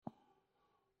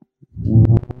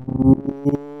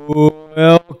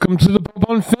Welcome to the Pope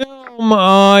on Film.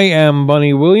 I am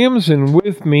Bunny Williams, and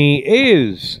with me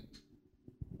is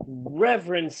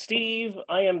Reverend Steve.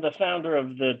 I am the founder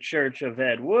of the Church of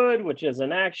Ed Wood, which is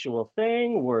an actual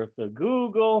thing worth a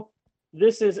Google.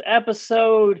 This is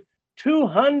episode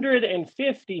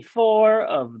 254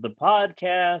 of the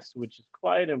podcast, which is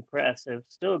quite impressive,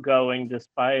 still going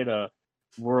despite a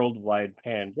worldwide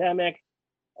pandemic.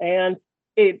 And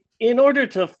in order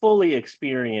to fully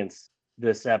experience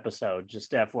this episode,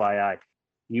 just FYI,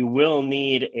 you will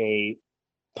need a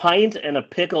pint and a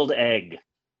pickled egg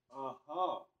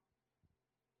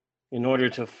in order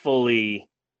to fully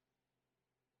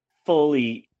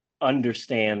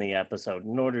understand the episode,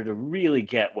 in order to really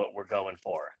get what we're going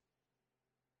for.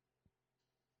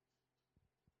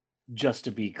 Just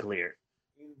to be clear.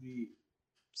 Indeed.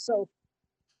 So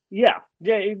yeah,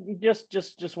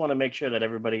 just want to make sure that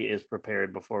everybody is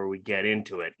prepared before we get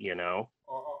into it, you know.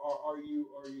 Are you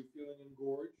feeling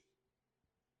engorged?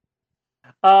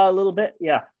 A little bit,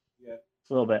 yeah. Yeah.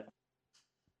 A little bit.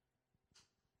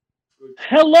 Good.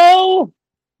 Hello,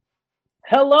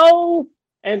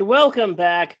 and welcome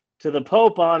back to the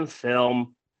Pope on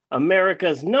Film,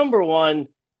 America's #1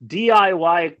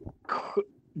 DIY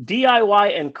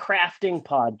and crafting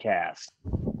podcast.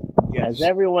 Yes. As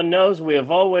everyone knows, we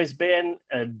have always been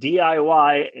a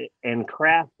DIY and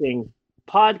crafting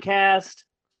podcast.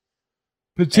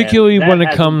 Particularly when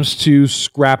it comes to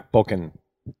scrapbooking.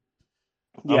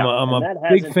 Yeah, I'm a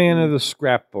big fan of the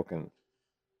scrapbooking.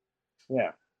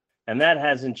 Yeah, and that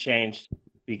hasn't changed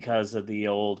because of the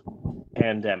old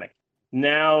pandemic.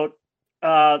 Now,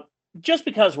 just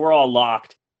because we're all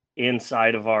locked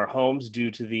inside of our homes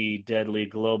due to the deadly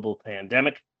global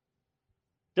pandemic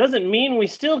doesn't mean we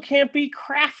still can't be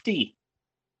crafty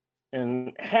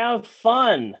and have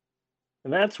fun.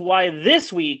 And that's why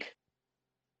this week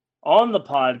on the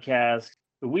podcast,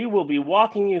 we will be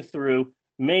walking you through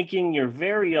making your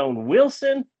very own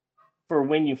Wilson for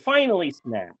when you finally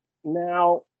snap.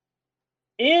 Now,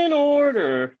 in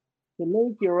order to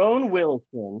make your own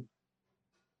Wilson,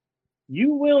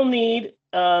 you will need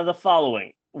the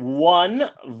following. 1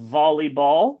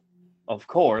 volleyball. Of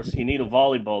course, you need a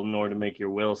volleyball in order to make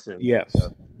your Wilson. Yes.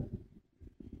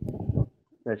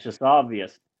 That's just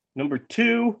obvious. Number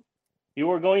 2,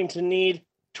 you are going to need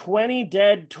 20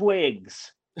 dead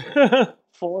twigs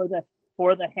for the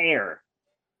hair.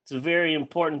 It's a very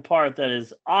important part that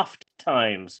is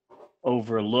oftentimes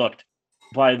overlooked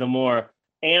by the more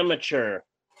amateur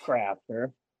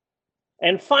crafter.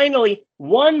 And finally,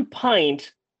 1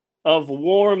 pint of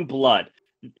warm blood.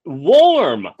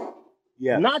 Warm!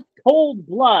 Yes. Not cold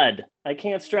blood. I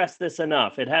can't stress this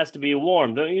enough. It has to be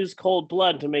warm. Don't use cold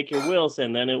blood to make your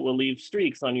Wilson, then it will leave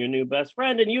streaks on your new best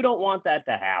friend, and you don't want that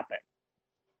to happen.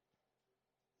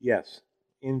 Yes,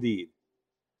 indeed.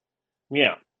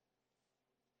 Yeah.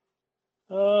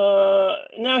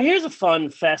 Now here's a fun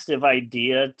festive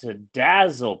idea to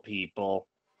dazzle people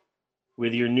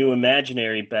with your new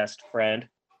imaginary best friend.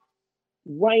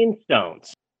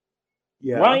 Rhinestones.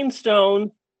 Yeah.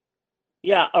 Rhinestones,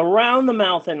 around the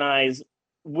mouth and eyes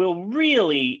will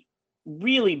really,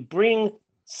 really bring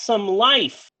some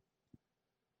life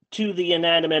to the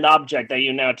inanimate object that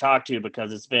you now talk to,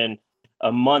 because it's been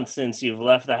a month since you've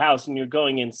left the house and you're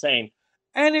going insane.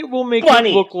 And it will make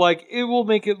it look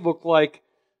like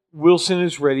Wilson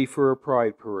is ready for a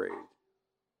pride parade.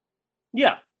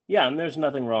 Yeah, and there's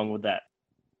nothing wrong with that.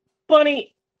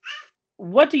 Bunny,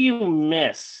 what do you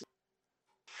miss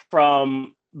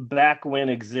from back when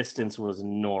existence was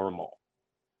normal?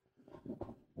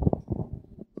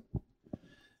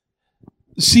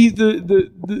 See,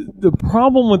 the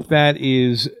problem with that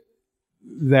is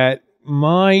that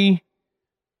my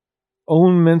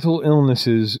own mental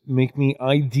illnesses make me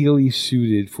ideally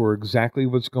suited for exactly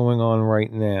what's going on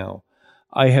right now.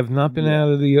 I have not been out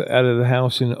of the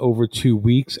house in over 2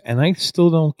 weeks, and I still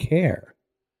don't care.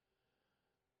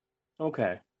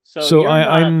 Okay. So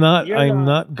I'm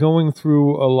not going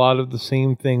through a lot of the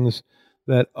same things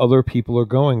that other people are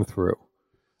going through.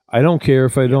 I don't care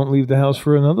if I don't leave the house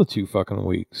for another 2 fucking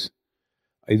weeks.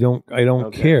 I don't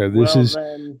care.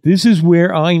 This is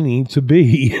where I need to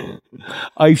be.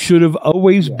 I should have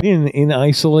always been in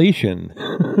isolation.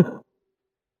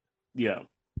 Yeah.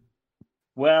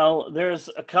 Well, there's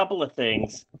a couple of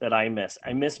things that I miss.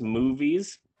 I miss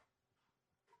movies,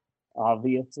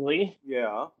 obviously.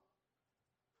 Yeah.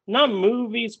 Not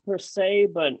movies per se,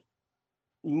 but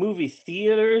movie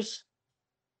theaters.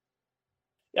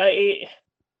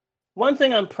 One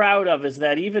thing I'm proud of is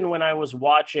that even when I was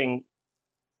watching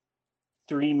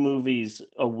 3 movies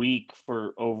a week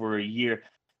for over a year,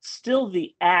 still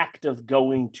the act of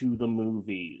going to the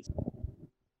movies.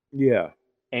 Yeah.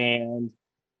 And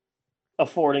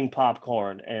affording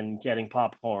popcorn and getting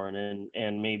popcorn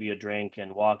and maybe a drink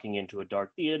and walking into a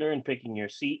dark theater and picking your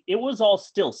seat. It was all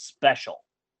still special.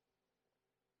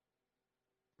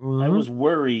 I was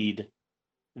worried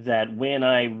that when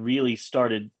I really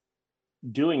started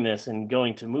doing this and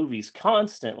going to movies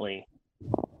constantly,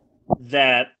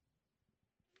 that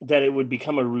it would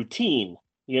become a routine,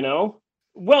 you know?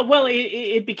 Well,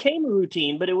 it became a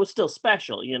routine, but it was still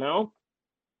special, you know?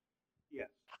 Yeah.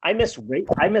 I miss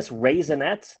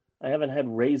Raisinets. I haven't had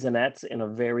Raisinets in a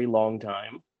very long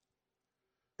time.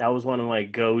 That was one of my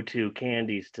go-to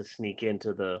candies to sneak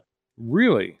into the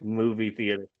Really? movie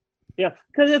theater. Yeah,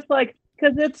 because it's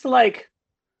like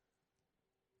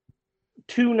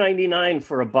 $2.99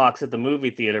 for a box at the movie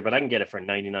theater, but I can get it for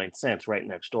 99 cents right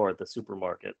next door at the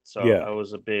supermarket. So Yeah. I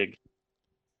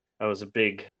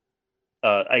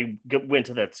went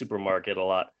to that supermarket a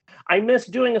lot. I miss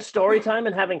doing a story time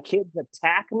and having kids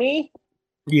attack me.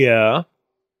 Yeah.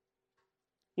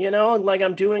 You know, like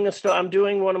I'm doing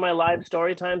one of my live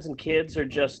story times and kids are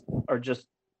just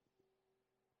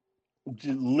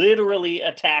literally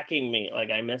attacking me.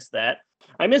 Like I miss that.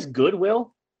 I miss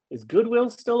Goodwill. Is Goodwill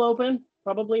still open?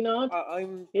 Probably not.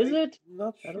 I'm it?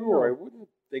 not I don't sure. I know. wouldn't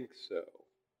think so.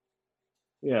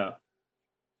 Yeah.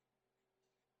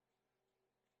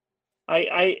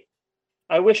 I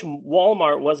wish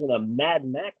Walmart wasn't a Mad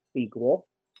Max sequel.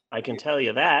 I can tell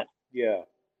you that. Yeah.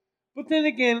 But then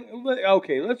again,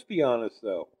 okay, let's be honest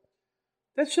though.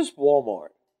 That's just Walmart.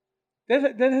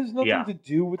 That has nothing Yeah. to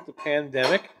do with the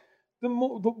pandemic. The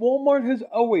Walmart has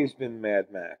always been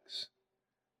Mad Max.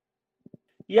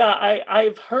 Yeah,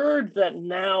 I've heard that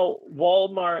now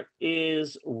Walmart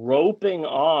is roping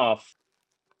off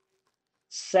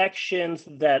sections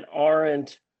that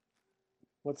aren't,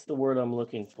 what's the word I'm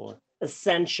looking for?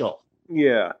 Essential.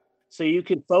 Yeah. So you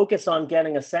can focus on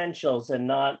getting essentials and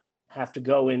not have to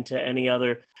go into any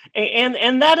other,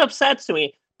 and that upsets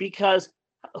me because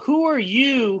who are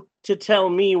you to tell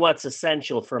me what's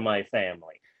essential for my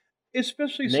family?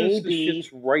 Especially since the Maybe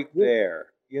shit's right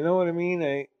there. You know what I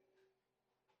mean?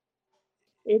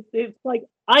 it's like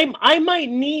I might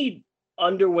need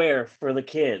underwear for the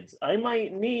kids. I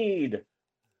might need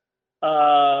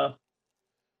uh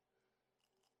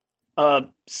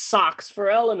socks for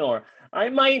Eleanor. I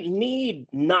might need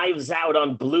Knives Out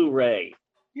on Blu-ray.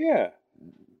 Yeah.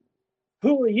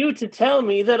 Who are you to tell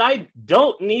me that I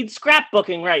don't need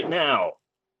scrapbooking right now?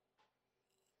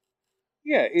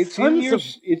 Yeah, it's Sons of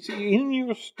in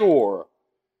your store.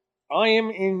 I am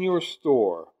in your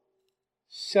store.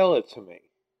 Sell it to me.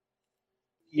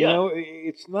 You yeah. know,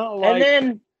 And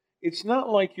then it's not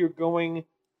like you're going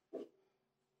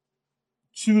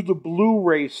to the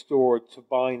Blu-ray store to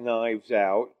buy Knives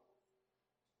Out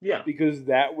yeah. because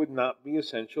that would not be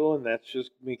essential and that's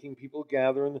just making people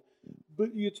gather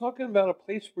but you're talking about a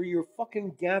place where you're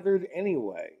fucking gathered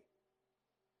anyway.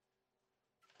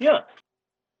 Yeah.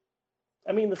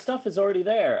 I mean the stuff is already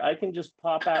there. I can just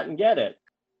pop out and get it.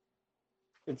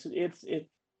 It's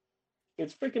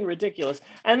freaking ridiculous.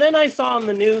 And then I saw on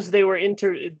the news there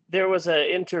was an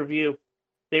interview.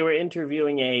 They were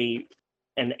interviewing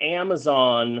an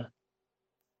Amazon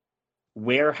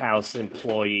warehouse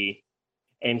employee,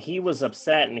 and he was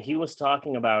upset, and he was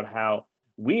talking about how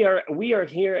we are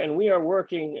here and we are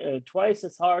working twice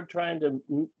as hard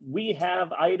we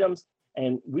have items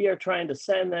and we are trying to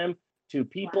send them to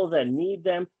people that need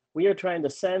them. We are trying to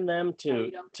send them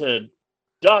to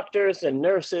doctors and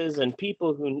nurses and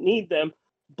people who need them,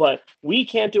 but we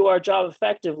can't do our job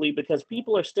effectively because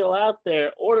people are still out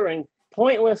there ordering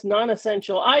pointless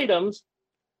non-essential items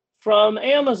from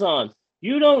Amazon.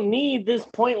 You don't need this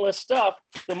pointless stuff.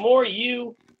 The more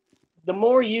you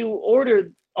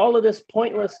order all of this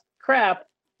pointless crap,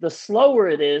 the slower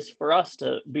it is for us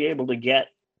to be able to get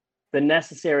the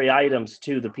necessary items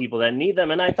to the people that need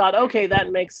them. And I thought, okay,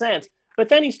 that makes sense. But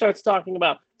then he starts talking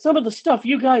about some of the stuff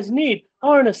you guys need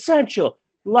aren't essential,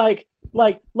 like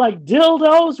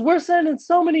dildos. We're sending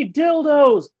so many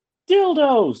dildos.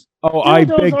 Oh, I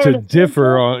Dildos beg to aren't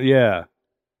differ essential. on yeah.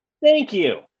 Thank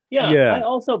you. Yeah, I Yeah.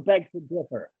 also beg to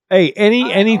differ. Hey,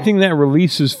 anything that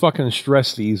releases fucking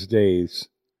stress these days.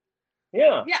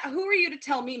 Yeah. Yeah, who are you to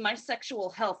tell me my sexual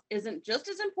health isn't just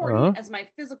as important as my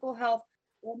physical health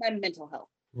or my mental health?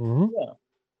 Mm-hmm. Yeah.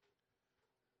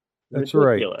 That's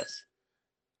ridiculous.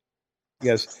 Right.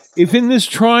 Yes. If in this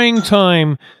trying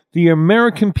time the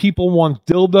American people want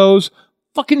dildos,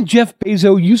 fucking Jeff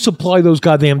Bezos, you supply those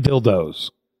goddamn dildos.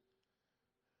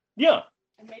 Yeah.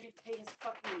 And maybe pay his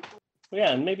fucking employees.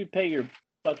 Yeah, and maybe pay your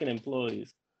fucking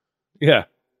employees. Yeah.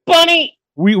 Bunny!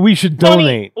 We should Tony,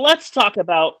 donate. let's talk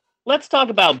about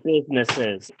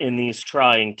businesses in these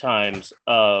trying times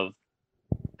of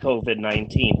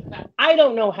COVID-19. I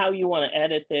don't know how you want to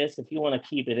edit this, if you want to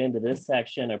keep it into this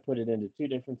section or put it into two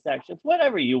different sections,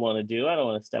 whatever you want to do. I don't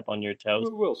want to step on your toes.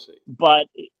 We'll see. But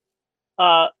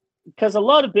because a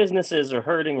lot of businesses are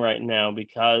hurting right now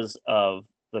because of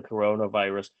the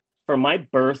coronavirus. For my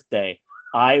birthday,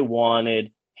 I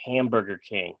wanted Hamburger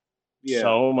King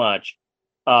so much.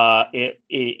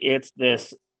 It's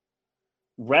this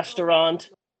restaurant,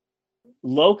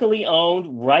 locally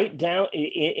owned, right down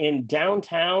in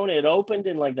downtown. It opened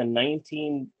in like the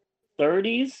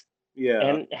 1930s.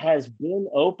 And has been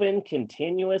open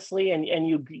continuously. And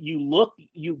you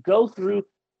go through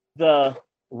the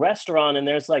restaurant and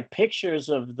there's like pictures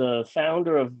of the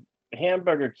founder of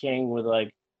Hamburger King with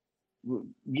like,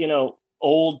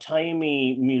 old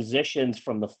timey musicians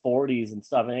from the 40s and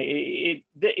stuff. And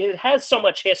it has so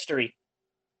much history,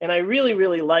 and I really,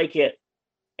 really like it.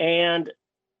 And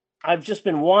I've just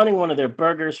been wanting one of their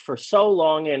burgers for so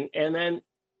long. And then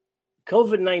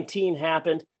COVID-19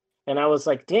 happened, and I was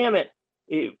like, damn it.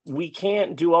 We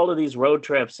can't do all of these road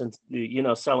trips and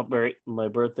celebrate my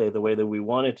birthday the way that we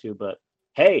wanted to. But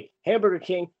hey, Hamburger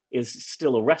King is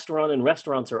still a restaurant, and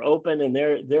restaurants are open, and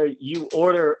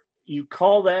you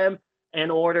call them and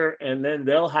order, and then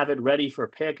they'll have it ready for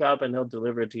pickup, and they'll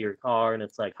deliver it to your car. And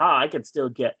it's like, I could still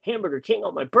get Hamburger King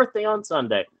on my birthday on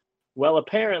Sunday. Well,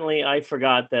 apparently I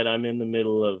forgot that I'm in the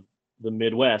middle of the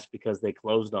Midwest because they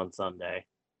closed on Sunday.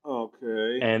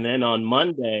 Okay. And then on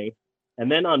Monday,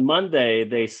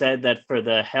 they said that for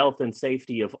the health and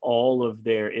safety of all of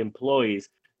their employees,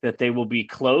 that they will be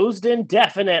closed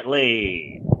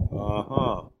indefinitely.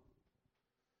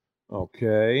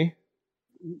 Okay.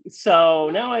 So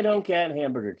now I don't get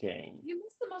Hamburger King. You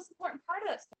missed the most important part of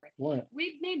the story. What?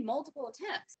 We've made multiple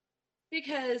attempts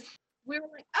because we were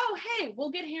like, oh, hey, we'll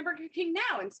get Hamburger King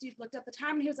now. And Steve looked at the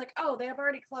time and he was like, oh, they have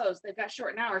already closed. They've got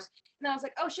shortened hours. And I was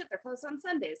like, oh, shit, they're closed on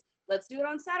Sundays. Let's do it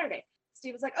on Saturday.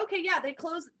 Steve was like, okay, yeah, they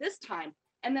closed this time.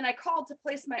 And then I called to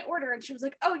place my order and she was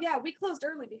like, oh, yeah, we closed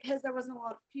early because there wasn't a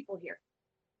lot of people here.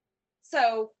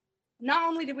 So not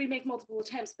only did we make multiple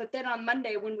attempts, but then on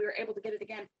Monday when we were able to get it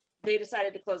again, they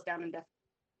decided to close down indefinitely.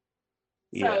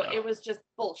 So it was just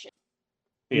bullshit.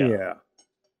 Yeah.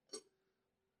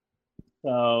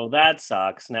 So that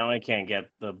sucks. Now I can't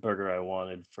get the burger I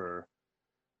wanted for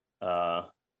my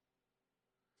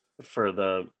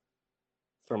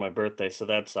birthday. So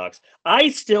that sucks. I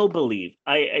still believe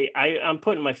I'm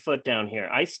putting my foot down here.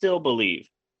 I still believe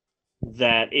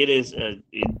that it is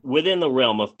within the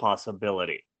realm of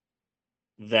possibility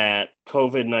that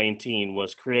COVID-19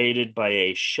 was created by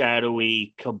a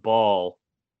shadowy cabal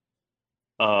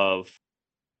of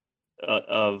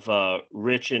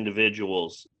rich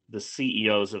individuals, the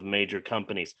CEOs of major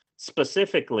companies,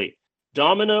 specifically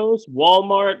Domino's,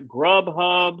 Walmart,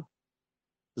 Grubhub,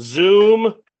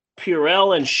 Zoom,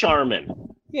 Purell, and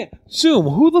Charmin. Yeah, Zoom.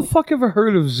 Who the fuck ever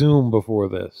heard of Zoom before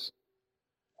this?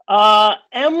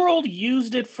 Emerald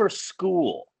used it for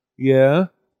school. Yeah.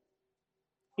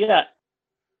 Yeah.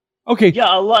 Okay.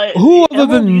 Yeah. Who other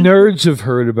than nerds have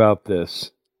heard about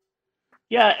this?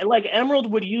 Yeah, like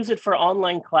Emerald would use it for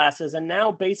online classes, and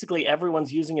now basically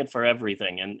everyone's using it for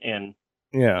everything. And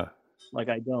yeah, like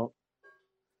I don't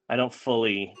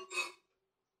fully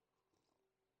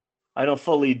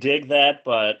dig that,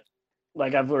 but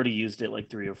like I've already used it like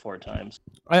 3 or 4 times.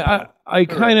 I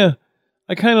kind of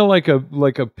like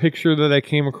a picture that I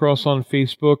came across on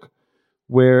Facebook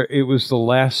where it was the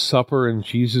Last Supper and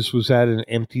Jesus was at an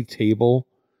empty table.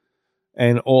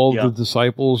 And all the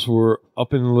disciples were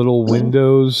up in little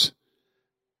windows.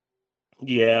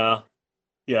 Yeah.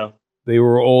 Yeah. They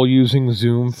were all using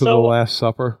Zoom for the Last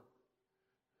Supper.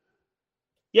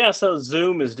 Yeah, so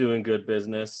Zoom is doing good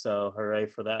business, so hooray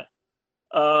for that.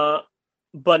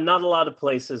 But not a lot of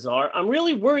places are. I'm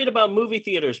really worried about movie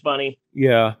theaters, Bunny.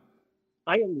 Yeah.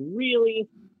 I am really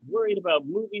worried about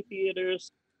movie theaters.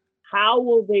 How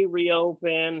will they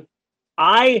reopen?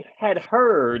 I had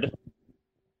heard...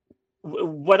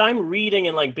 What I'm reading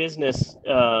in like business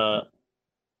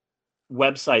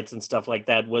websites and stuff like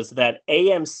that was that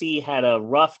AMC had a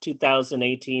rough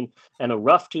 2018 and a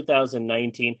rough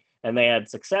 2019, and they had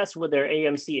success with their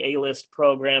AMC A-list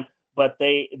program, but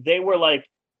they were like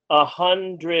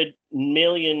 $100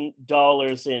 million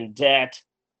in debt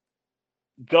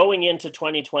going into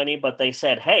 2020. But they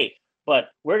said, hey, but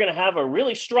we're going to have a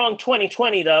really strong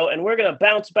 2020 though, and we're going to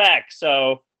bounce back.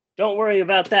 So don't worry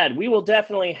about that. We will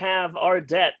definitely have our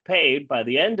debt paid by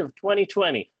the end of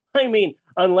 2020. I mean,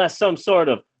 unless some sort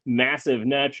of massive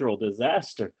natural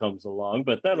disaster comes along,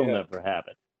 but that'll never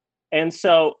happen. And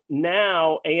so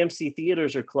now AMC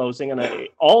theaters are closing, and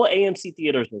all AMC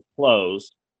theaters are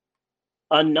closed.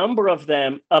 A number of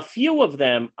them, a few of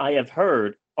them, I have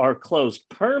heard, are closed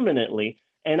permanently.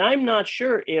 And I'm not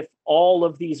sure if all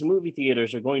of these movie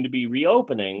theaters are going to be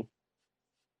reopening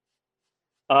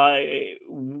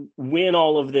when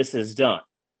all of this is done.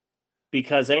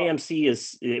 Because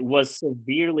AMC was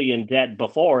severely in debt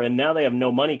before, and now they have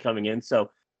no money coming in.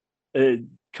 So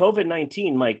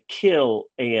COVID-19 might kill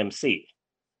AMC.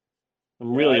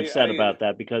 I'm really upset about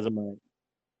that because of my.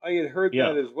 I had heard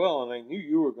that as well, and I knew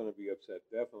you were going to be upset,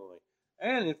 definitely.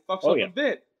 And it fucks up a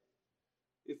bit.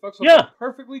 It fucks up a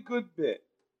perfectly good bit.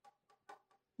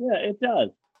 Yeah, it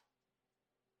does.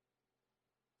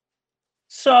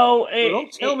 So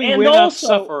don't tell me we're not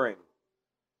suffering.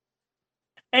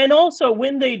 And also,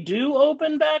 when they do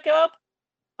open back up,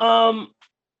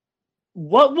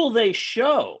 what will they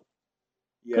show?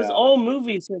 Because all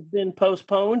movies have been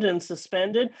postponed and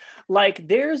suspended. Like,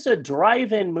 there's a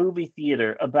drive-in movie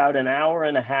theater about an hour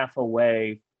and a half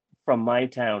away from my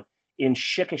town in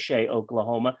Chickasha,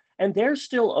 Oklahoma, and they're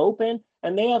still open,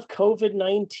 and they have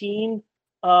COVID-19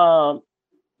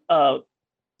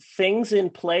 things in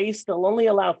place. They'll only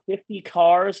allow 50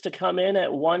 cars to come in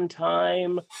at one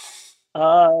time.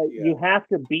 You have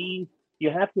to be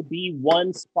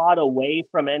one spot away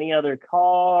from any other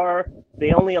car.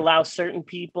 They only allow certain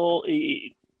people,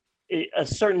 a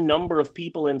certain number of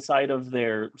people inside of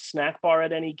their snack bar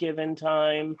at any given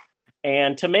time.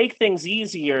 And to make things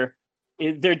easier,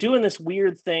 they're doing this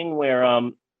weird thing where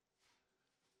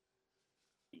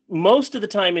most of the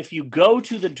time, if you go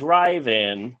to the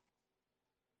drive-in,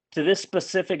 to this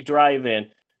specific drive-in,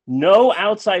 no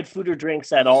outside food or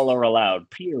drinks at all are allowed,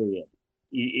 period.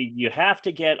 You have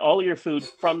to get all your food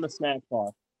from the snack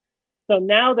bar. So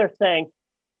now they're saying,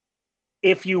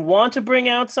 if you want to bring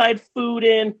outside food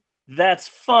in, that's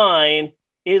fine.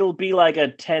 It'll be like a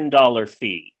 $10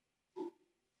 fee.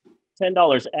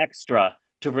 $10 extra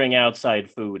to bring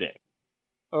outside food in.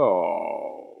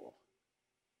 Oh.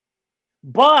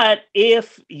 But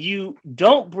if you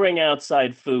don't bring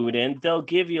outside food in, they'll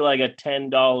give you like a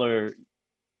 $10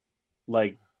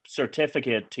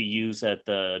 certificate to use at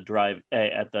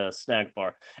the snack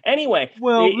bar. Anyway,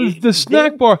 well, the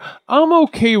snack bar, I'm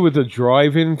okay with the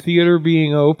drive-in theater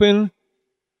being open,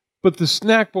 but the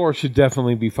snack bar should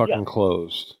definitely be fucking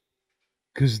closed,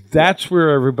 because that's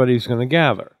where everybody's going to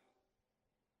gather.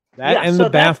 The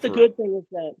bathroom.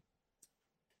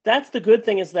 That's the good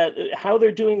thing is that how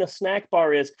they're doing the snack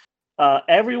bar is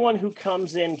everyone who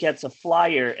comes in gets a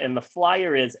flyer, and the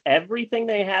flyer is everything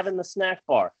they have in the snack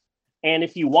bar. And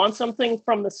if you want something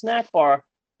from the snack bar,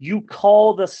 you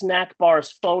call the snack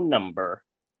bar's phone number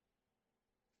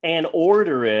and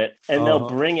order it, and they'll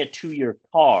bring it to your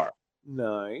car.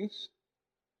 Nice.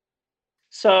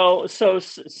 So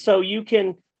you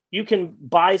can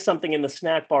buy something in the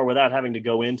snack bar without having to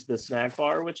go into the snack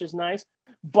bar, which is nice.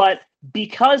 But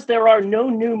because there are no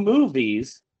new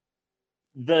movies,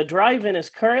 the drive-in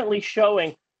is currently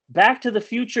showing Back to the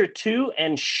Future 2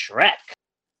 and Shrek.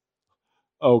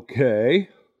 Okay.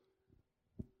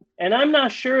 And I'm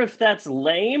not sure if that's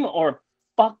lame or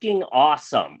fucking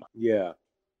awesome. Yeah.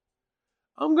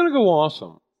 I'm going to go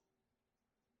awesome.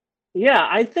 Yeah,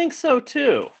 I think so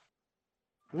too.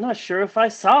 I'm not sure if I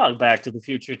saw Back to the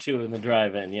Future 2 in the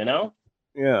drive-in, you know?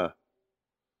 Yeah.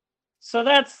 So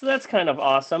that's kind of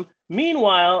awesome.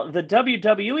 Meanwhile, the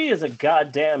WWE is a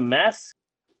goddamn mess.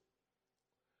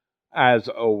 As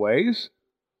always.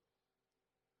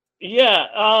 Yeah,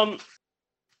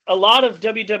 a lot of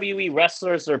WWE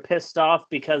wrestlers are pissed off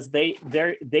because they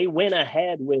went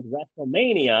ahead with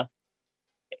WrestleMania,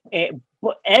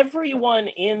 but everyone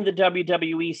in the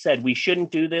WWE said we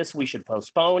shouldn't do this, we should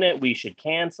postpone it, we should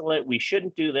cancel it, we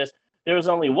shouldn't do this. There was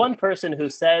only one person who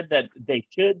said that they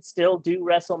should still do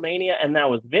WrestleMania, and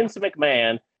that was Vince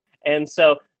McMahon. And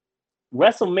so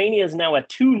WrestleMania is now a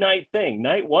 2-night thing.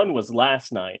 Night 1 was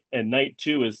last night, and night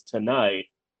 2 is tonight.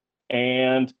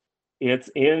 And it's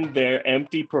in their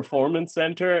empty performance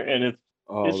center, and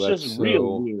it's just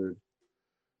real weird.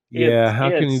 Yeah,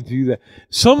 how can you do that?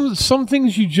 Some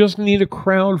things you just need a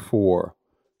crowd for,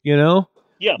 you know?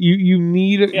 Yeah. You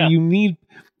need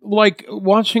like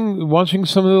watching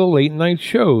some of the late night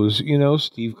shows, you know,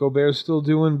 Steve Colbert's still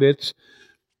doing bits.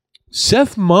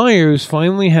 Seth Meyers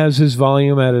finally has his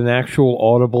volume at an actual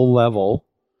audible level,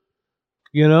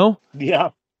 you know? Yeah.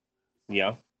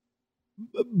 Yeah.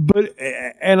 But,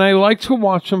 and I like to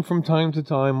watch them from time to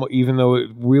time, even though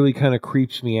it really kind of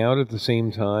creeps me out at the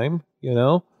same time, you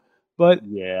know? But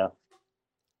yeah,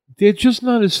 they're just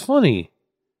not as funny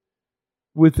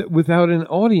without an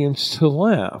audience to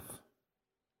laugh.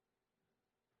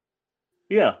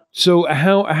 Yeah. So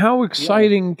how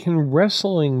exciting can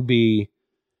wrestling be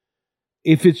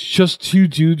if it's just two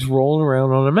dudes rolling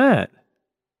around on a mat?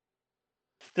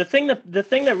 The thing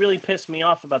that really pissed me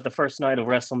off about the first night of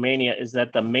WrestleMania is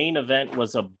that the main event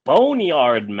was a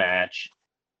boneyard match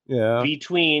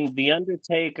between The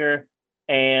Undertaker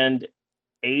and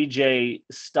AJ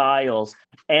Styles,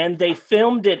 and they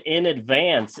filmed it in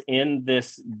advance in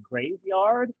this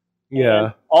graveyard. Yeah.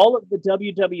 And all of the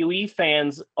WWE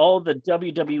fans, all the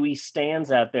WWE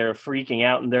stands out there are freaking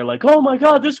out, and they're like, "Oh my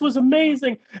God, this was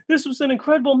amazing! This was an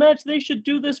incredible match. They should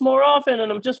do this more often."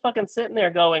 And I'm just fucking sitting there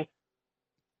going,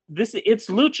 it's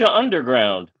Lucha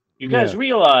Underground. You guys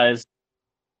realize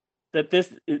that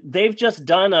they've just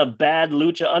done a bad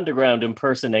Lucha Underground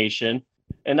impersonation,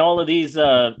 and all of these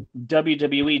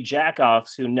WWE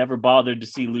jackoffs who never bothered to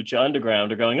see Lucha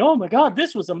Underground are going, "Oh my God,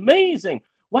 this was amazing!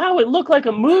 Wow, it looked like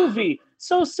a movie,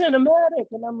 so cinematic."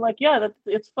 And I'm like, "Yeah,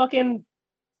 it's Lucha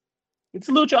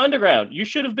Underground. You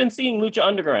should have been seeing Lucha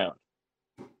Underground."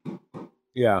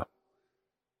 Yeah.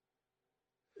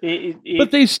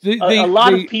 But a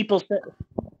lot of people say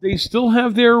they still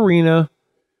have their arena.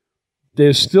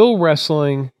 They're still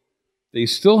wrestling. They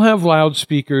still have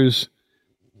loudspeakers.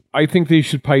 I think they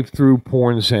should pipe through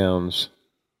porn sounds.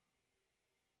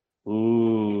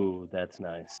 Ooh, that's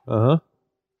nice. Uh-huh.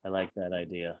 I like that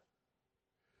idea.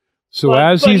 So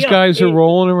as these guys are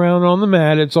rolling around on the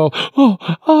mat, it's all,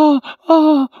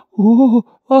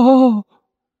 oh.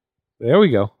 There we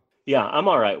go. Yeah, I'm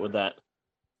all right with that.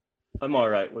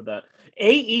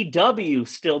 AEW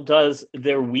still does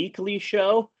their weekly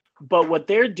show, but what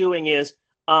they're doing is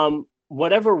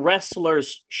whatever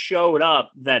wrestlers showed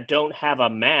up that don't have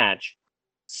a match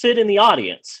sit in the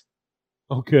audience.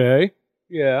 Okay.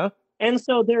 Yeah. And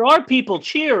so there are people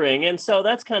cheering, and so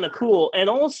that's kind of cool. And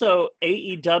also,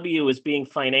 AEW is being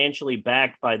financially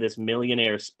backed by this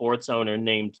millionaire sports owner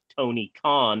named Tony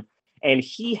Khan, and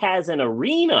he has an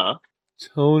arena.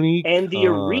 The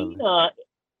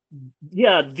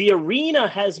arena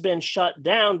has been shut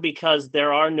down because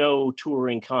there are no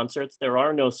touring concerts, there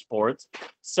are no sports.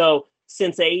 So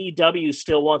since AEW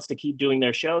still wants to keep doing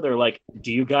their show, they're like,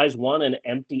 "Do you guys want an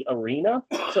empty arena?"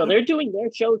 So they're doing their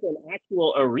shows in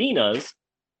actual arenas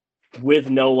with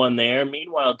no one there.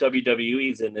 Meanwhile,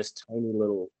 WWE's in this tiny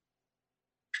little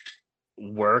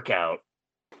workout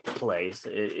place.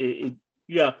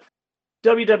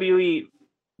 WWE,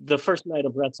 the first night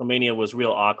of WrestleMania was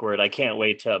real awkward. I can't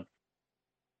wait to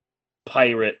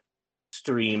pirate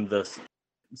stream the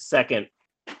second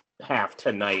half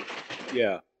tonight.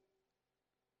 Yeah.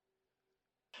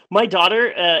 My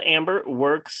daughter, Amber,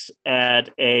 works at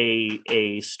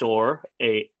a store.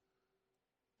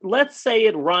 Let's say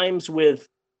it rhymes with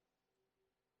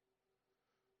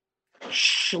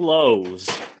Schlo's.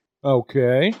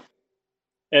 Okay.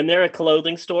 And they're a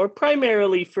clothing store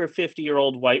primarily for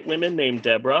 50-year-old white women named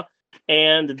Deborah.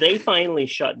 And they finally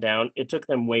shut down. It took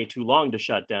them way too long to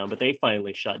shut down, but they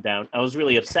finally shut down. I was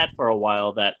really upset for a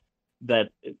while that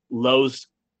Lowe's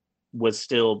was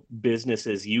still business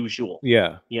as usual.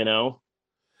 Yeah. You know?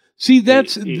 See,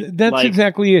 that's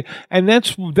exactly it. And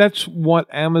that's what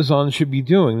Amazon should be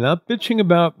doing. Not bitching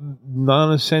about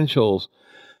non-essentials.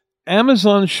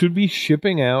 Amazon should be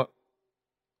shipping out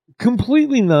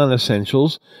completely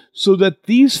non-essentials so that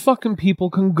these fucking people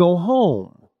can go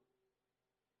home.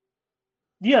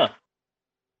 Yeah.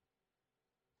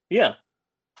 Yeah.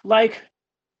 Like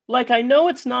I know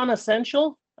it's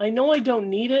non-essential. I know I don't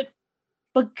need it.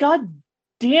 But God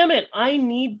damn it, I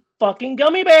need fucking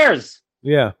gummy bears.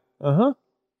 Yeah. Uh-huh.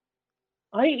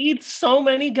 I eat so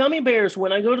many gummy bears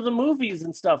when I go to the movies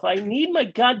and stuff. I need my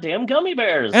goddamn gummy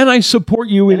bears. And I support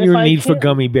you in your need for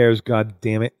gummy bears, god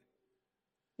damn it.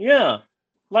 Yeah.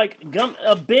 Like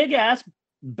a big ass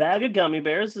bag of gummy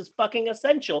bears is fucking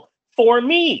essential for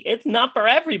me. It's not for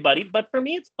everybody, but for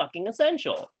me it's fucking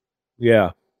essential.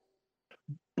 Yeah.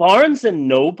 Barnes and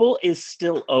Noble is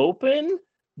still open,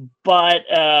 but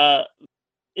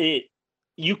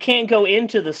you can't go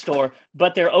into the store,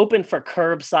 but they're open for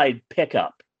curbside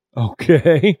pickup.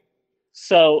 Okay.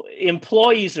 So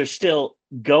employees are still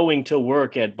going to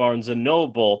work at Barnes and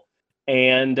Noble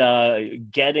and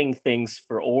getting things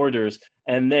for orders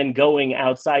and then going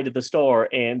outside of the store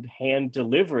and hand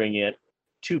delivering it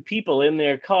to people in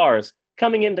their cars,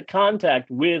 coming into contact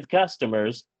with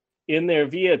customers in their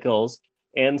vehicles.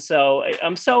 And so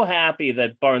I'm so happy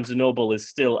that Barnes and Noble is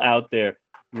still out there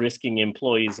risking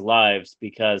employees' lives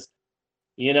because,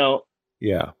 yeah,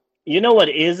 you know what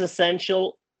is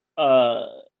essential?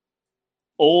 Old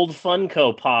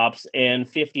Funko Pops and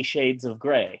 50 Shades of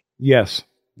Grey. Yes,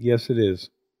 it is.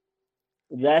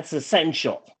 That's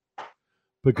essential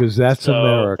because that's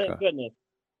America. Thank goodness.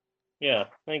 Yeah,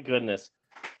 thank goodness.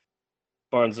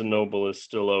 Barnes and Noble is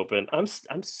still open. I'm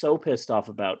so pissed off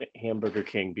about Hamburger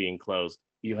King being closed.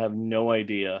 You have no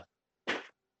idea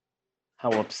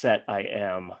how upset I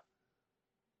am.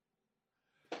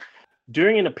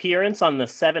 During an appearance on the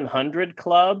 700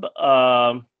 Club,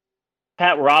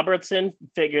 Pat Robertson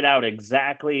figured out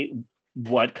exactly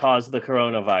what caused the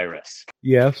coronavirus.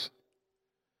 Yes.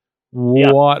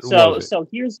 Yeah. What was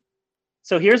it?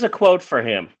 So here's a quote for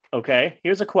him. Okay,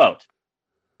 here's a quote.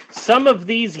 Some of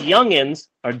these youngins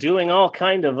are doing all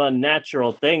kind of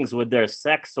unnatural things with their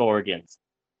sex organs.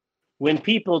 When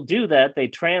people do that, they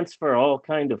transfer all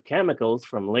kind of chemicals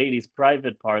from ladies'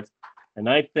 private parts, and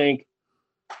I think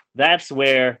that's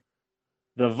where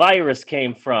the virus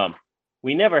came from.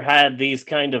 We never had these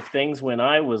kind of things when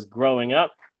I was growing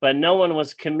up, but no one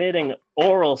was committing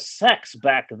oral sex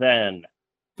back then.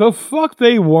 The fuck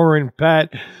they weren't,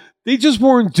 Pat. They just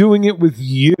weren't doing it with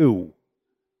you.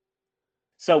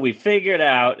 So we figured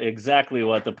out exactly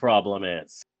what the problem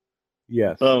is.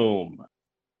 Yes. Boom.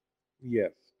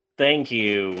 Yes. Thank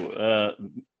you,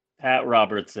 Pat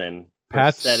Robertson,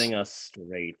 for setting us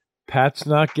straight. Pat's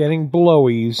not getting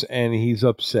blowies, and he's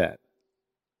upset.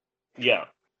 Yeah.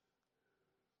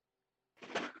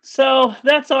 So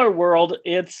that's our world.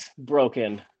 It's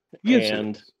broken, Yes,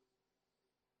 and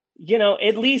you know,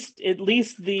 at least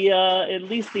the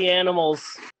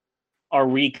animals are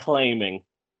reclaiming.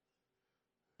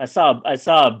 I saw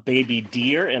a baby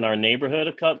deer in our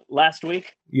neighborhood last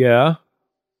week. Yeah.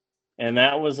 And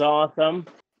that was awesome.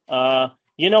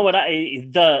 You know what?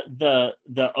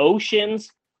 The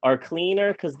oceans are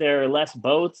cleaner because there are less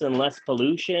boats and less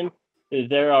pollution.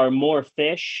 There are more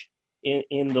fish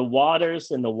in the waters,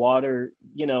 and the water,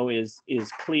 you know, is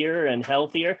clearer and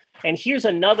healthier. And here's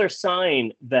another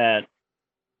sign that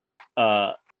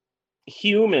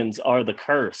humans are the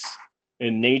curse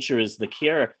and nature is the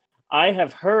cure. I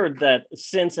have heard that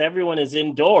since everyone is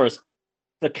indoors,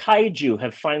 the kaiju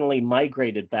have finally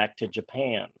migrated back to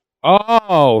Japan.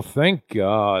 Oh, thank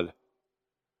God.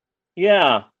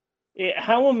 Yeah.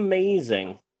 How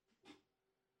amazing.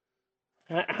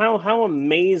 How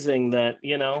amazing that,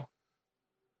 you know,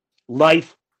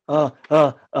 life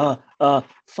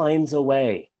finds a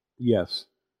way. Yes.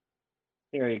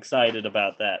 Very excited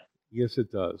about that. Yes,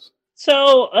 it does.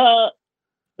 So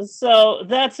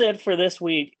that's it for this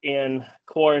week in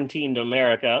quarantined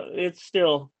America. It's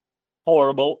still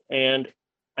horrible, and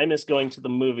I miss going to the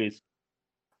movies.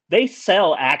 They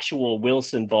sell actual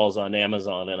Wilson balls on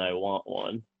Amazon, and I want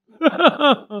one.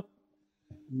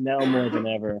 Now more than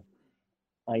ever,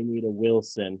 I need a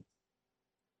Wilson.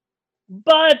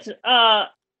 But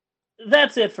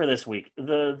that's it for this week.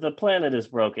 The planet is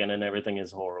broken, and everything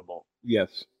is horrible.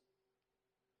 Yes.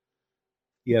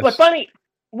 Yes. But Bunny,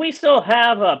 we still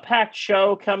have a packed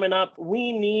show coming up.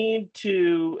 We need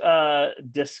to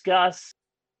discuss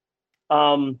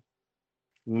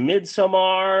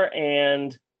Midsommar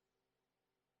and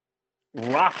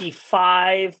Rocky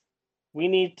 5. We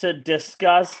need to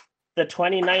discuss the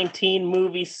 2019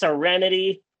 movie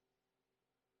Serenity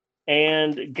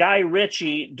and Guy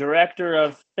Ritchie, director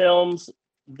of films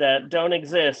that don't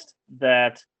exist,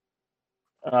 that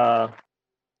I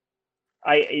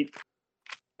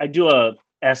do a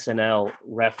SNL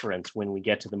reference when we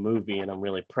get to the movie, and I'm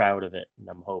really proud of it, and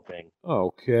I'm hoping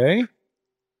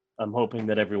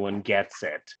that everyone gets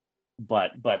it.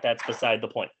 But that's beside the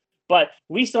point. But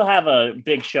we still have a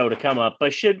big show to come up.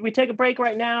 But should we take a break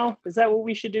right now? Is that what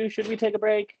we should do? Should we take a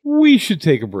break? We should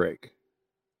take a break.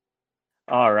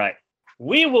 All right.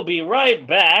 We will be right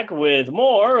back with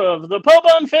more of the Pope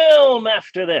on Film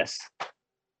after this.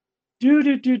 Do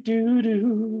do do do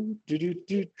do do do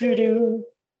do do do.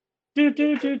 Do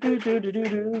do do do do do do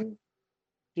do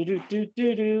do do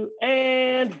do do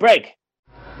and break.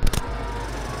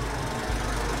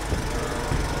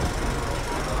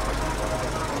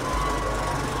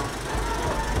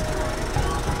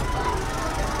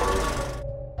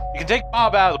 You can take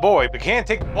Bob out of the boy, but can't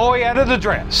take the boy out of the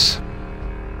dress.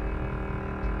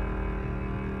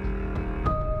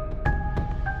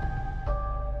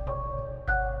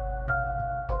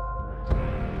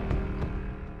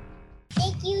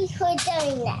 Thank you for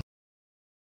doing that.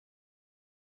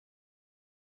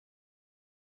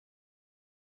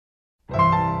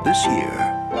 This year,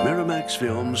 Miramax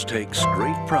Films takes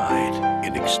great pride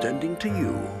in extending to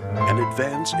you an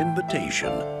advance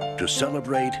invitation to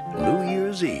celebrate New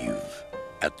Year's Eve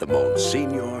at the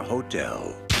Monsignor Hotel,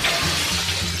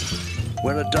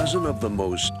 where a dozen of the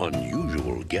most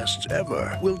unusual guests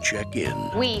ever will check in.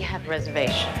 We have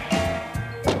reservations.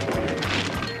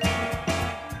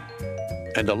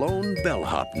 And a lone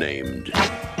bellhop named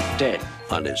Dead.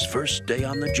 on his first day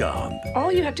on the job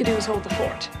All you have to do is hold the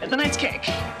fort. And the night's cake.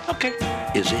 Okay.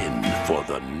 is in for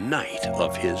the night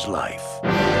of his life.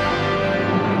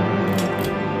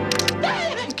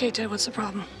 Okay, Ted, what's the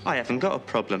problem? I haven't got a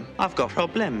problem. I've got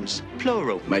problems.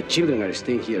 Plural. My children are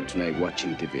staying here tonight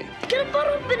watching TV. Get a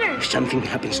bottle opener. If something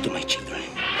happens to my children,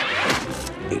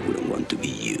 they wouldn't want to be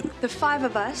you. The 5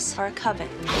 of us are a coven.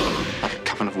 A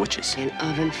coven of witches. An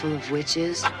oven full of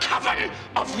witches. A coven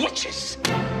of witches!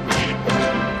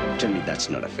 Tell me that's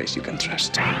not a face you can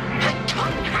trust. I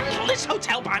can't handle this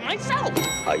hotel by myself!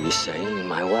 Are you saying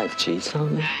my wife cheats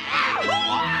on me?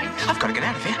 I've got to get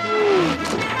out of here.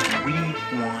 We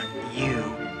want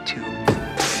you to...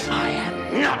 I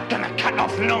am not gonna cut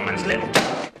off Norman's little...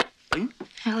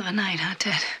 Hell of a night, huh,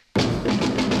 Ted?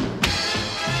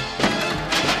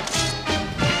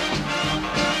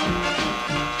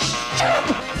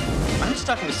 I'm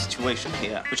stuck in a situation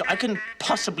here which I can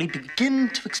possibly begin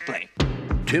to explain.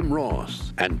 Tim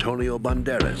Roth, Antonio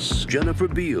Banderas, Jennifer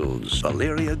Beals,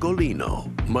 Valeria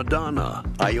Golino, Madonna,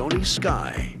 Ione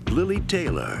Skye, Lily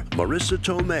Taylor, Marissa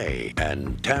Tomei,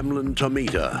 and Tamlin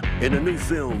Tomita in a new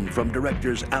film from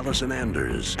directors Allison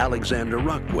Anders, Alexander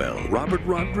Rockwell, Robert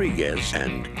Rodriguez,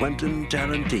 and Quentin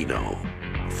Tarantino.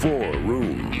 4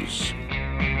 Rooms.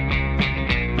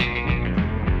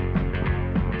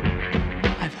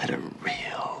 I've had a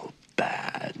real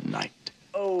bad night.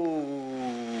 Oh,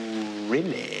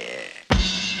 really?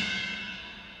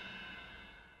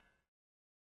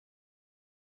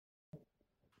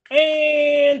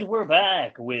 And we're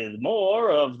back with more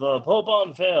of the Pope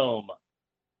on Film.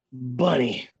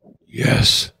 Bunny,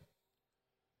 Yes.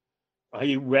 are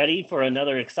you ready for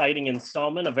another exciting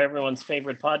installment of everyone's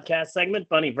favorite podcast segment,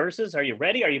 Bunny Versus? Are you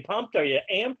ready? Are you pumped? Are you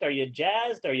amped? Are you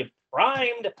jazzed? Are you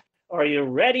primed? Are you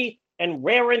ready and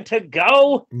raring to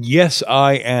go? Yes,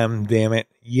 I am, damn it.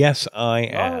 Yes, I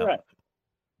am. All right.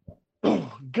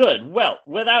 Good. Well,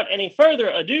 without any further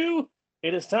ado,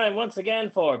 it is time once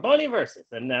again for Bunny Versus.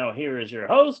 And now here is your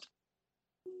host,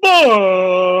 Bunny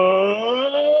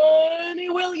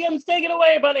Williams. Take it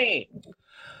away, Bunny.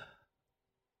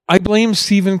 I blame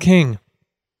Stephen King.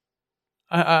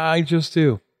 I just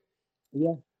do.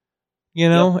 Yeah. You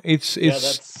know, Yeah,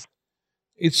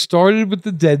 it started with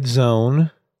The Dead Zone,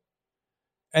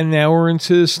 and now we're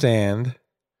into The Stand.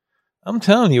 I'm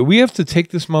telling you, we have to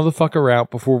take this motherfucker out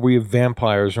before we have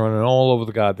vampires running all over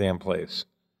the goddamn place.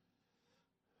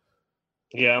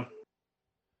 Yeah.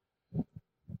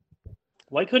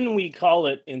 Why couldn't we call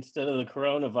it, instead of the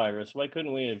coronavirus, why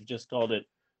couldn't we have just called it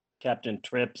Captain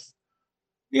Trips?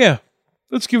 Yeah,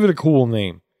 let's give it a cool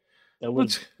name. That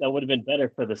would have been better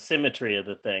for the symmetry of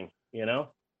the thing, you know?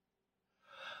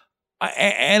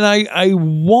 I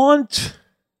want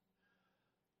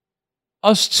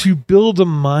us to build a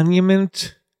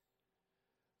monument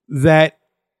that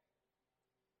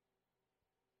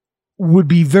would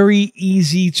be very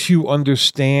easy to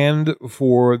understand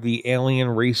for the alien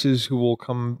races who will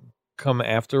come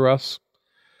after us.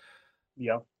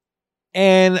 Yeah.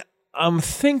 And I'm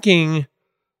thinking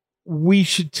we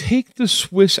should take the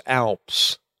Swiss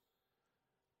Alps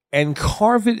and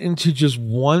carve it into just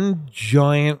one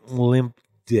giant limp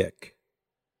dick.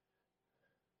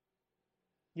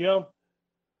 Yeah.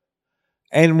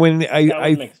 And when That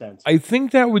would make sense. I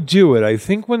think that would do it. I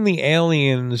think when the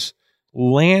aliens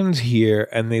land here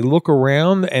and they look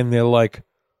around and they're like,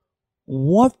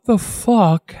 what the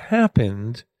fuck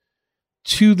happened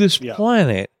to this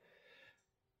planet?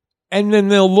 And then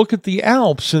they'll look at the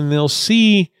Alps and they'll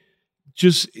see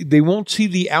they won't see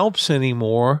the Alps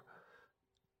anymore.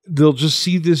 They'll just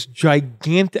see this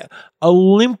gigantic, a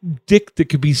limp dick that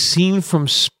could be seen from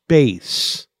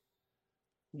space.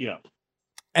 Yeah.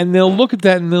 And they'll look at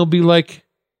that and they'll be like,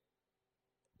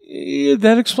 yeah,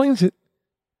 that explains it.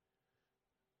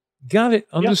 Got it.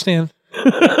 Understand.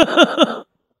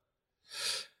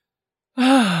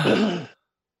 You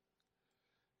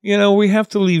know, we have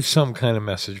to leave some kind of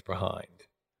message behind.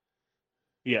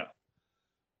 Yeah.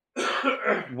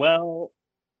 Well,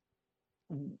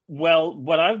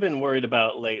 what I've been worried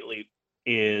about lately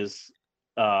is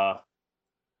I've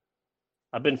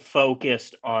been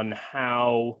focused on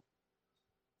how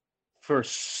for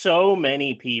so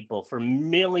many people, for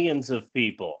millions of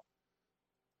people,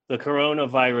 the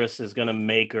coronavirus is going to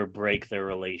make or break their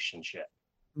relationship.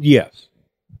 Yes.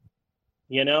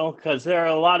 You know, because there are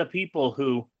a lot of people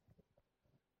who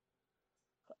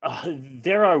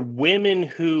there are women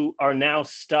who are now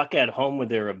stuck at home with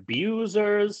their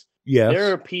abusers. Yes.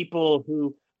 There are people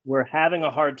who were having a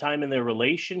hard time in their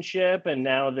relationship, and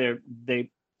now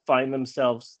they find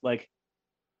themselves like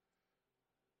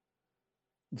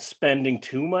spending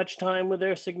too much time with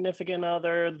their significant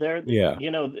other. They're, Yeah.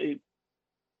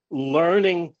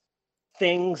 learning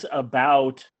things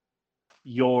about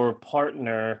your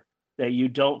partner that you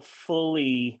don't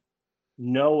fully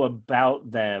know about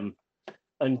them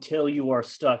until you are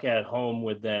stuck at home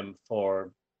with them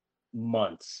for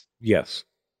months. Yes.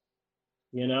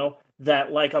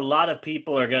 That like a lot of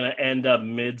people are going to end up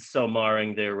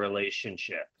midsommaring their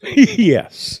relationship.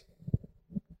 Yes.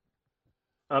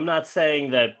 I'm not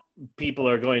saying that people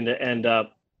are going to end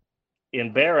up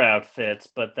in bear outfits,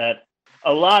 but that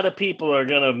a lot of people are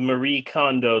going to Marie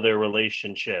Kondo their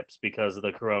relationships because of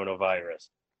the coronavirus.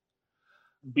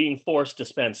 Being forced to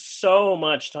spend so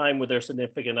much time with their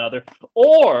significant other,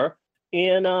 or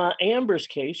in Amber's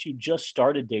case, you just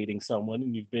started dating someone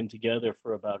and you've been together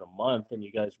for about a month and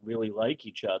you guys really like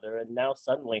each other, and now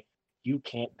suddenly you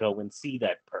can't go and see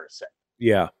that person.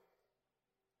 Yeah.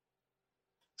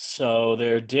 So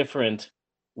there are different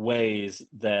ways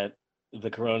that the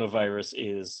coronavirus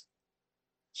is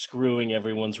screwing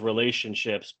everyone's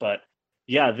relationships, but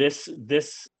yeah, this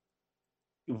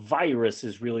virus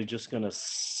is really just going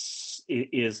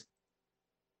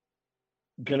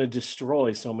to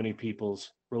destroy so many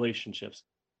people's relationships.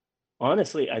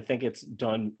 Honestly, I think it's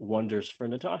done wonders for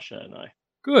Natasha and I.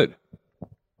 Good.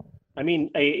 I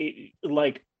mean,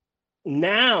 like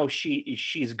now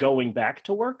she's going back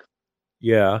to work,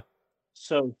 Yeah.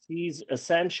 so she's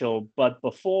essential. But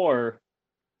before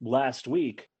last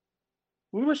week,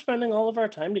 we were spending all of our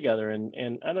time together,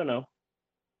 and I don't know.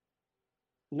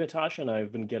 Natasha and I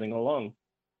have been getting along.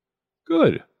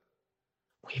 Good.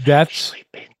 We've actually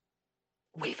been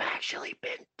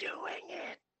doing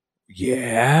it.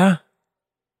 Yeah.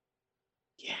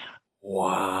 Yeah.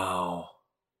 Wow.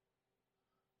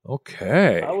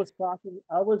 Okay. I was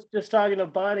just talking to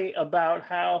Bonnie about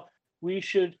how we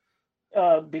should,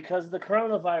 because the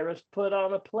coronavirus, put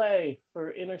on a play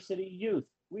for inner city youth.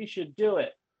 We should do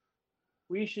it.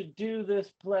 We should do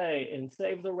this play and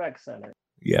save the rec center.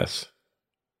 Yes.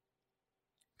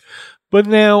 But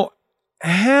now,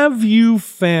 have you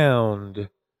found,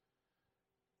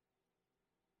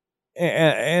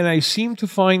 and I seem to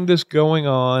find this going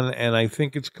on, and I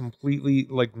think it's completely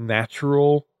like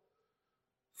natural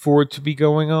for it to be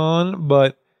going on,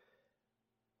 but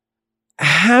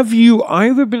have you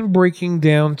either been breaking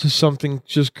down to something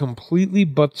just completely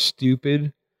but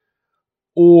stupid,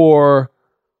 or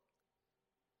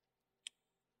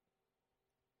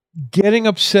getting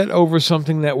upset over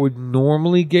something that would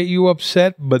normally get you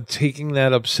upset, but taking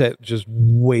that upset just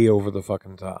way over the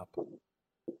fucking top?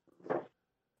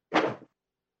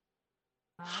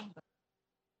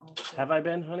 Have I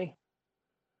been, honey?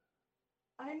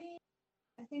 I mean,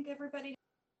 I think everybody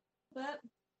that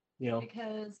Yeah.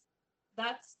 because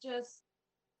that's just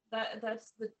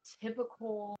that's the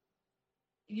typical.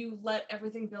 You let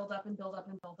everything build up and build up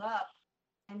and build up,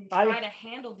 and you try to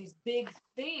handle these big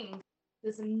things,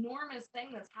 this enormous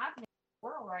thing that's happening in the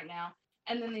world right now,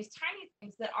 and then these tiny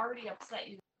things that already upset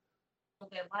you in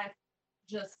their life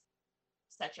just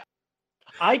set you up.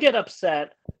 I get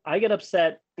upset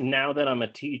now that I'm a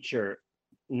teacher,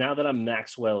 now that I'm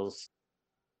Maxwell's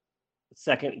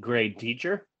second grade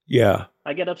teacher. Yeah.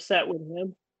 I get upset with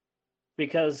him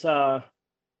because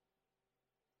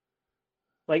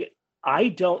like I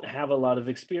don't have a lot of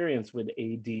experience with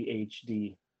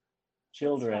ADHD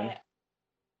children. Right.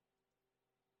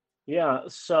 Yeah,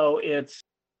 so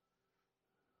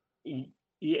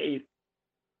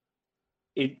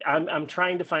I'm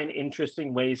trying to find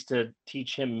interesting ways to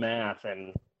teach him math,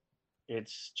 and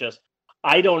it's just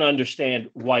I don't understand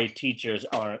why teachers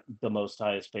aren't the most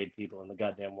highest paid people in the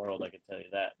goddamn world. I can tell you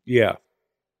that. Yeah.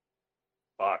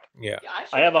 Fuck. Yeah.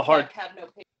 I have a hard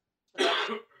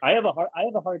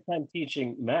time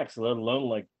teaching Max, let alone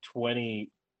like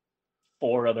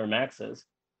 24 other Maxes.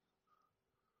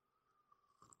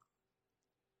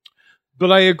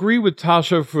 But I agree with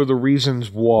Tasha for the reasons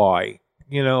why,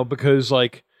 because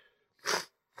like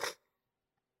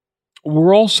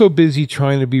we're also busy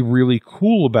trying to be really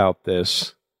cool about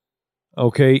this.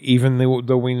 Okay, even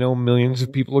though we know millions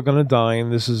of people are going to die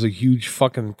and this is a huge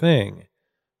fucking thing,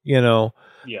 Yeah.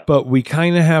 But we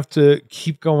kind of have to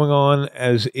keep going on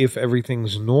as if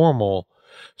everything's normal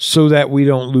so that we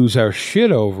don't lose our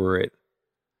shit over it.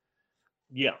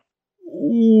 Yeah.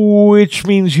 Which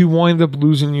means you wind up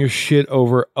losing your shit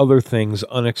over other things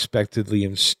unexpectedly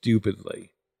and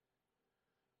stupidly.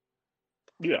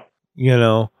 Yeah.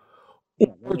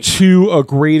 Or to a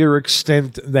greater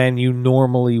extent than you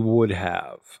normally would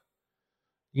have.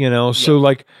 So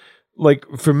like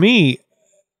for me,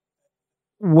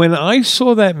 when I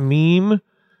saw that meme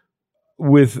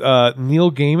with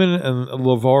Neil Gaiman and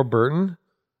LeVar Burton,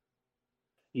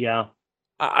 Yeah.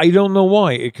 I don't know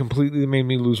why. It completely made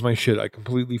me lose my shit. I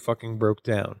completely fucking broke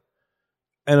down.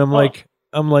 And I'm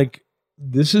like,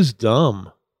 this is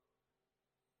dumb.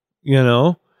 You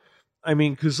know? I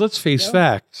mean, because let's face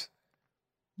facts.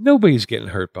 Nobody's getting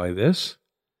hurt by this.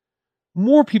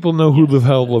 More people know who the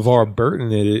hell LeVar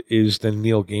Burton is than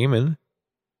Neil Gaiman.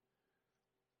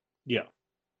 Yeah.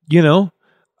 You know?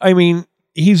 I mean,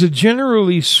 he's a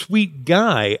generally sweet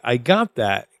guy. I got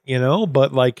that, you know?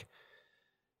 But, like,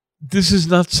 this is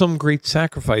not some great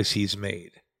sacrifice he's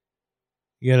made.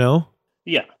 You know?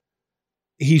 Yeah.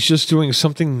 He's just doing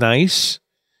something nice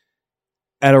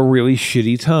at a really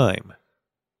shitty time.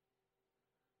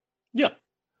 Yeah.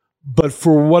 But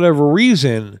for whatever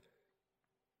reason,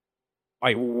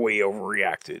 I way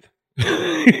overreacted.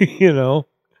 You know?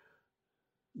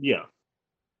 Yeah.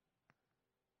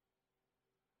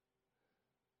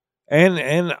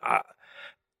 And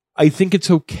I think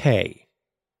it's okay.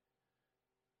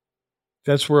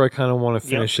 That's where I kind of want to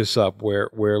finish this up,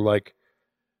 where like,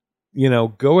 you know,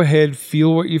 go ahead,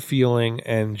 feel what you're feeling,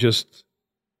 and just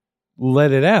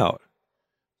let it out.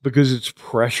 Because it's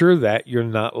pressure that you're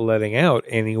not letting out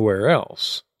anywhere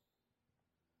else.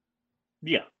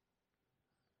 Yeah.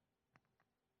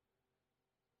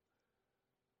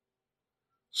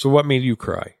 So what made you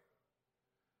cry?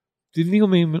 Did Neil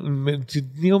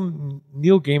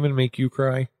Gaiman make you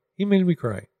cry? He made me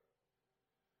cry.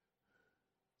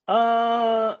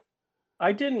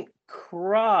 I didn't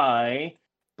cry,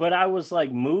 but I was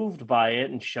like moved by it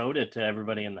and showed it to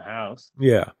everybody in the house.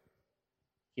 Yeah.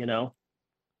 You know?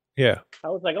 Yeah. I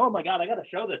was like, oh my God, I got to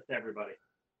show this to everybody.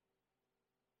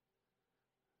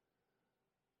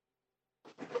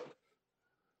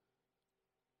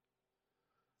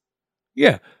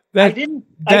 Yeah.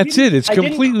 That's it. It's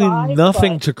completely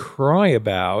nothing to cry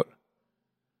about.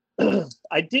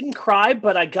 I didn't cry,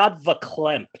 but I got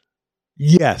verklempt.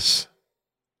 Yes.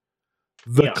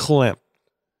 Verklempt.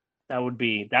 That would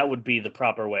be the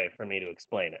proper way for me to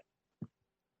explain it.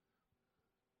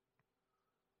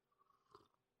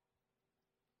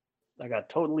 I got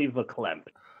totally verklempt.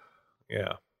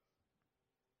 Yeah.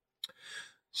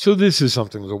 So this is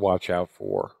something to watch out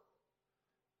for.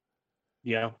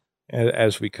 Yeah.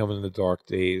 As we come in the dark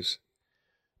days.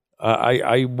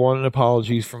 I want an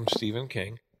apology from Stephen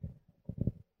King.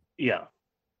 Yeah.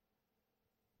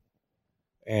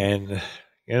 And,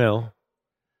 you know,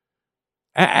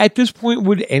 at this point,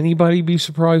 would anybody be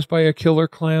surprised by a killer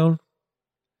clown?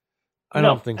 I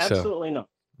don't think so. Absolutely not.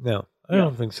 No, I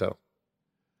don't think so.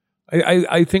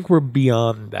 I think we're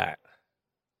beyond that.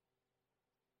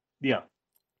 Yeah.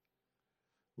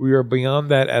 We are beyond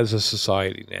that as a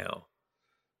society now.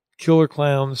 Killer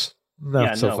clowns,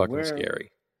 not so fucking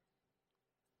scary.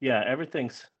 Yeah,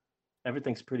 everything's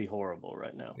pretty horrible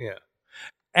right now. Yeah.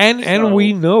 And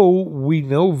we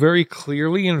know very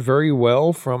clearly and very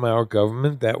well from our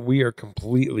government that we are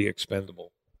completely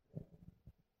expendable.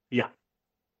 Yeah.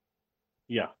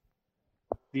 Yeah.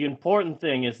 The important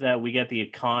thing is that we get the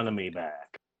economy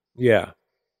back. Yeah.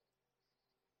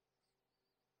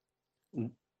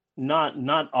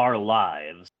 Not our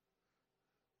lives.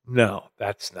 No,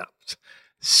 that's not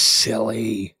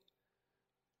silly.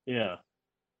 Yeah.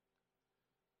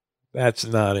 That's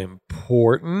not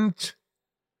important.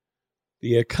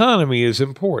 The economy is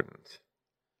important.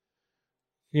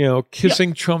 You know,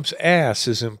 kissing Trump's ass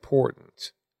is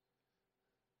important.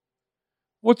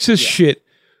 What's this shit?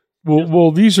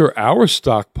 Well, these are our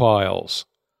stockpiles.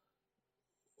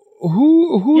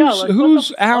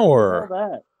 Who's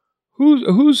our?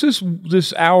 Who's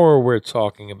this our we're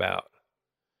talking about?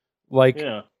 Like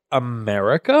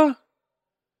America?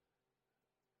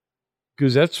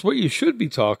 Because that's what you should be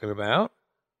talking about.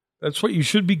 That's what you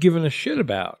should be giving a shit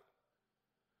about.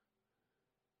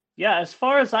 Yeah, as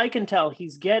far as I can tell,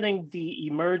 he's getting the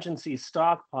emergency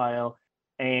stockpile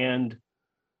and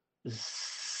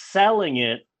selling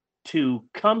it to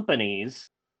companies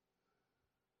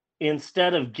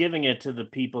instead of giving it to the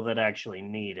people that actually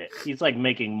need it. He's like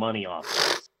making money off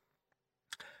this.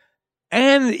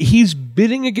 And he's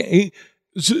bidding again.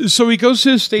 So he goes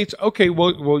to the States. Okay,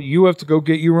 well, you have to go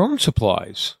get your own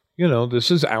supplies. You know, this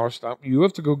is our stuff. You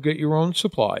have to go get your own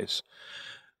supplies.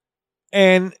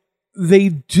 And they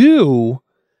do.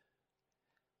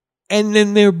 And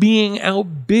then they're being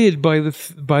outbid by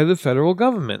the federal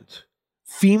government.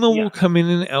 FEMA will come in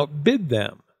and outbid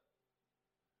them.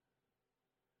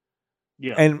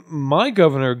 Yeah. And my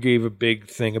governor gave a big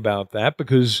thing about that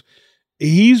because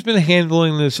he's been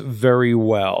handling this very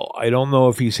well. I don't know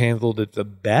if he's handled it the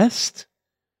best.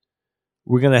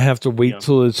 We're going to have to wait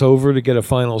till it's over to get a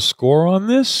final score on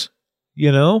this,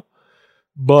 you know?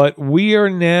 But we are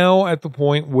now at the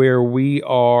point where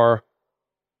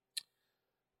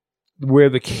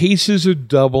the cases are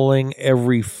doubling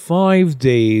every 5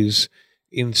 days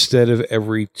instead of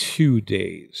every 2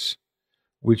 days,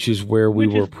 which is where we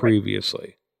were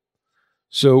previously.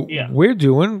 So we're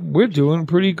doing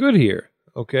pretty good here.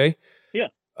 Okay. Yeah.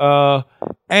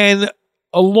 And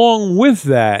along with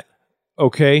that,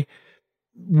 okay,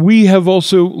 we have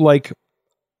also, like,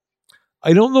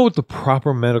 I don't know what the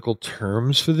proper medical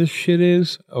terms for this shit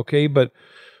is, okay, but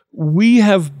we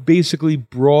have basically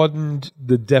broadened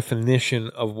the definition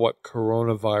of what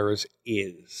coronavirus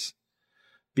is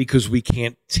because we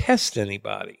can't test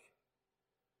anybody.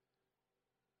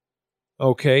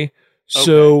 Okay?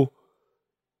 So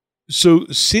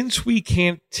since we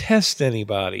can't test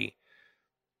anybody,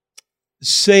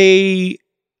 say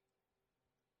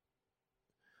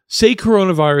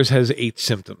coronavirus has 8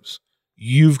 symptoms.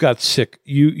 You've got sick.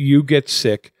 You get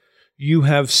sick. You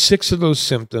have 6 of those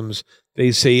symptoms.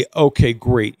 They say, okay,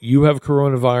 great. You have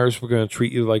coronavirus. We're going to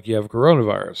treat you like you have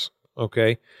coronavirus.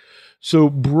 Okay. So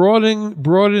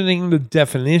broadening the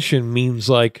definition means,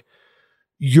 like,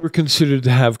 you're considered to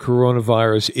have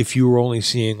coronavirus if you were only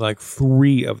seeing like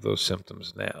 3 of those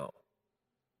symptoms now.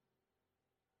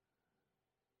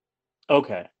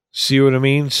 Okay. See what I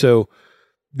mean? So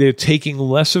they're taking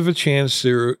less of a chance.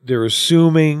 They're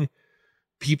assuming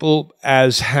people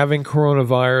as having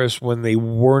coronavirus when they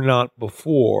were not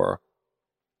before,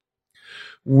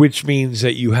 which means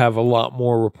that you have a lot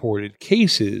more reported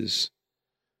cases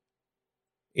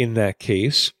in that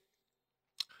case.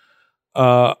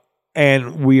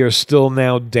 And we are still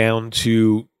now down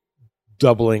to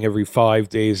doubling every 5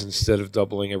 days instead of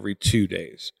doubling every 2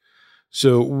 days.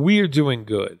 So we are doing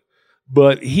good.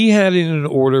 But he had in an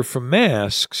order for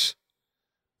masks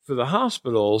for the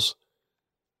hospitals,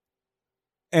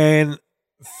 and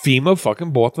FEMA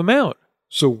fucking bought them out.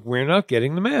 So we're not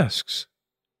getting the masks.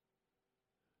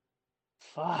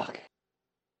 Fuck.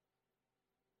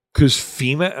 Because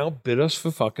FEMA outbid us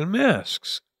for fucking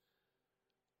masks.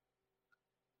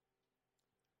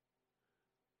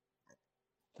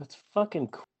 That's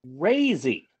fucking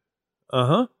crazy.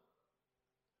 Uh-huh.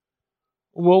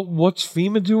 Well, what's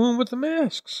FEMA doing with the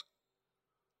masks?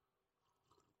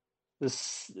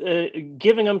 This,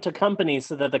 giving them to companies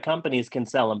so that the companies can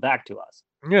sell them back to us.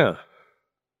 Yeah.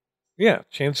 Yeah,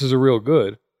 chances are real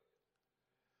good.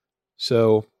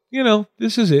 So,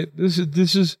 this is it. This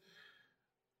is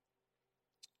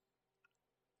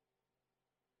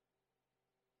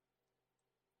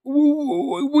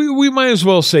we might as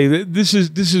well say that this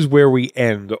is where we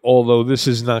end, although this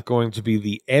is not going to be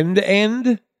the end,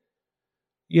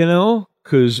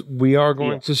 because we are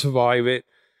going to survive it.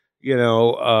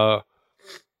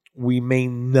 We may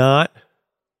not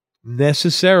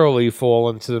necessarily fall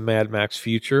into the Mad Max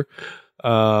future.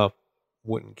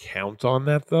 Wouldn't count on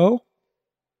that, though.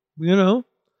 Yeah.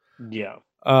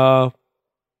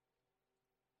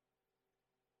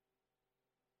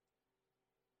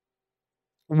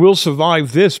 We'll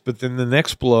survive this, but then the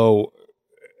next blow,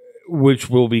 which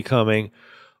will be coming,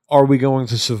 are we going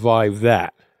to survive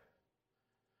that?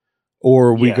 Or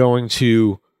are we going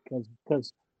to...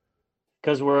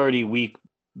 Because we're already weak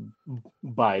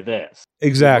by this.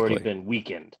 Exactly. We've already been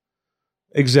weakened.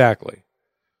 Exactly.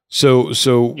 So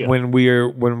when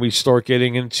we start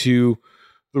getting into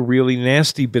the really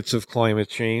nasty bits of climate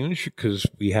change, because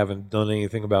we haven't done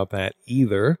anything about that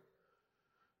either,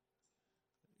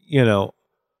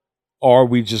 are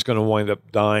we just going to wind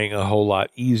up dying a whole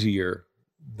lot easier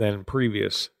than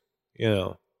previous?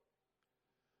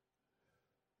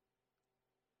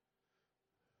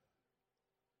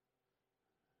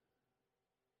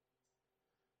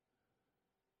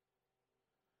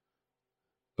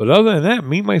 But other than that,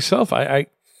 me, myself, I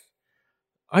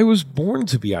was born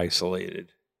to be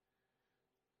isolated.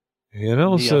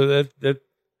 So that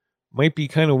might be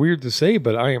kind of weird to say,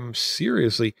 but I am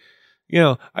seriously,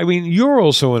 I mean, you're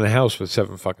also in a house with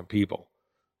 7 fucking people.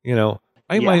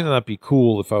 I might not be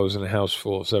cool if I was in a house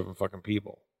full of 7 fucking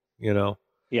people,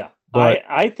 Yeah. But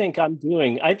I think I'm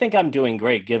doing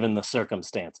great given the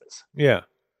circumstances. Yeah.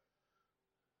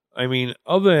 I mean,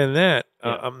 other than that,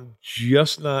 I'm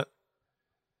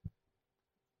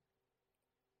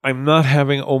not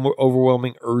having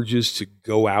overwhelming urges to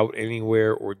go out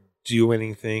anywhere or do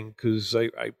anything, because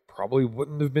I probably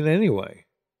wouldn't have been anyway.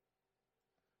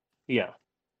 Yeah.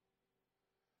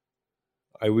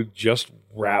 I would just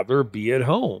rather be at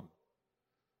home.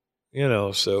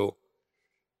 So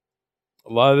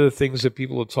a lot of the things that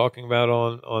people are talking about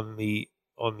on the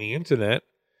internet,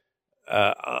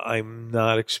 I'm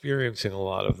not experiencing a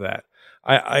lot of that.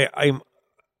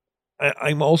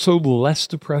 I'm also less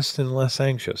depressed and less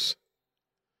anxious.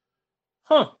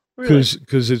 Huh? Really?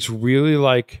 Because it's really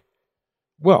like,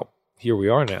 well, here we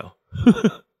are now.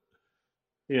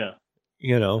 Yeah.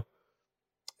 You know,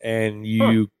 and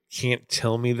you can't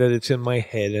tell me that it's in my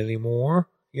head anymore.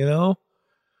 You know,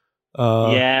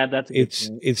 Yeah, that's a good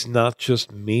point. it's not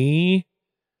just me.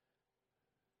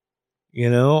 You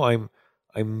know,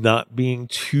 I'm not being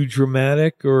too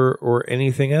dramatic or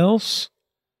anything else.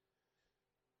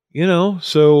 You know,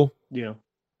 so Yeah.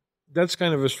 that's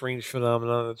kind of a strange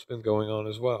phenomenon that's been going on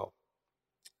as well.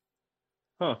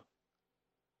 Huh.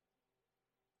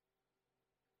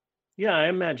 Yeah, I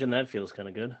imagine that feels kind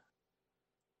of good.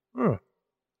 Huh.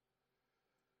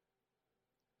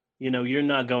 You know, you're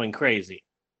not going crazy.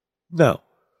 No.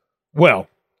 Well,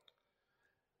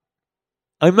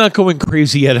 I'm not going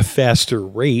crazy at a faster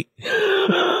rate.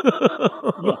 Yeah.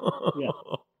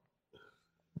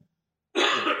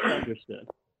 Understood.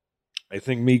 I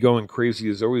think me going crazy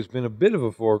has always been a bit of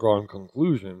a foregone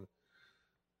conclusion.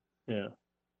 Yeah.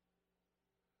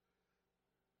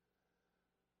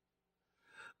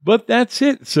 But that's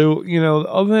it. So, you know,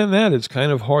 other than that, it's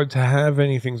kind of hard to have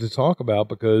anything to talk about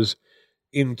because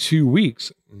in 2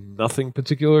 weeks, nothing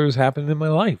particular has happened in my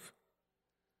life.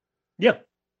 Yeah.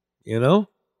 You know?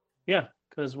 Yeah,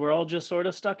 because we're all just sort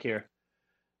of stuck here.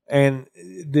 And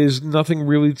there's nothing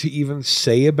really to even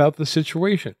say about the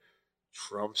situation.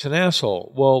 Trump's an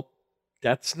asshole. Well,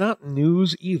 that's not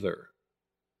news either.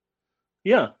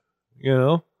 Yeah. You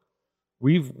know?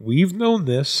 We've known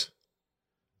this.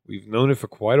 We've known it for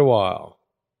quite a while.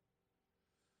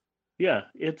 Yeah,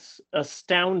 it's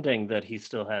astounding that he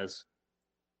still has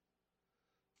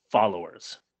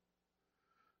followers.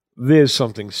 There's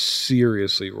something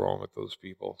seriously wrong with those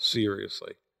people.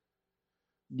 Seriously.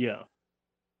 Yeah.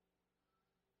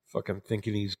 Fucking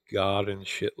thinking he's God and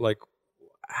shit. Like,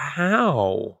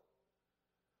 how?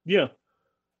 Yeah.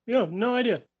 Yeah, no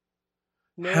idea.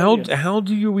 No idea. How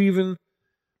do you even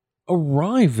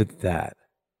arrive at that?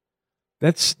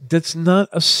 That's not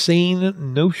a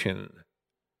sane notion.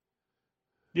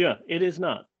 Yeah, it is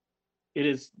not. It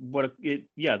is what it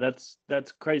yeah, that's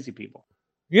crazy people.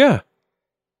 Yeah.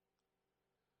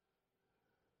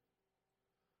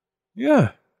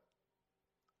 Yeah.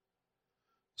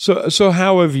 So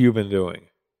how have you been doing?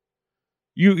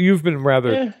 You've been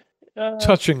rather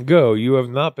touch and go. You have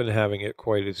not been having it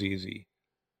quite as easy.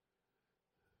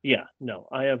 Yeah, no,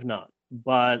 I have not.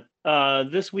 But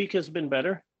this week has been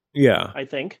better, Yeah. I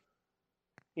think.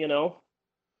 You know,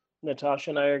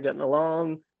 Natasha and I are getting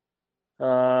along.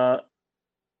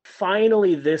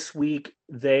 Finally this week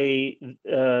the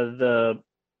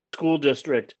school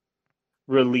district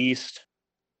released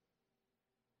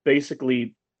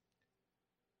basically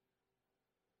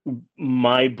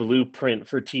my blueprint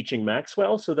for teaching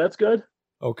Maxwell, so that's good.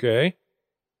 Okay.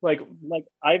 Like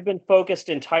I've been focused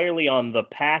entirely on the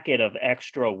packet of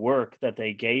extra work that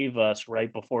they gave us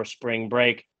right before spring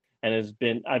break, and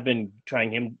I've been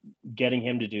getting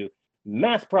him to do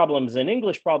math problems and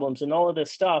English problems and all of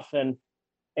this stuff, and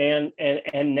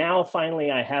now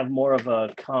finally I have more of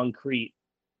a concrete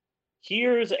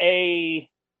here's a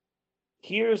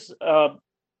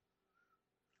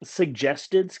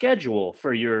suggested schedule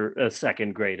for your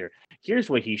second grader. Here's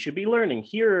what he should be learning.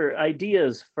 Here are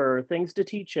ideas for things to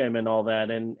teach him and all that.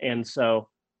 And so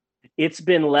it's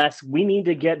been less, we need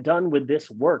to get done with this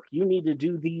work. You need to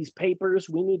do these papers.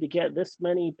 We need to get this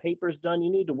many papers done.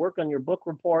 You need to work on your book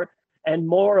report. And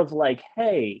more of like,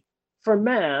 hey, for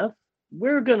math,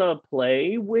 we're going to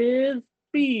play with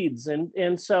beads.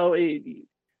 And so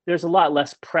there's a lot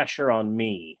less pressure on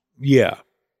me. Yeah.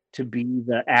 To be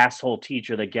the asshole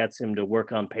teacher that gets him to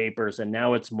work on papers, and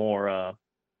now it's more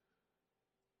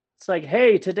it's like,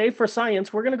 hey, today for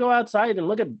science we're gonna go outside and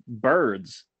look at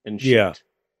birds and shit. Yeah.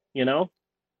 You know,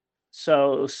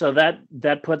 so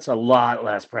that puts a lot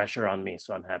less pressure on me,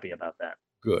 so I'm happy about that.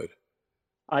 Good.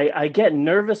 I get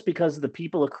nervous because of the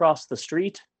people across the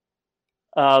street,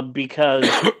 because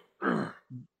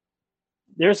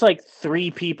there's like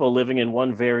 3 people living in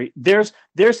one there's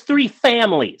 3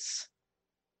 families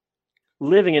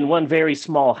living in one very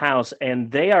small house, and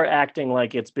they are acting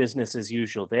like it's business as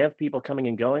usual. They have people coming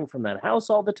and going from that house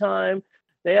all the time.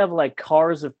 They have like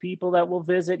cars of people that will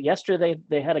visit. Yesterday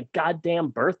they had a goddamn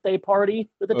birthday party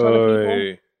with a ton of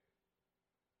people.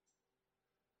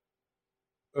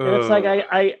 And it's like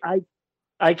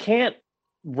I can't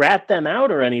rat them out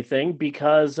or anything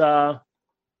because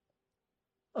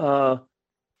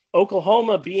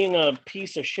Oklahoma being a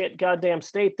piece of shit goddamn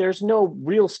state, there's no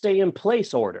real stay in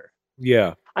place order.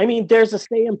 Yeah. I mean, there's a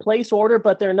stay in place order,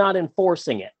 but they're not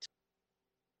enforcing it.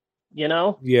 You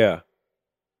know? Yeah.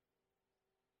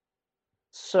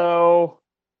 So,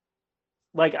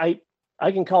 like,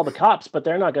 I can call the cops, but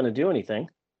they're not going to do anything.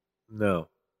 No.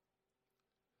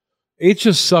 It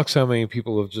just sucks how many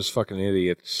people are just fucking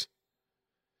idiots.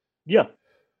 Yeah.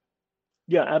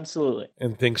 Yeah, absolutely.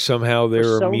 And think somehow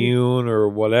they're immune or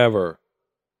whatever.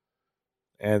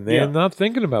 And they're not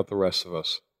thinking about the rest of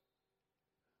us.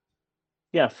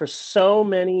 Yeah, for so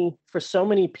many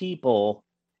people,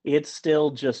 it's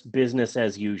still just business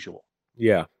as usual.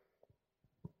 Yeah.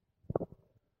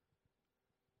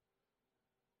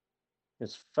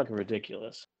 It's fucking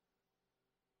ridiculous.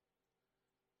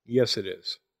 Yes, it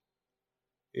is.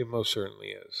 It most certainly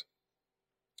is.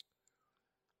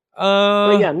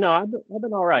 But yeah, no, I've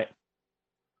been all right.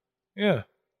 Yeah.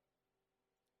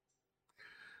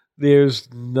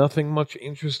 There's nothing much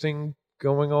interesting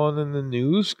going on in the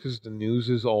news because the news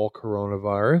is all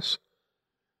coronavirus.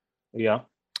 Yeah.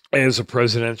 As a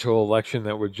presidential election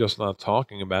that we're just not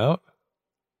talking about.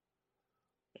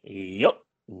 Yep.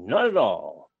 Not at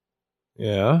all.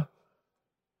 Yeah.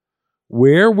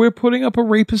 Where we're putting up a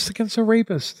rapist against a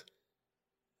rapist.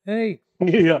 Hey.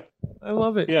 Yeah. I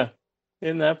love it. Yeah.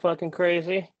 Isn't that fucking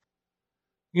crazy?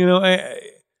 You know,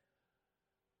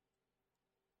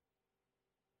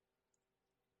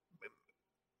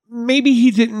 maybe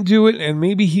he didn't do it and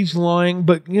maybe he's lying,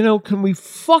 but you know, can we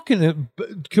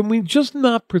just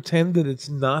not pretend that it's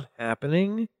not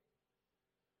happening?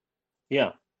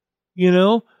 Yeah. You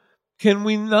know, can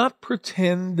we not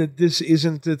pretend that this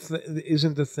isn't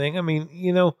the thing? I mean,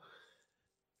 you know,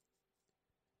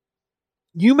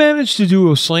 you managed to do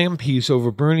a slam piece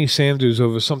over Bernie Sanders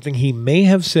over something he may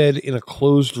have said in a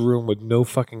closed room with no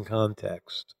fucking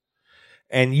context.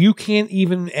 And you can't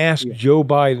even ask Joe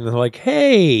Biden, like,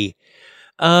 hey,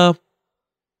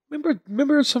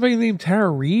 remember somebody named Tara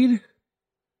Reid?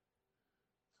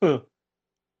 Huh.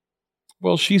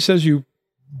 Well, she says you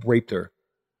raped her.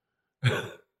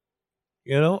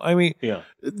 You know, I mean,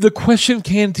 the question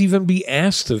can't even be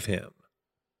asked of him.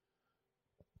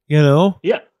 You know?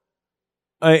 Yeah.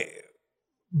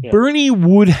 Bernie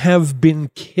would have been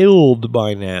killed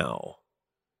by now.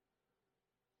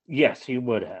 Yes, he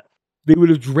would have. They would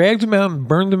have dragged him out and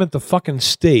burned him at the fucking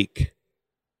stake.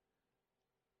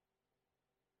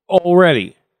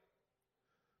 Already.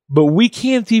 But we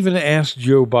can't even ask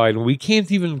Joe Biden. We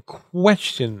can't even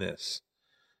question this.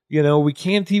 You know, we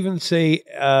can't even say,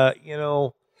 you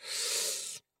know,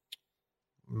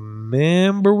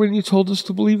 remember when you told us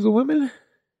to believe the women?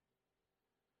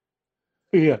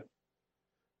 Yeah.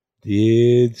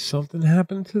 Did something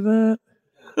happen to that?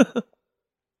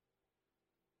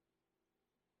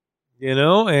 You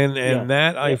know, and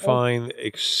that I find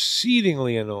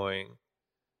exceedingly annoying.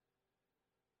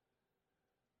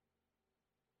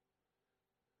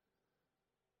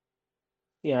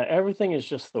 Yeah, everything is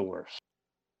just the worst.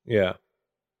 Yeah.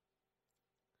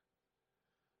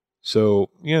 So,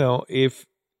 you know, if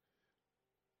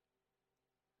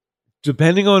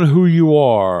depending on who you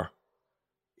are,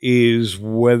 is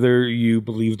whether you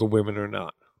believe the women or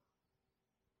not.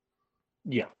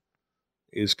 Yeah.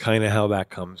 Is kind of how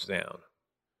that comes down.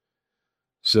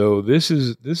 So this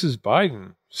is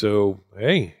Biden. So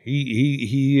hey,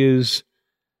 he is.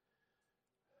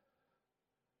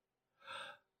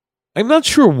 I'm not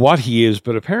sure what he is,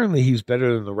 but apparently he's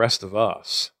better than the rest of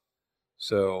us.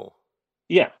 So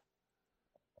yeah,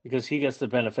 because he gets the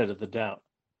benefit of the doubt.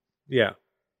 Yeah.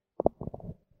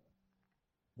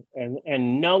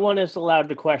 And no one is allowed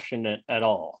to question it at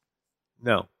all.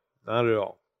 No, not at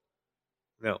all.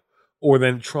 No. Or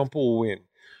then Trump will win.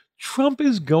 Trump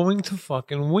is going to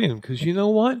fucking win because you know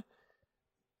what?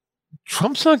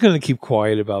 Trump's not going to keep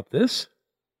quiet about this.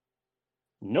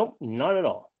 Nope, not at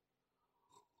all.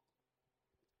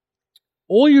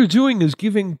 All you're doing is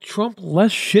giving Trump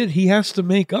less shit he has to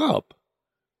make up.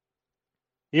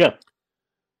 Yeah.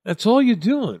 That's all you're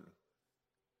doing.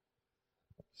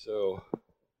 So,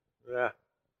 yeah.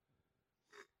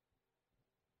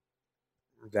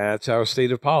 That's our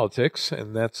state of politics,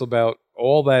 and that's about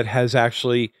all that has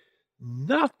actually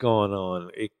not gone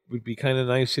on. It would be kind of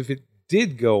nice if it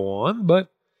did go on, but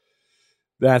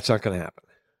that's not going to happen.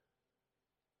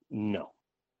 No.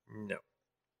 No.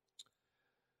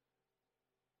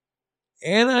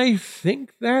 And I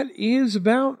think that is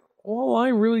about all I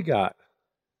really got.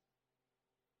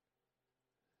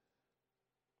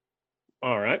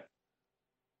 All right.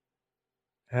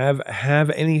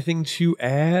 Have anything to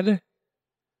add?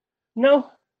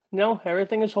 No,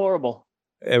 everything is horrible.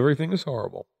 Everything is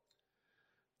horrible.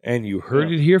 And you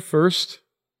heard it here first.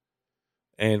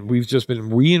 And we've just been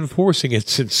reinforcing it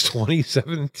since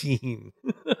 2017.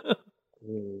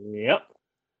 Yep.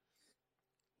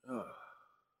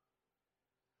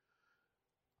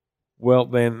 Well,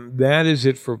 then that is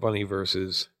it for Bunny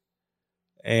Versus.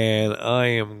 And I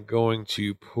am going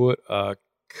to put a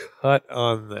cut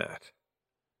on that.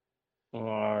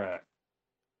 All right.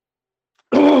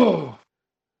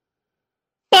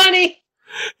 Bunny!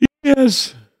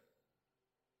 Yes.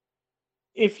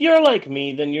 If you're like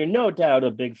me, then you're no doubt a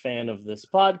big fan of this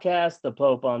podcast, The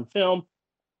Pope on Film.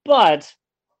 But,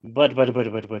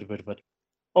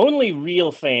 only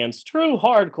real fans, true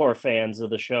hardcore fans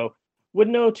of the show, would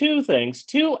know two things,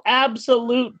 two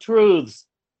absolute truths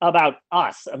about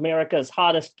us, America's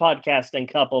hottest podcasting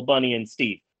couple, Bunny and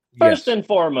Steve. First and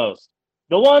foremost,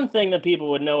 the one thing that people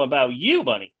would know about you,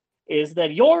 Bunny, is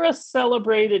that you're a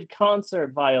celebrated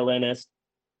concert violinist.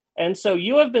 And so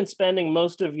you have been spending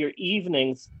most of your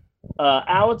evenings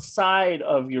outside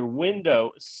of your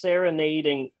window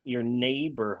serenading your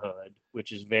neighborhood,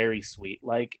 which is very sweet,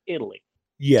 like Italy.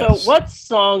 Yes. So what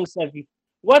songs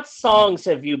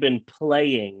have you been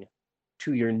playing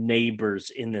to your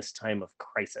neighbors in this time of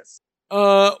crisis?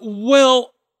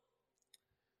 Well,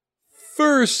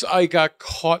 first I got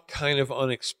caught kind of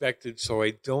unexpected, so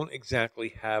I don't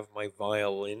exactly have my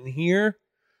violin here.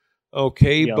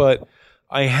 Okay, Yeah. but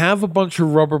I have a bunch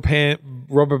of rubber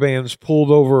bands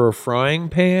pulled over a frying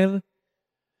pan.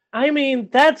 I mean,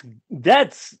 that's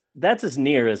as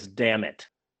near as damn it.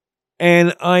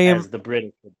 And I am, as the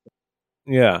British would say.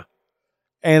 Yeah.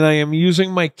 And I am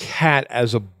using my cat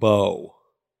as a bow.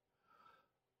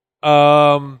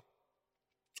 And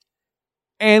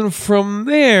from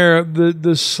there,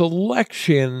 the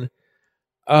selection,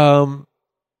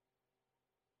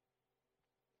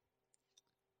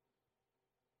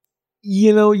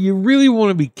 you really want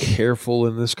to be careful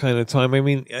in this kind of time. I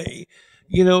mean,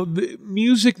 the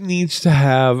music needs to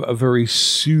have a very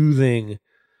soothing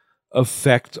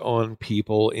effect on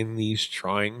people in these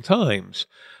trying times.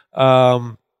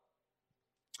 So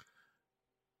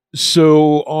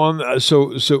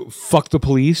fuck the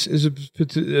police is a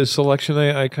selection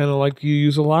I kind of like to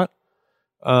use a lot.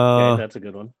 Okay, that's a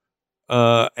good one.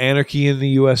 Anarchy in the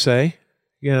USA,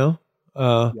 Yeah.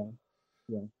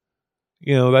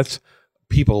 That's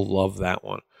people love that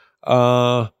one.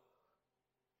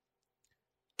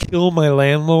 Kill My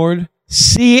Landlord,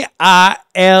 CILL,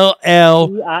 my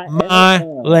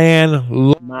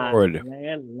landlord. My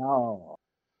landlord.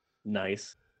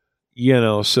 Nice.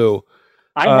 So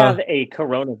I have a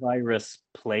coronavirus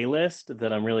playlist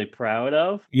that I'm really proud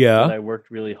of. Yeah. That I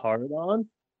worked really hard on.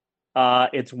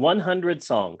 It's 100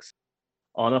 songs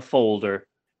on a folder,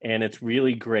 and it's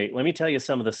really great. Let me tell you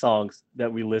some of the songs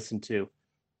that we listen to.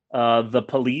 The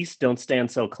Police, Don't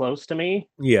Stand So Close to Me.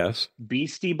 Yes.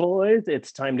 Beastie Boys,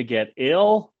 It's Time to Get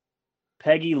Ill.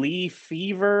 Peggy Lee,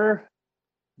 Fever.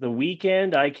 The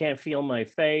Weeknd, I Can't Feel My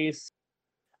Face.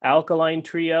 Alkaline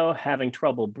Trio, Having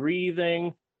Trouble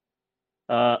Breathing.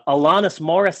 Alanis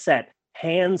Morissette,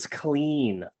 Hands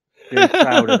Clean. Very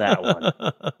proud of that one.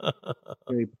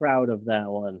 Very proud of that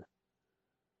one.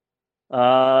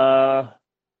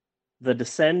 The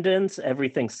Descendants,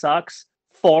 Everything Sucks.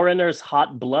 Foreigners,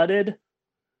 Hot Blooded.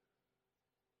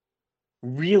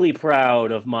 Really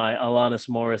proud of my Alanis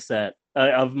Morissette,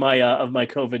 of my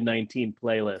COVID-19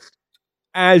 playlist.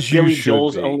 As you Billy should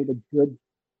Joel's be.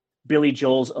 Billy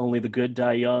Joel's Only the Good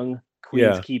Die Young.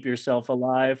 Queen's Yeah. Keep Yourself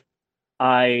Alive.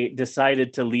 I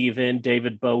decided to leave in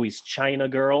David Bowie's China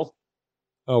Girl.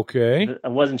 Okay. I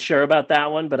wasn't sure about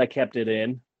that one, but I kept it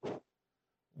in.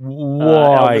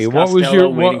 Why? Elvis What was Costello, your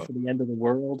Waiting for the End of the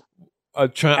World.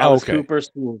 Alice Okay. Cooper,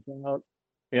 School's Out.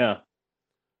 Yeah.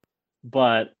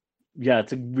 But yeah,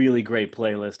 it's a really great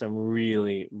playlist. I'm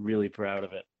really, really proud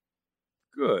of it.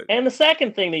 Good. And the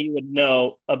second thing that you would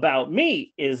know about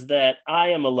me is that I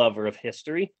am a lover of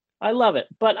history. I love it,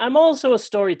 but I'm also a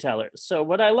storyteller. So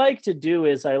what I like to do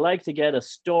is I like to get a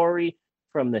story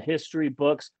from the history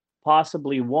books,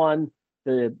 possibly one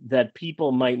that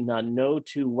people might not know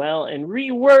too well, and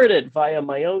reword it via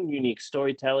my own unique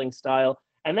storytelling style.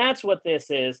 And that's what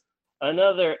this is,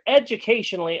 another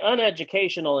educationally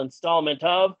uneducational installment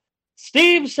of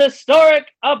Steve's Historic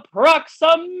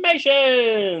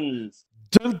Approximations.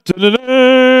 Dun, dun,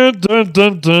 dun, dun,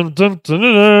 dun, dun, dun,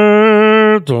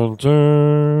 dun, dun,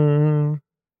 dun.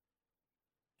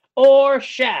 Or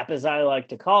SHAP, as I like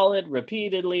to call it,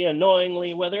 repeatedly,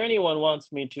 annoyingly, whether anyone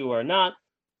wants me to or not.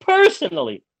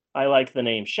 Personally, I like the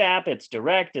name SHAP. It's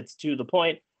direct, it's to the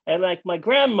point. And like my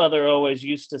grandmother always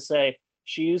used to say,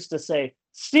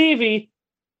 Stevie,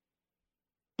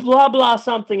 blah, blah,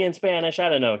 something in Spanish. I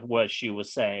don't know what she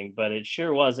was saying, but it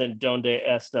sure wasn't Donde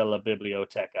está la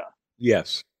biblioteca.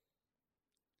 Yes.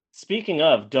 Speaking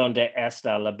of Donde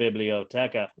está la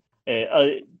biblioteca,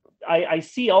 I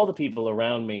see all the people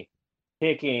around me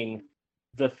picking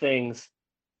the things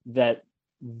that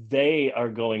they are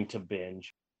going to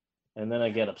binge. And then I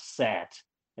get upset.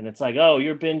 And it's like, oh,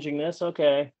 you're binging this?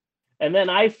 Okay. And then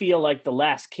I feel like the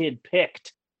last kid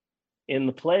picked in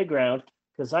the playground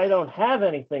because I don't have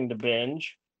anything to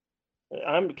binge.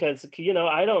 Because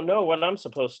I don't know what I'm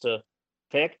supposed to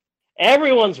pick.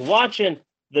 Everyone's watching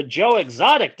the Joe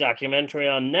Exotic documentary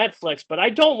on Netflix, but I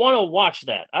don't want to watch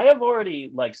that. I have already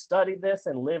studied this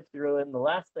and lived through it, and the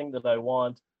last thing that I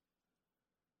want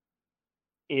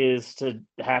is to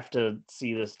have to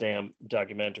see this damn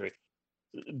documentary.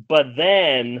 But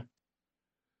then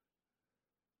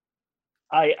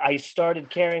I started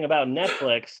caring about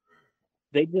Netflix.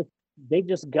 They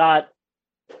just got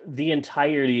the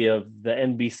entirety of the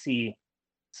NBC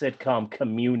sitcom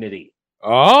Community.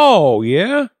 Oh,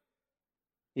 yeah?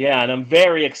 Yeah, and I'm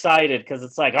very excited because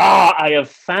it's like, I have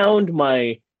found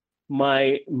my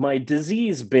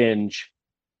disease binge.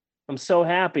 I'm so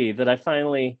happy that I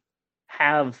finally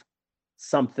have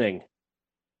something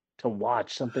to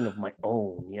watch, something of my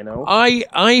own, I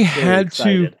Very had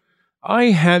to excited. I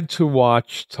had to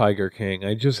watch Tiger King.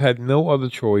 I just had no other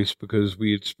choice because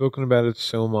we had spoken about it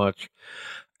so much.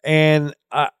 And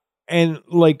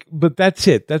but that's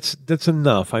it. That's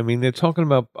enough. I mean, they're talking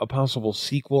about a possible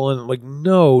sequel and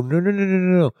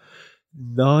no.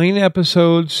 9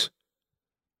 episodes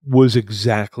was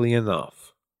exactly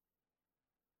enough.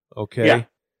 Okay? Yeah.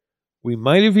 We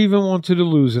might have even wanted to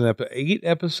lose an episode. 8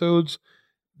 episodes,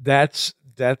 that's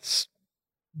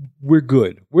we're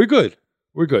good. We're good.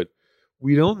 We're good.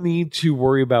 We don't need to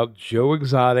worry about Joe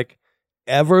Exotic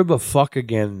ever the fuck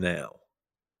again now.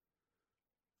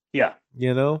 Yeah.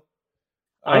 You know?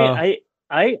 I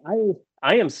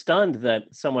am stunned that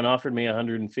someone offered me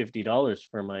 $150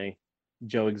 for my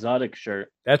Joe Exotic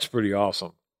shirt. That's pretty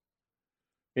awesome.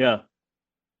 Yeah.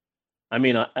 I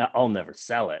mean, I'll never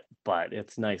sell it, but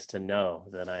it's nice to know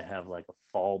that I have a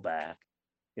fallback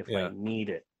if I need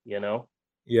it,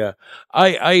 Yeah.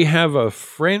 I have a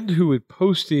friend who had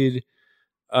posted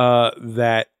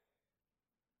that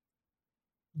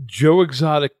Joe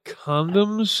Exotic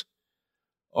condoms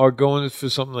are going for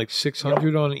something like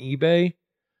 600 on eBay,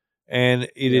 and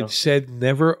it had said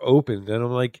never opened. And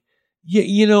I'm like, yeah,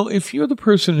 if you're the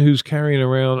person who's carrying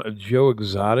around a Joe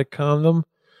Exotic condom,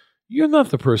 you're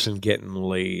not the person getting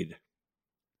laid.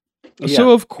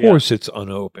 So of course it's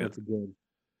unopened. That's good.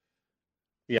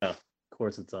 Yeah, of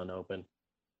course it's unopened.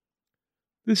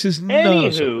 This is not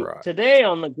a surprise. Today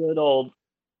on the good old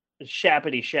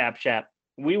Shappity Shap Shap,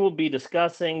 we will be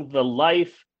discussing the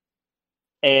life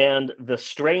and the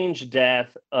strange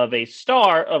death of a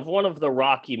star of one of the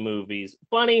Rocky movies.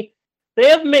 Bunny, they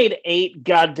have made 8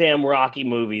 goddamn Rocky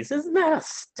movies. Isn't that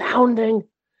astounding?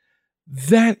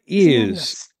 That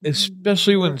is,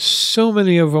 especially when so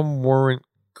many of them weren't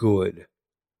good.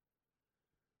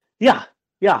 Yeah,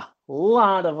 a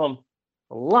lot of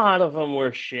them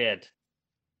were shit.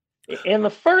 And the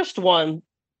first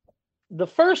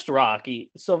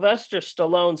Rocky, Sylvester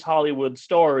Stallone's Hollywood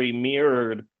story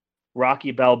mirrored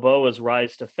Rocky Balboa's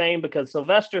rise to fame because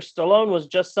Sylvester Stallone was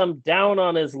just some down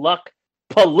on his luck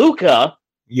palooka.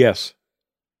 Yes.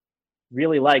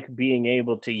 Really like being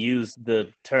able to use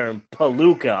the term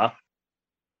palooka.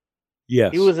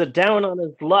 Yes. He was a down on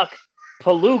his luck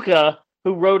palooka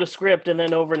who wrote a script and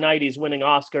then overnight he's winning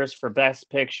Oscars for Best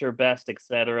Picture, Best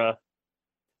etc.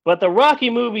 But the Rocky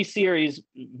movie series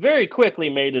very quickly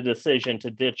made a decision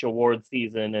to ditch award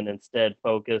season and instead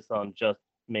focus on just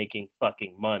making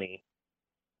fucking money.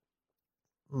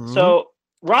 Mm-hmm. So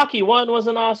Rocky 1 was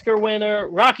an Oscar winner.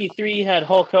 Rocky 3 had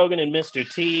Hulk Hogan and Mr.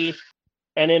 T.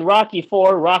 And in Rocky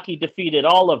 4, Rocky defeated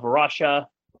all of Russia.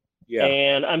 Yeah.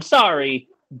 And I'm sorry,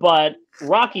 but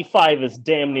Rocky 5 is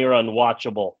damn near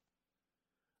unwatchable.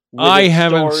 I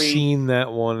haven't seen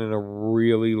that one in a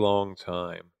really long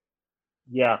time.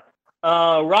 Yeah.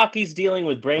 Rocky's dealing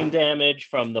with brain damage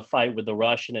from the fight with the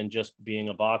Russian and just being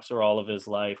a boxer all of his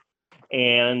life.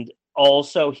 And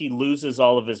also he loses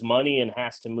all of his money and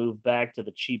has to move back to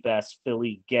the cheap-ass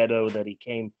Philly ghetto that he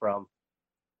came from.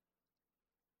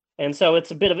 And so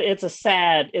it's a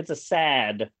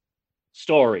sad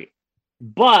story.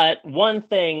 But one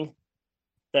thing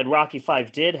that Rocky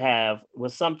 5 did have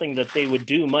was something that they would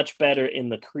do much better in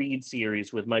the Creed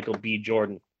series with Michael B.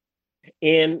 Jordan.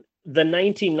 In the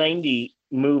 1990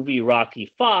 movie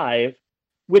Rocky 5,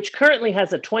 which currently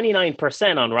has a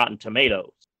 29% on Rotten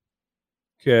Tomatoes.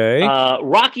 Okay.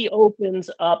 Rocky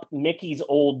opens up Mickey's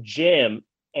old gym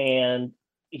and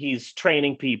he's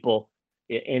training people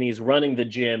and he's running the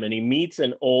gym and he meets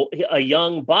a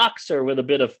young boxer with a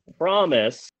bit of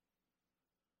promise.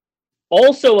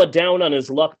 Also a down on his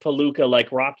luck palooka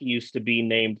like Rocky used to be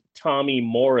named Tommy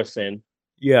Morrison,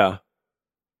 Yeah.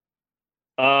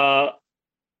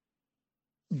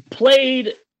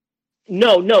 Played.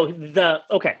 No.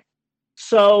 Okay.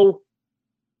 So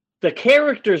the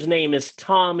character's name is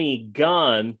Tommy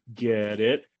Gunn. Get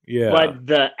it? Yeah. But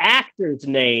the actor's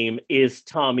name is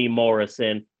Tommy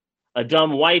Morrison, a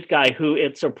dumb white guy who,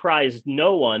 it surprised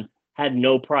no one, had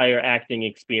no prior acting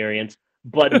experience,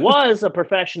 but was a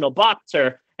professional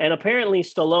boxer. And apparently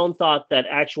Stallone thought that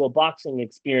actual boxing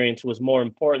experience was more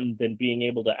important than being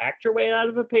able to act your way out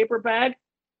of a paper bag.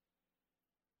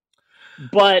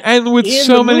 But and with in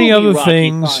so the many movie other Rocky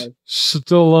things, V,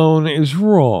 Stallone is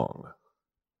wrong.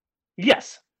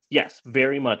 yes,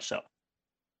 very much so.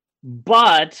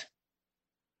 But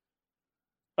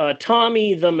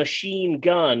Tommy the Machine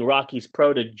Gun, Rocky's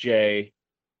protege,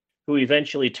 who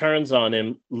eventually turns on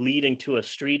him, leading to a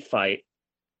street fight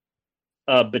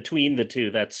between the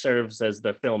two that serves as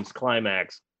the film's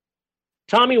climax.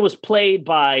 Tommy was played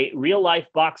by real-life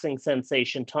boxing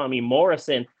sensation Tommy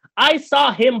Morrison. I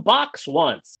saw him box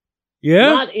once.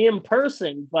 Yeah? Not in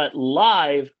person, but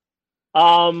live.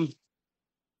 Some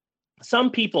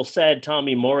people said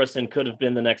Tommy Morrison could have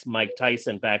been the next Mike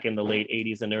Tyson back in the late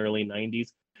 80s and early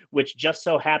 90s, which just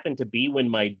so happened to be when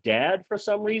my dad, for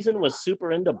some reason, was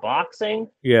super into boxing.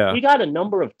 Yeah. We got a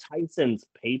number of Tyson's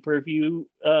pay-per-view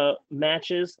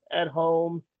matches at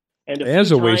home. And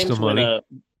As a waste of money.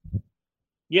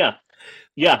 Yeah.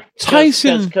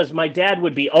 Tyson, because my dad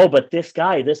would be, oh, but this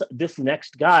guy, this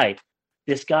next guy,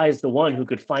 this guy is the one who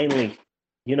could finally,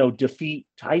 defeat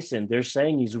Tyson. They're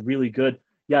saying he's really good.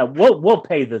 Yeah, we'll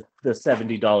pay the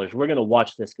 $70. We're gonna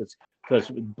watch this because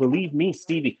believe me,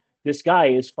 Stevie, this guy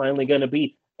is finally gonna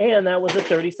beat. And that was a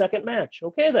 30-second match.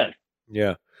 Okay, then.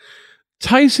 Yeah,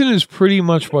 Tyson is pretty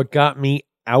much what got me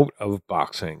out of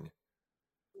boxing.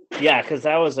 Yeah, because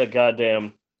that was a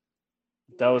goddamn.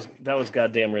 That was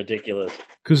goddamn ridiculous.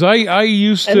 Because I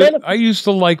used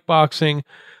to like boxing.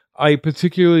 I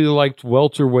particularly liked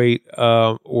welterweight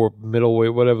or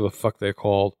middleweight, whatever the fuck they're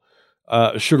called.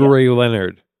 Sugar Ray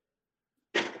Leonard.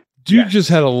 Dude just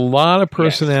had a lot of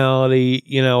personality.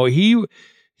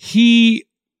 He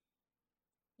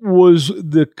was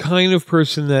the kind of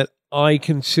person that I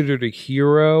considered a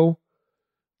hero.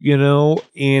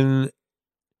 In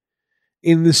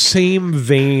the same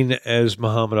vein as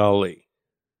Muhammad Ali.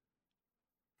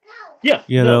 Yeah,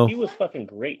 he was fucking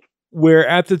great. Where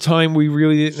at the time we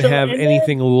really didn't have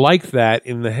anything like that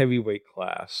in the heavyweight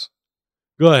class.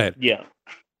 Go ahead. Yeah.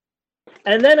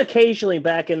 And then occasionally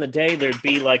back in the day, there'd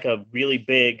be like a really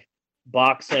big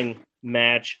boxing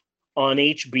match on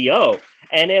HBO.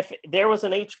 And if there was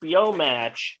an HBO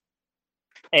match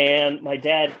and my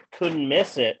dad couldn't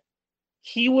miss it,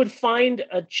 he would find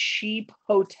a cheap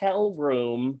hotel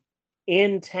room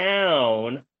in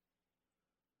town.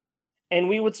 And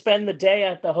we would spend the day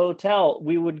at the hotel.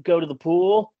 We would go to the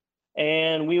pool,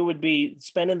 and we would be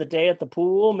spending the day at the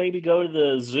pool, maybe go to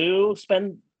the zoo,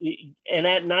 and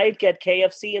at night get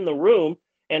KFC in the room,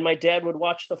 and my dad would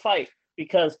watch the fight.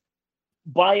 Because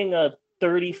buying a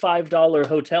 $35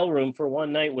 hotel room for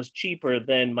one night was cheaper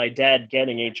than my dad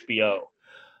getting HBO.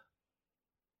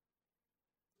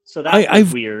 So that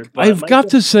was weird. I've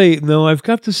got to say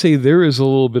there is a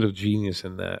little bit of genius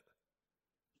in that.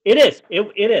 It is.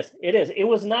 It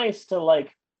was nice to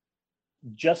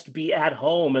just be at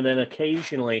home, and then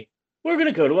occasionally we're going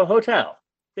to go to a hotel.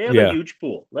 They have a huge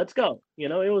pool. Let's go. It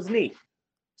was neat.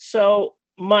 So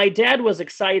my dad was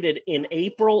excited in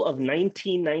April of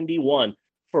 1991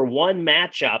 for one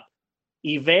matchup: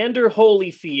 Evander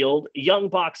Holyfield, young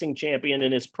boxing champion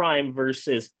in his prime,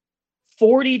 versus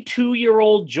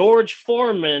 42-year-old George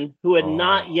Foreman, who had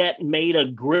not yet made a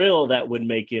grill that would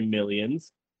make him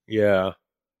millions. Yeah.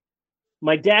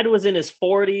 My dad was in his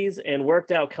 40s and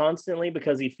worked out constantly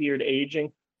because he feared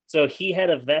aging. So he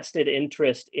had a vested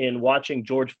interest in watching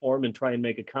George Foreman try and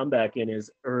make a comeback in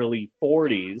his early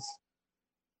 40s.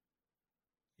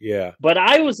 Yeah. But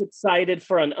I was excited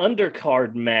for an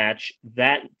undercard match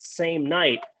that same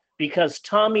night because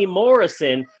Tommy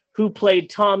Morrison, who played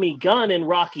Tommy Gunn in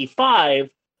Rocky V,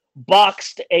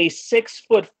 boxed a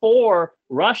 6'4"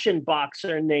 Russian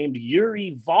boxer named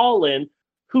Yuri Volin,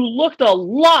 who looked a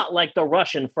lot like the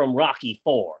Russian from Rocky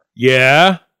IV.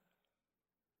 Yeah.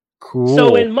 Cool.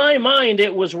 So in my mind,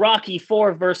 it was Rocky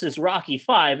IV versus Rocky V,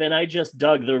 and I just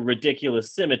dug the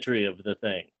ridiculous symmetry of the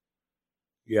thing.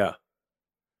 Yeah.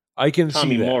 I can see that.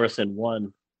 Tommy Morrison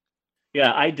won.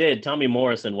 Yeah, I did. Tommy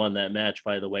Morrison won that match,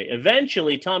 by the way.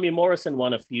 Eventually, Tommy Morrison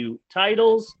won a few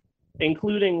titles,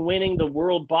 including winning the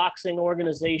World Boxing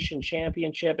Organization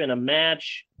Championship in a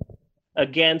match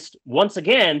against, once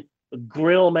again,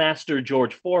 Grill Master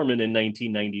George Foreman in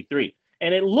 1993.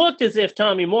 And it looked as if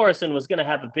Tommy Morrison was going to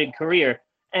have a big career.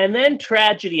 And then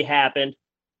tragedy happened,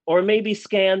 or maybe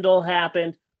scandal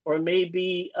happened, or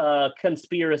maybe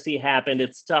conspiracy happened.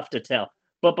 It's tough to tell.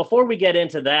 But before we get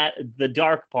into that, the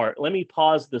dark part, let me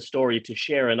pause the story to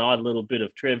share an odd little bit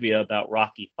of trivia about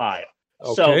Rocky V.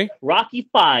 Okay.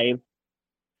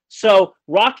 So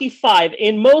Rocky V,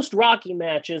 in most Rocky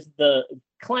matches, the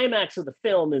climax of the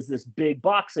film is this big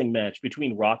boxing match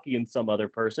between Rocky and some other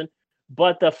person.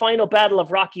 But the final battle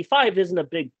of Rocky V isn't a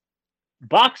big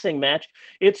boxing match.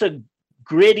 It's a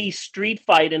gritty street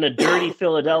fight in a dirty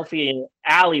Philadelphia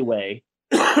alleyway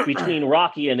between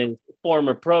Rocky and his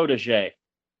former protege.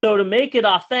 So to make it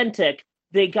authentic,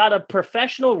 they got a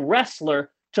professional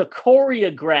wrestler to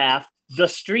choreograph the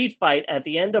street fight at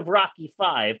the end of Rocky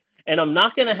V. And I'm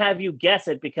not going to have you guess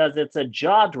it because it's a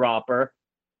jaw dropper.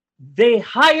 They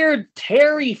hired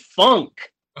Terry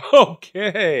Funk.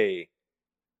 Okay.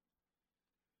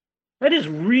 That is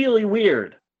really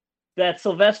weird that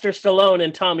Sylvester Stallone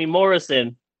and Tommy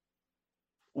Morrison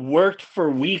worked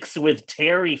for weeks with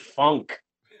Terry Funk.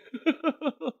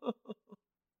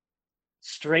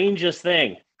 Strangest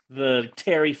thing, the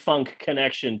Terry Funk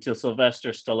connection to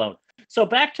Sylvester Stallone. So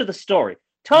back to the story.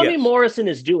 Tommy Morrison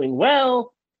is doing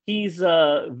well. He's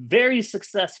a very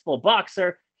successful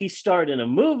boxer. He starred in a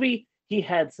movie. He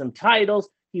had some titles.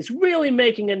 He's really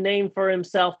making a name for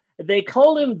himself. They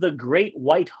call him the Great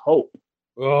White Hope.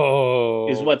 Oh,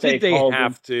 is what did they called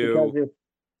have him.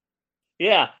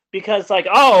 to? Because like,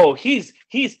 oh, he's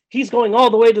going all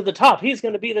the way to the top. He's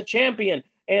going to be the champion.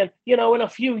 And, in a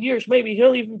few years, maybe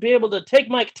he'll even be able to take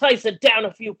Mike Tyson down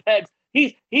a few pegs.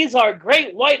 He's our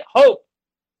Great White Hope.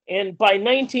 And by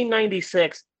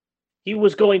 1996, he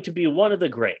was going to be one of the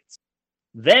greats.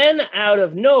 Then, out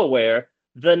of nowhere,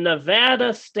 the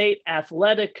Nevada State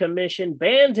Athletic Commission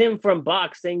banned him from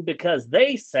boxing because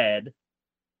they said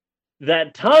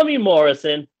that Tommy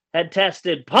Morrison had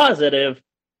tested positive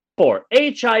for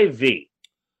HIV.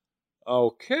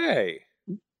 Okay.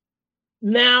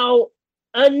 Now,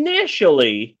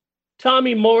 initially,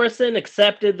 Tommy Morrison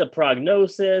accepted the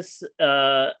prognosis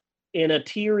in a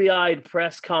teary-eyed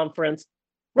press conference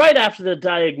right after the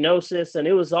diagnosis, and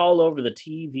it was all over the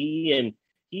TV, and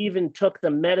he even took the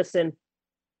medicine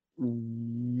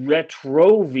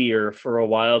Retrovir for a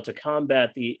while to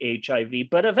combat the HIV.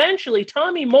 But eventually,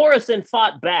 Tommy Morrison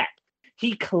fought back.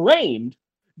 He claimed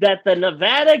that the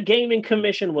Nevada Gaming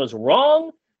Commission was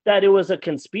wrong, that it was a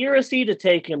conspiracy to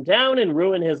take him down and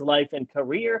ruin his life and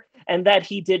career, and that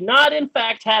he did not, in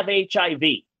fact, have HIV.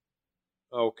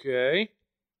 Okay.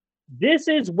 This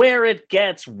is where it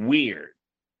gets weird.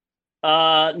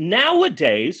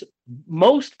 Nowadays,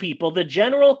 most people, the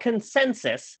general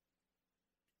consensus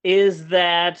is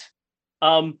that,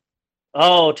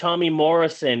 Tommy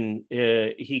Morrison,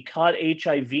 he caught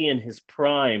HIV in his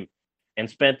prime and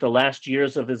spent the last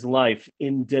years of his life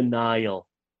in denial.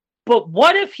 But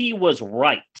what if he was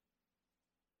right?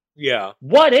 Yeah.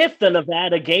 What if the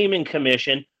Nevada Gaming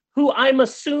Commission, who I'm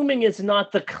assuming is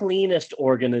not the cleanest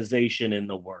organization in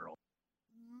the world?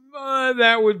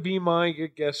 That would be my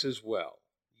guess as well.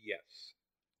 Yes.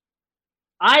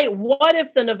 What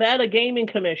if the Nevada Gaming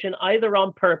Commission, either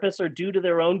on purpose or due to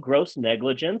their own gross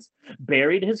negligence,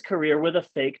 buried his career with a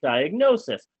fake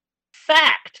diagnosis?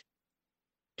 Fact.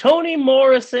 Tommy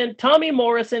Morrison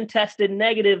tested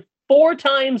negative 4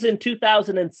 times in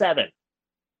 2007.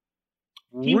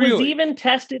 He was even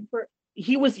tested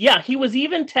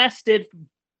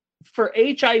for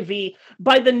HIV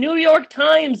by the New York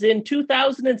Times in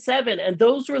 2007, and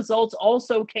those results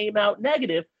also came out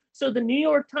negative. So the New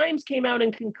York Times came out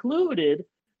and concluded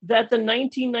that the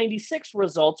 1996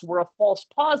 results were a false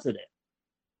positive.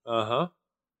 Uh-huh.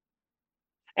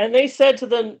 And they said to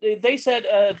the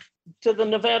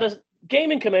Nevada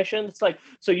Gaming Commission, it's like,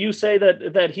 so you say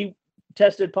that he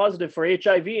tested positive for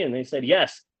HIV? And they said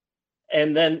yes.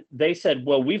 And then they said,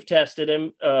 well, we've tested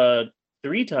him 3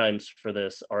 times for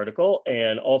this article,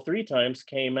 and all 3 times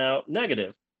came out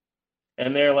negative.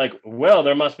 And they're like, well,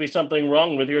 there must be something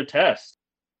wrong with your test.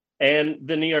 And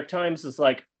the New York Times is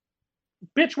like,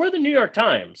 bitch, we're the New York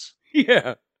Times.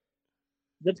 Yeah.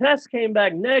 The test came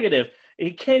back negative.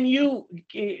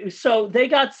 So they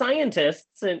got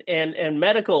scientists and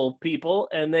medical people,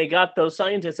 and they got those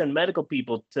scientists and medical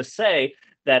people to say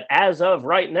that as of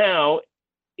right now,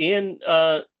 in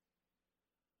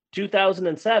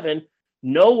 2007,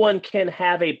 no one can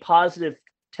have a positive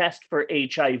test for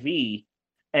HIV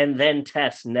and then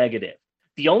test negative.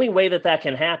 The only way that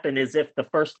can happen is if the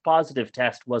first positive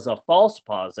test was a false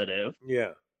positive.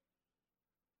 Yeah.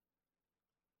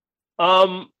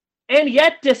 And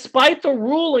yet, despite the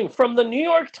ruling from the New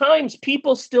York Times,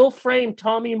 people still frame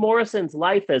Tommy Morrison's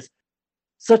life as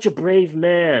such a brave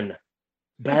man,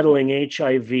 battling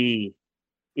HIV,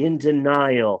 in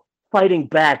denial, fighting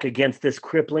back against this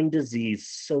crippling disease.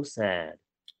 So sad.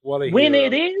 What a when hero.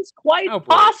 it is quite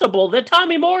possible that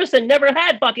Tommy Morrison never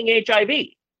had fucking HIV.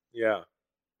 Yeah.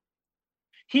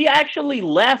 He actually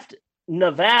left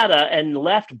Nevada and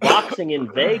left boxing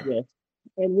in Vegas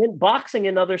and went boxing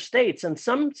in other states. And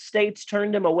some states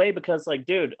turned him away because, like,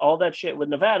 dude, all that shit with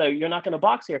Nevada, you're not going to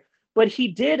box here. But he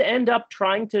did end up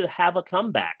trying to have a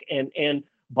comeback and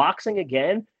boxing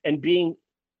again and being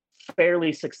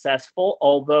fairly successful,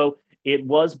 although it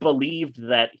was believed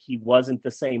that he wasn't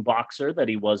the same boxer that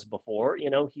he was before. You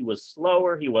know, he was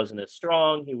slower, he wasn't as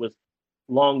strong, he was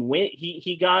long-winded.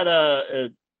 He got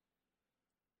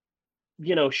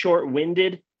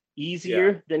short-winded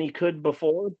easier than he could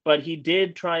before, but he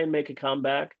did try and make a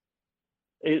comeback.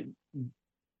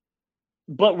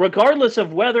 But regardless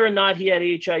of whether or not he had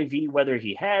HIV, whether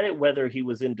he had it, whether he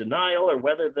was in denial, or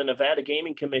whether the Nevada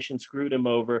Gaming Commission screwed him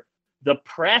over, the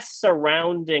press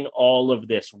surrounding all of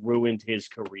this ruined his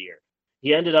career.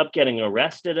 He ended up getting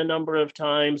arrested a number of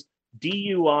times,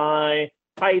 DUI,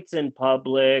 fights in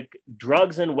public,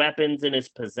 drugs and weapons in his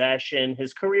possession.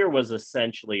 His career was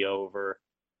essentially over.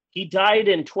 He died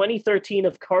in 2013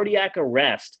 of cardiac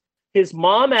arrest. His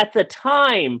mom at the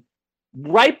time,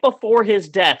 right before his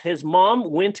death, his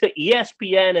mom went to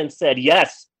ESPN and said,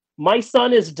 yes, my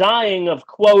son is dying of,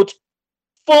 quote,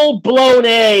 full-blown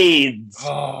AIDS.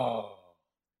 Oh.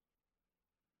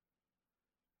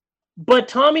 But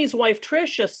Tommy's wife,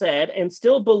 Tricia, said and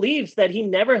still believes that he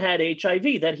never had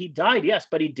HIV, that he died, yes,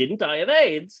 but he didn't die of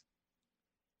AIDS.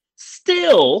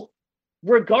 Still,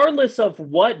 regardless of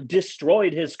what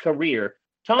destroyed his career,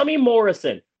 Tommy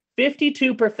Morrison,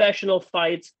 52 professional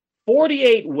fights,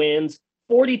 48 wins,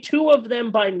 42 of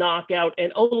them by knockout,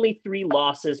 and only 3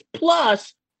 losses,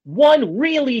 plus one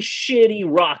really shitty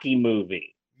Rocky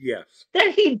movie. Yes.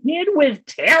 That he did with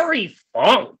Terry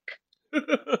Funk.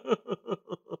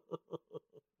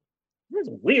 This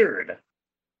is weird.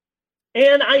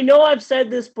 And I know I've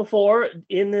said this before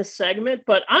in this segment,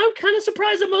 but I'm kind of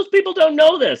surprised that most people don't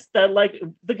know this. That, like,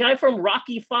 the guy from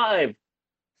Rocky 5,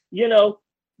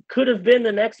 could have been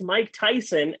the next Mike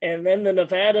Tyson, and then the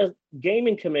Nevada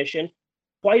Gaming Commission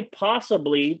quite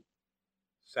possibly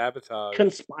sabotage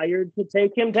conspired to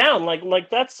take him down. Like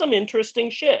that's some interesting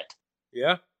shit.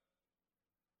 Yeah.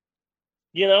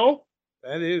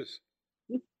 That is.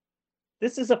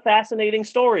 This is a fascinating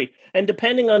story. And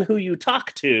depending on who you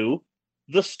talk to,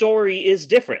 the story is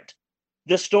different.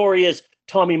 The story is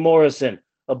Tommy Morrison,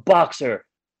 a boxer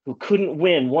who couldn't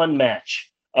win one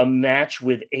match, a match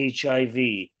with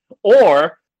HIV.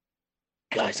 Or,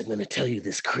 guys, I'm going to tell you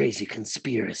this crazy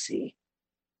conspiracy.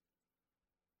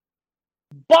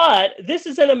 But this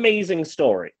is an amazing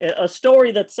story. A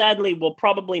story that sadly we'll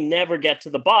probably never get to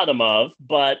the bottom of.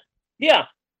 But yeah,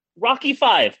 Rocky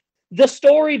 5. The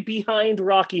story behind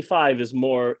Rocky 5 is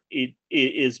more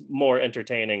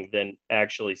entertaining than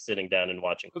actually sitting down and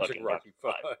watching fucking Rocky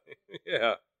 5.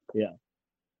 Yeah. Yeah.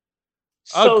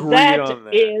 So agree on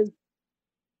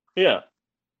that.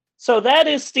 So that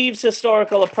is Steve's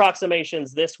historical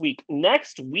approximations this week.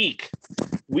 Next week,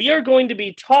 we are going to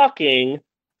be talking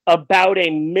about a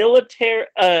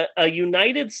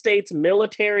United States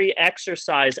military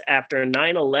exercise after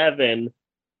 9/11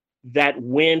 that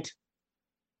went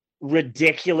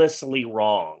ridiculously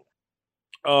wrong.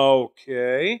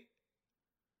 Okay.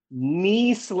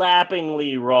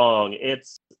 Knee-slappingly wrong.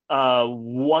 It's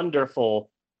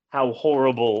wonderful how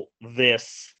horrible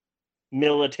this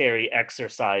military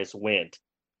exercise went.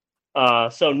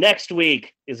 So next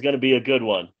week is going to be a good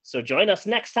one. So join us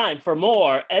next time for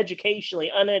more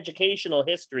educationally uneducational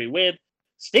history with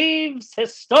Steve's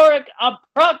Historic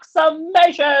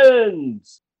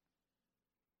Approximations.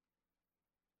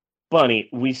 Bunny,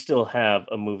 we still have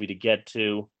a movie to get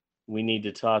to. We need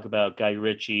to talk about Guy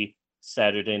Ritchie,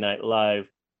 Saturday Night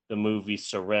Live, the movie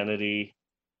Serenity.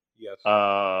 Yes.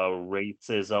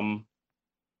 Racism.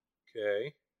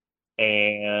 Okay.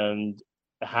 And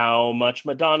how much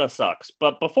Madonna sucks.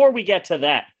 But before we get to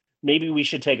that, maybe we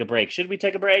should take a break. Should we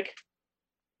take a break?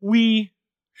 We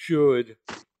should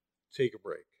take a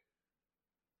break.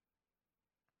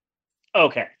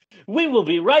 Okay. We will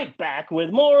be right back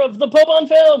with more of the Pope on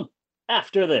Film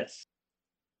after this.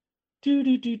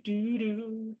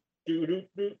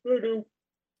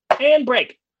 And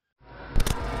break.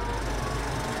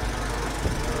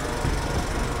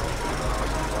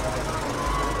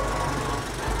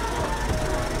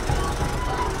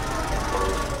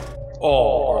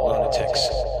 All are lunatics,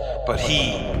 but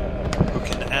he who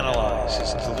can analyze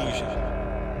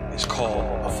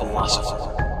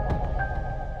philosopher.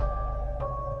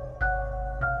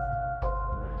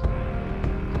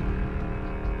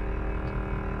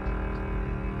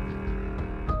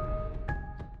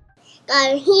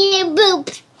 Go here,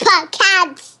 boop,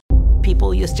 podcast.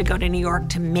 People used to go to New York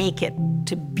to make it,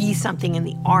 to be something in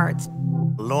the arts.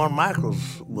 Lorne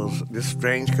Michaels was this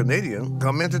strange Canadian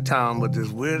come into town with this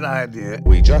weird idea.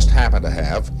 We just happen to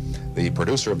have the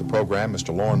producer of the program,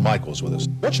 Mr. Lorne Michaels, with us.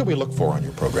 What should we look for on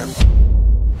your program?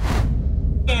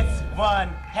 It's one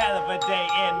hell of a day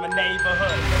in my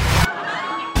neighborhood.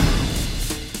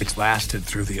 It's lasted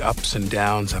through the ups and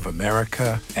downs of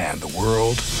America and the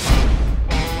world.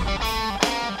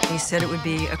 He said it would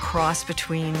be a cross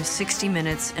between 60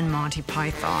 Minutes and Monty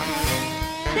Python.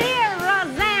 Dear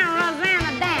Rosanna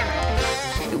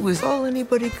Dana. It was all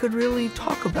anybody could really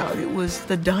talk about. It was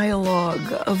the dialogue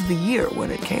of the year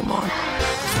when it came on.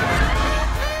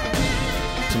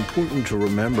 It's important to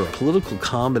remember political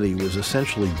comedy was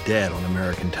essentially dead on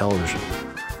American television.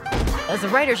 As the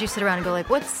writers, you sit around and go like,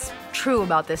 what's true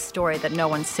about this story that no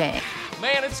one's saying?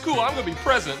 Man, it's cool. I'm going to be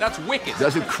president. That's wicked.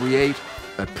 Does it create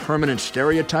a permanent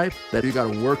stereotype that you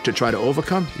got to work to try to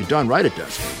overcome? You're darn right it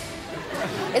does.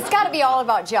 It's got to be all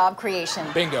about job creation.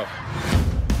 Bingo.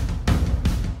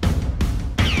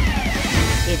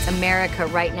 It's America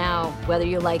right now, whether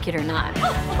you like it or not.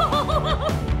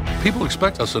 People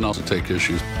expect SNL to take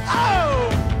issues.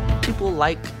 Oh! People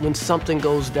like when something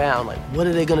goes down. Like, what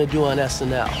are they going to do on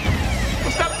SNL?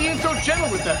 Well, stop being so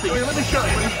gentle with that thing. Let me show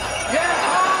you. Yeah!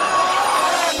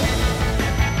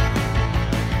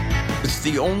 It's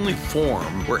the only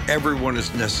form where everyone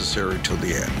is necessary till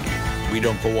the end. We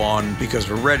don't go on because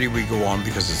we're ready. We go on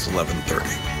because it's 11:30.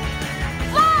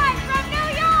 Live from New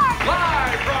York!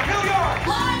 Live from New York!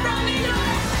 Live from New York!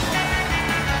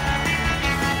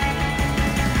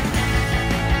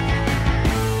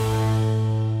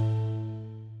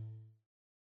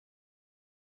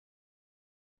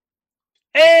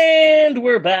 And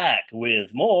we're back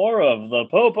with more of the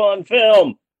Pope on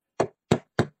Film.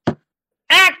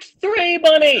 Act 3,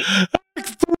 Bunny!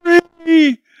 Act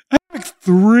 3! Act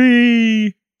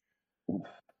 3!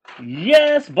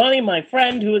 Yes, Bunny, my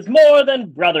friend, who is more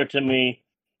than brother to me.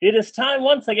 It is time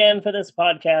once again for this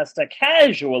podcast to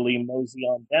casually mosey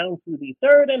on down to the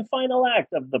third and final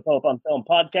act of the Pope on Film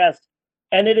podcast.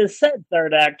 And it is said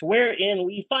third act wherein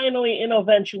we finally and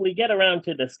eventually get around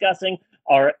to discussing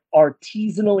our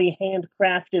artisanally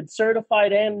handcrafted,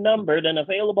 certified, and numbered, and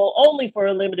available only for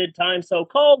a limited time, so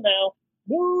called now,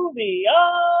 Movie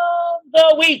of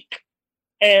the Week.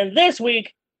 And this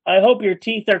week, I hope your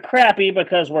teeth are crappy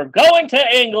because we're going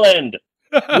to England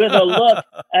with a look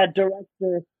at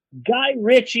director Guy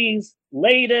Ritchie's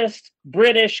latest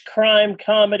British crime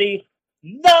comedy,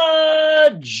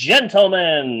 The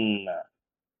Gentleman.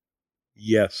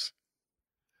 Yes.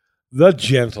 The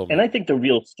Gentleman. And I think the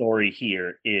real story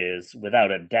here is,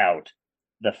 without a doubt,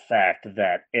 the fact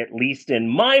that, at least in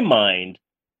my mind,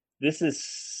 this is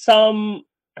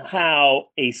somehow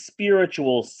a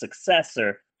spiritual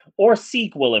successor, or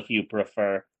sequel if you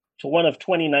prefer, to one of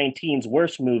 2019's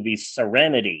worst movies,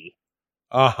 Serenity.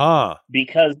 Uh-huh.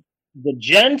 Because The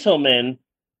Gentleman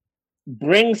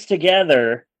brings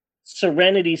together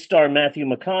Serenity star Matthew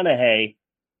McConaughey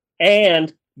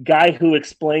and guy who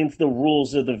explains the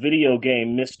rules of the video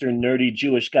game, Mr. Nerdy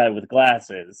Jewish Guy with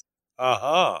Glasses.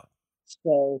 Uh-huh.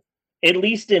 So, at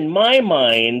least in my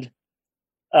mind,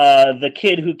 the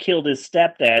kid who killed his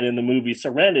stepdad in the movie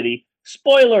Serenity,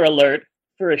 spoiler alert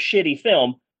for a shitty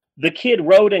film, the kid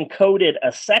wrote and coded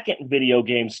a second video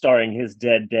game starring his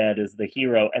dead dad as the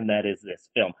hero, and that is this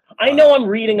film. I know I'm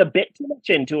reading a bit too much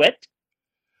into it.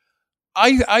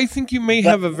 I think you may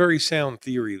have a very sound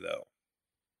theory, though.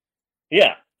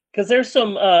 Yeah, because there's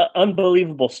some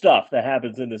unbelievable stuff that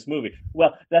happens in this movie.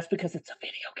 Well, that's because it's a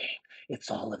video game. It's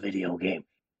all a video game.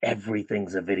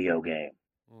 Everything's a video game.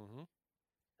 Mm-hmm.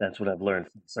 That's what I've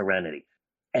learned from Serenity.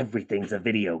 Everything's a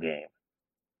video game.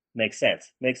 Makes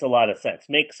sense. Makes a lot of sense.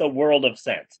 Makes a world of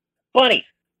sense. Bunny,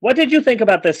 what did you think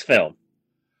about this film?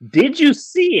 Did you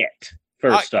see it,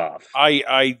 first off?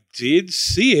 I did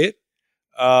see it.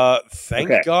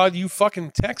 Thank God you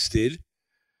fucking texted.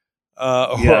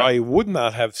 Or I would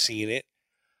not have seen it.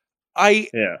 I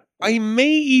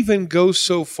may even go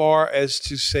so far as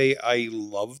to say I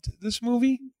loved this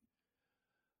movie.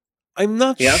 I'm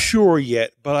not sure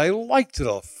yet, but I liked it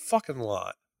a fucking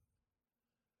lot.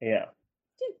 Yeah.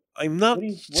 I'm not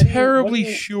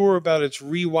terribly sure about its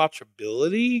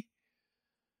rewatchability.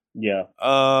 Yeah.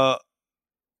 But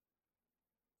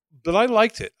I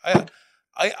liked it.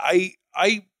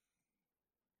 I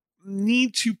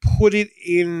need to put it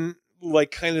in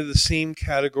like kind of the same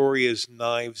category as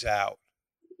Knives Out.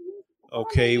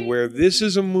 Okay, where this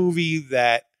is a movie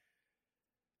that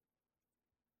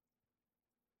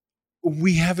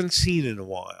we haven't seen in a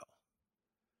while.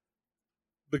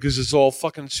 Because it's all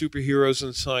fucking superheroes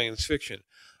and science fiction.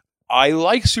 I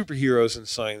like superheroes and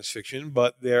science fiction,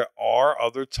 but there are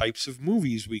other types of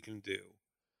movies we can do.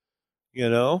 You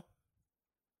know?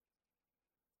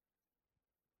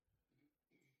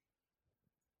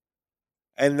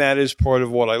 And that is part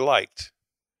of what I liked.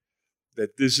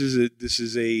 That this is a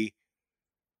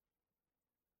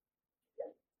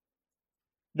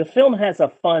The film has a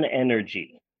fun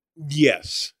energy.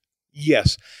 Yes.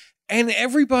 Yes. And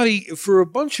everybody, for a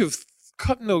bunch of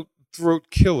cut-throat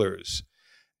killers,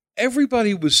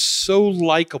 everybody was so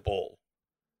likable,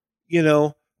 you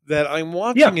know, that I'm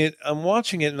watching it,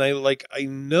 and I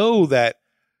know that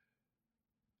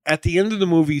at the end of the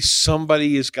movie,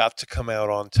 somebody has got to come out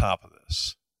on top of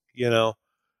this, you know?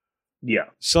 Yeah.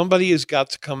 Somebody has got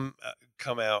to come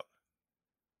out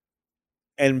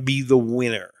and be the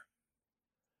winner.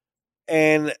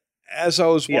 And as I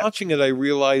was watching it, I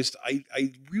realized I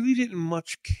really didn't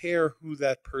much care who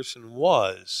that person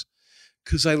was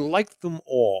because I liked them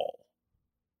all.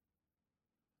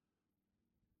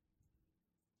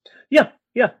 Yeah,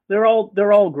 they're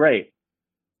all great.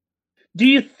 Do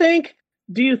you think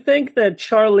that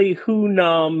Charlie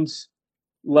Hunnam's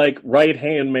like right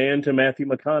hand man to Matthew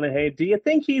McConaughey? Do you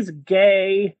think he's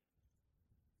gay?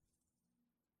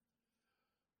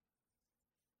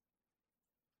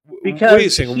 Because wait a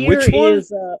second, which one?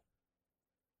 Is,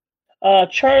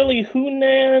 Charlie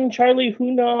Hunnam,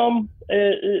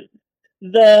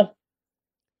 the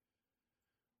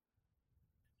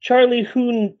Charlie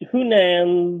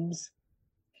Hunnam's.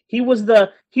 He was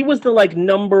the like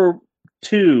number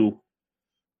 2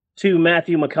 to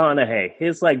Matthew McConaughey,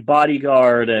 his like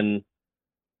bodyguard and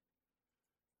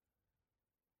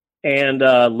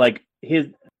like his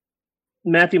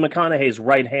Matthew McConaughey's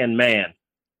right hand man.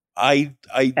 I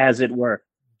as it were.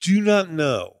 Do not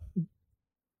know.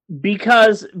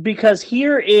 Because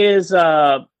here is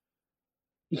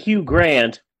Hugh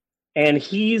Grant, and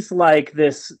he's like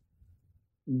this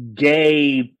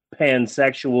gay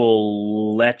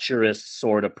pansexual lecherous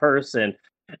sort of person,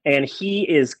 and he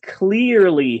is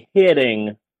clearly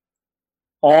hitting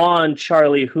on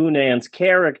Charlie Hunnam's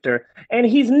character, and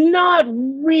he's not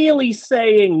really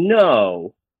saying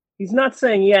no. He's not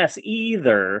saying yes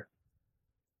either.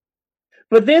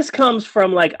 But this comes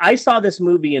from, like, I saw this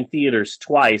movie in theaters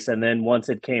twice, and then once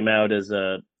it came out as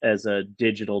a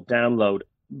digital download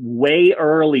way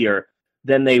earlier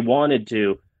than they wanted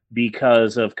to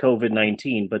because of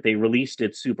COVID-19, but they released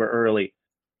it super early.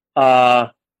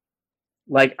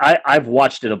 Like, I've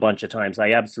watched it a bunch of times.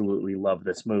 I absolutely love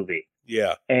this movie.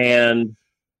 Yeah. And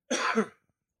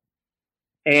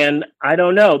I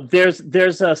don't know,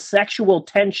 there's a sexual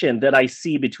tension that I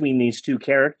see between these two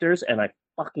characters, and I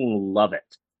fucking love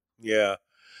it. Yeah.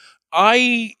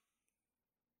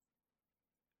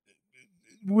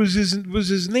 Was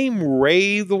his name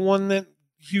Ray, the one that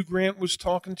Hugh Grant was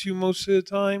talking to most of the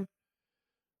time?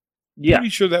 Yeah. Pretty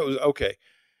sure that was okay.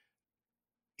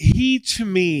 He, to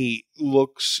me,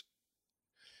 looks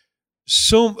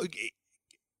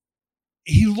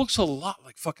he looks a lot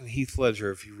like fucking Heath Ledger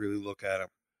if you really look at him.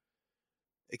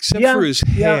 Except for his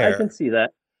hair. Yeah, I can see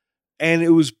that. And it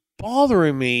was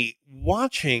bothering me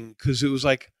watching because it was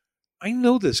like, I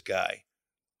know this guy.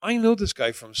 I know this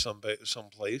guy from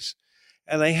someplace.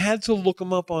 And I had to look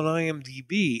him up on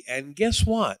IMDb. And guess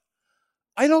what?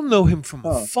 I don't know him from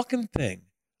a fucking thing.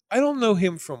 I don't know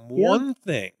him from one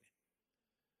thing.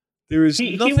 There is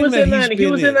nothing he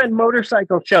was in that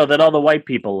motorcycle show that all the white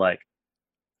people like.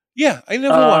 Yeah, I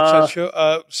never watched that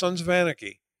show. Sons of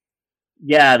Anarchy.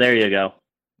 Yeah, there you go.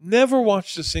 Never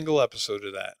watched a single episode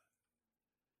of that.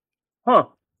 Huh.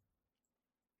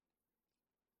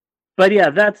 But yeah,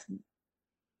 that's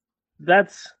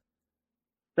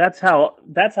how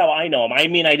I know him. I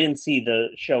mean, I didn't see the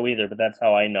show either, but that's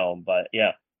how I know him. But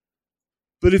yeah.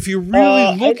 But if you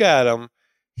really look at him,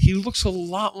 he looks a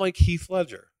lot like Heath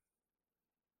Ledger.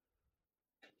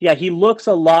 Yeah, he looks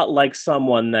a lot like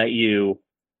someone that you've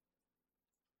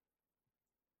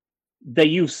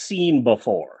seen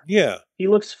before. Yeah. He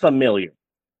looks familiar.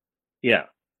 Yeah.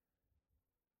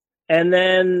 And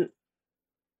then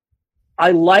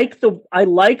I like the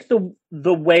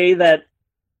way that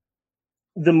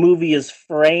the movie is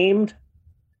framed,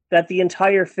 that the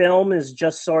entire film is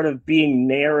just sort of being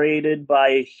narrated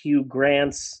by Hugh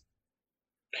Grant's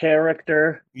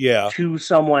character to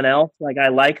someone else. Like, I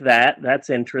like that. That's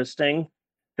interesting.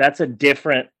 That's a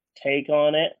different take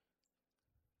on it.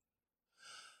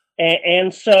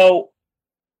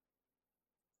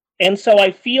 And so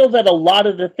I feel that a lot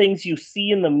of the things you see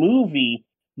in the movie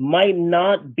might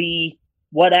not be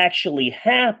what actually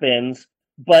happens,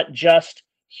 but just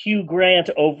Hugh Grant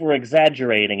over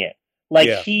exaggerating it. Like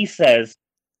Yeah. he says,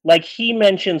 like he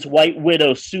mentions White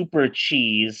Widow super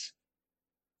cheese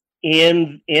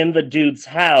in the dude's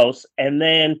house, and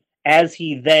then as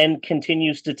he then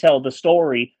continues to tell the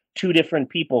story, two different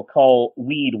people call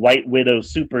weed White Widow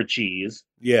super cheese.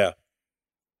 Yeah.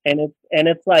 And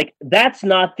it's like, that's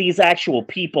not these actual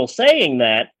people saying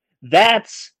that.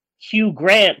 That's Hugh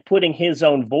Grant putting his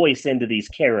own voice into these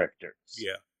characters.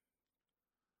 Yeah.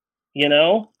 You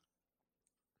know?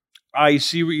 I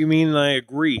see what you mean, and I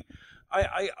agree.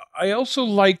 I also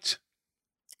liked,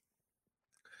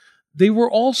 they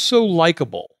were all so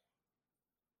likable.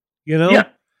 You know? Yeah.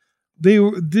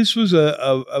 This was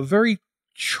a very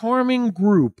charming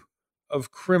group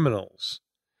of criminals.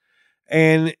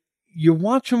 And you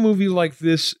watch a movie like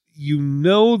this, you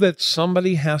know that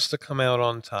somebody has to come out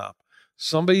on top.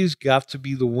 Somebody's got to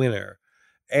be the winner.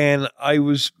 And I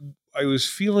was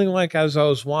feeling like, as I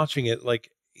was watching it,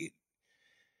 like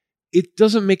it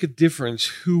doesn't make a difference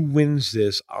who wins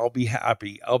this. I'll be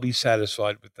happy. I'll be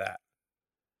satisfied with that.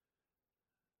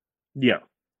 Yeah.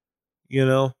 You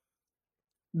know?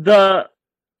 The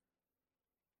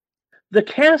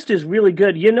cast is really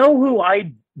good. You know who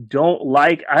I don't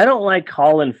like? I don't like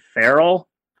Colin Farrell,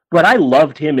 but I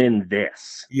loved him in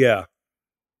this. Yeah.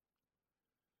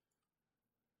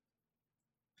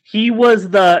 He was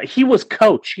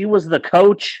coach. He was the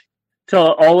coach to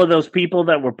all of those people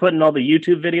that were putting all the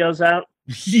YouTube videos out.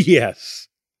 Yes.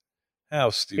 How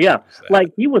stupid Yeah. is that? Like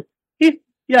he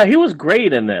was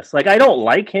great in this. Like I don't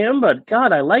like him, but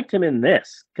God, I liked him in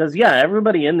this. Because yeah,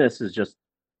 everybody in this is just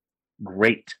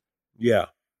great. Yeah.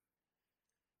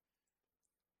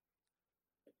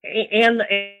 And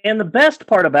the best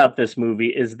part about this movie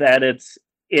is that it's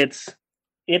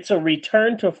a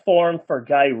return to form for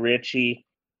Guy Ritchie.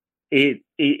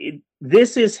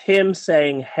 This is him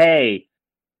saying, "Hey,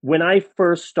 when I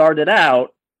first started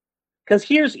out," because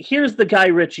here's the Guy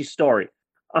Ritchie story.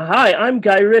 Hi, I'm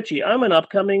Guy Ritchie. I'm an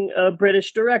upcoming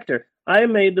British director. I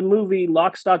made the movie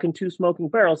Lock, Stock, and Two Smoking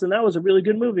Barrels, and that was a really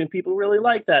good movie, and people really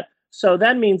liked that. So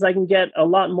that means I can get a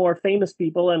lot more famous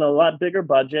people and a lot bigger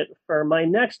budget for my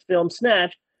next film,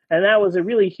 Snatch, and that was a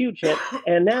really huge hit.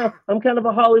 And now I'm kind of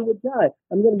a Hollywood guy.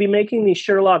 I'm going to be making these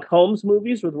Sherlock Holmes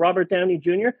movies with Robert Downey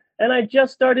Jr., and I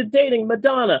just started dating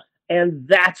Madonna. And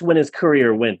that's when his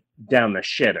career went down the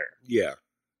shitter. Yeah.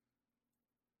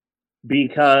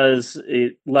 Because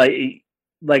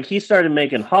like he started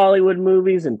making Hollywood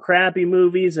movies and crappy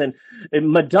movies, and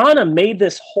Madonna made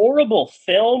this horrible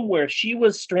film where she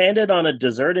was stranded on a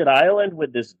deserted island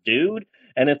with this dude,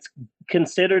 and it's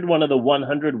considered one of the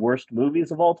 100 worst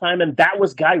movies of all time, and that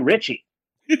was Guy Ritchie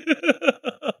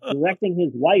directing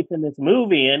his wife in this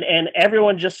movie, and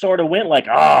everyone just sort of went like,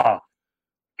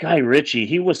 Guy Ritchie,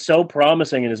 he was so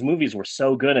promising and his movies were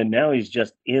so good, and now he's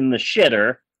just in the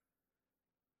shitter.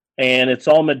 And it's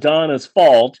all Madonna's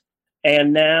fault.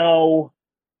 And now,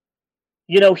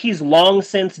 you know, he's long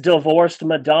since divorced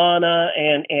Madonna,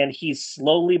 and he's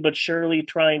slowly but surely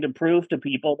trying to prove to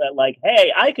people that, like,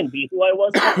 hey, I can be who I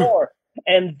was before.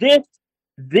 And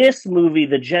this movie,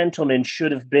 The Gentleman,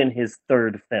 should have been his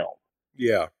third film.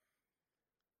 Yeah.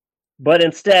 But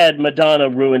instead, Madonna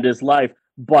ruined his life.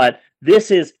 But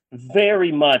this is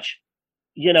very much,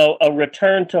 you know, a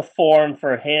return to form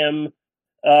for him.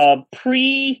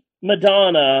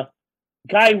 Pre-Madonna,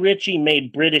 Guy Ritchie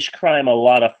made British crime a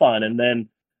lot of fun, and then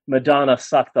Madonna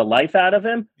sucked the life out of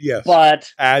him. Yes.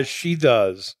 But as she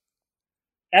does.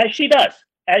 As she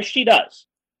does.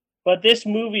 But this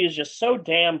movie is just so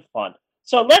damn fun.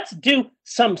 So let's do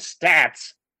some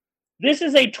stats. This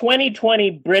is a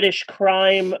 2020 British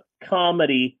crime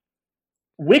comedy.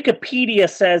 Wikipedia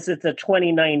says it's a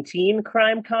 2019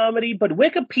 crime comedy, but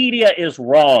Wikipedia is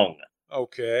wrong.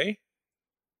 Okay.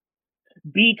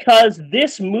 Because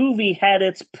this movie had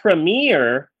its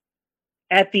premiere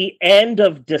at the end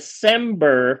of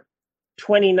December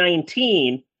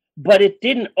 2019, but it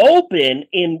didn't open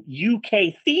in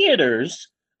UK theaters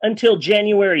until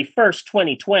January 1st,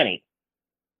 2020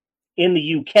 in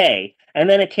the UK. And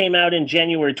then it came out in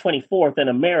January 24th in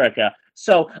America.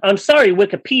 So I'm sorry,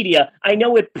 Wikipedia. I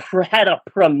know it had a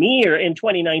premiere in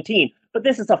 2019, but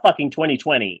this is a fucking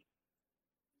 2020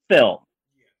 film.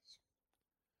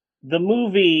 The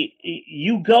movie,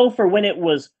 you go for when it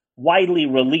was widely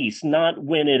released, not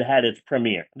when it had its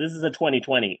premiere. This is a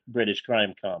 2020 British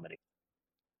crime comedy.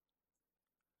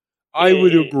 I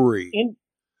would agree.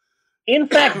 In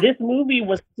fact, this movie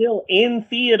was still in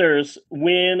theaters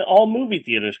when all movie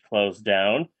theaters closed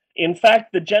down. In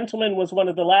fact, The Gentleman was one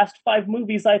of the last 5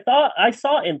 movies I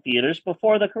saw in theaters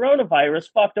before the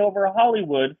coronavirus fucked over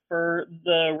Hollywood for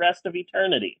the rest of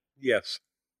eternity. Yes.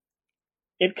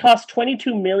 It cost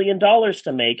 $22 million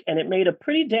to make, and it made a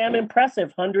pretty damn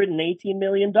impressive $118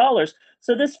 million.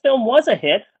 So this film was a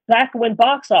hit back when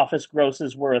box office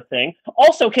grosses were a thing.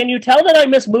 Also, can you tell that I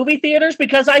miss movie theaters?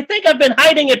 Because I think I've been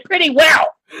hiding it pretty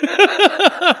well.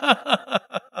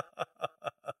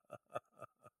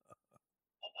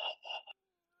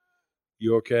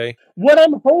 You okay? What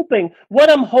I'm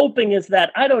hoping is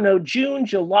that, I don't know, June,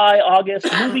 July, August,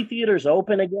 movie theaters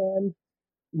open again.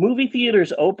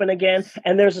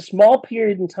 And there's a small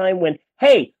period in time when,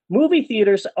 hey, movie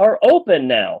theaters are open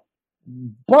now,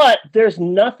 but there's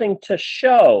nothing to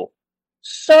show.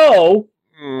 So,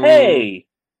 hey,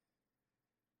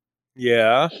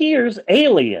 yeah, here's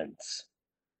Aliens.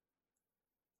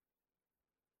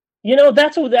 You know,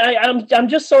 that's what I'm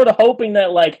just sort of hoping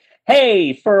that, like,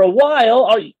 hey, for a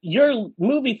while, your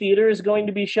movie theater is going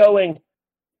to be showing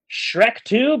Shrek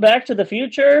 2, Back to the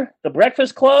Future, The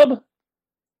Breakfast Club,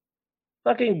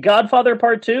 fucking Godfather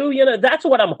Part 2. You know, that's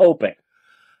what I'm hoping.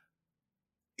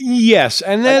 Yes,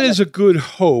 and that is a good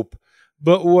hope.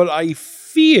 But what I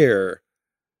fear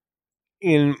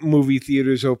in movie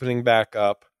theaters opening back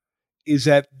up is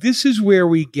that this is where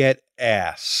we get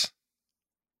ass.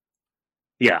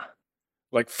 Yeah.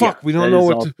 Like, fuck, we don't know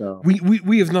what to...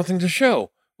 We have nothing to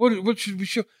show. What should we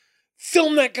show?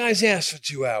 Film that guy's ass for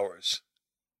 2 hours.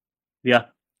 Yeah.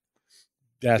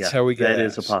 That's how we get that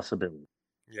ass. is a possibility.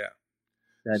 Yeah.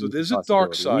 So there's a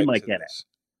dark side we might to get this.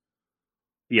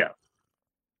 it. Yeah.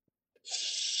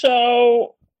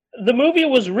 So the movie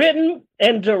was written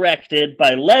and directed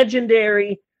by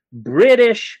legendary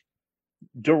British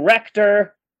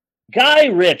director Guy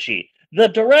Ritchie, the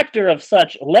director of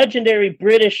such legendary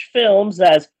British films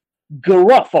as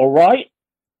Gruff, All Right,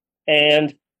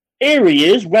 and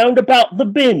Areas Round About the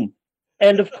Bin,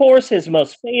 and of course his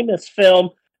most famous film,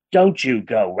 Don't You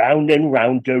Go Round and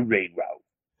Round the Railroad.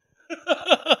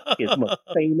 His most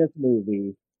famous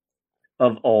movie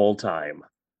of all time.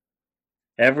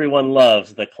 Everyone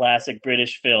loves the classic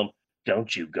British film,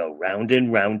 Don't You Go Round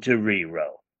and Round to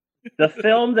Railroad. The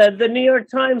film that the New York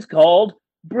Times called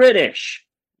British.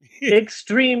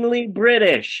 Extremely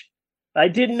British. I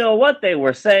didn't know what they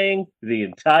were saying the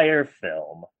entire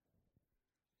film.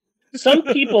 Some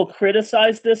people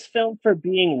criticize this film for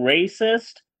being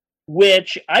racist,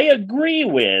 which I agree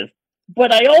with,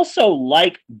 but I also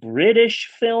like British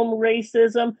film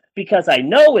racism because I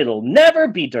know it'll never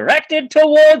be directed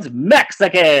towards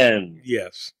Mexicans.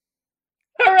 Yes.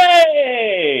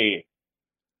 Hooray!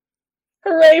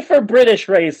 Hooray for British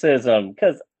racism,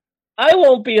 because I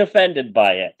won't be offended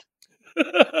by it.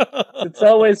 It's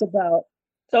always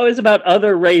about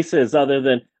other races other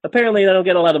than, apparently they don't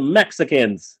get a lot of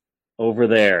Mexicans over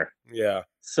there. Yeah.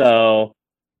 So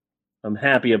I'm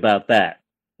happy about that.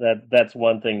 That's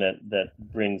one thing that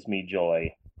brings me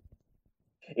joy.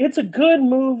 It's a good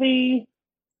movie,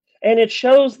 and it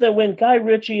shows that when Guy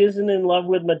Ritchie isn't in love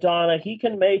with Madonna, he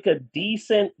can make a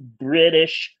decent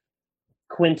British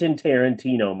Quentin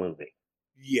Tarantino movie.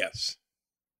 Yes.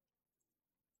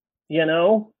 You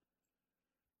know?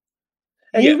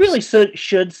 And you really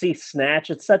should see Snatch.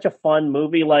 It's such a fun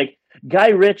movie. Like, Guy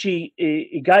Ritchie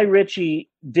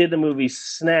did the movie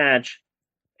Snatch,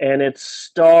 and it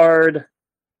starred...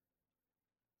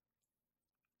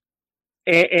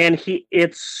 And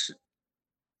it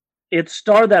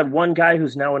starred that one guy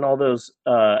who's now in all those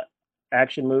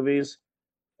action movies.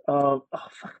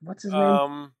 What's his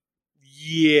name?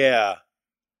 Yeah,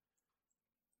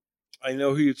 I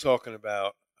know who you're talking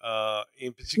about.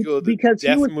 In particular, the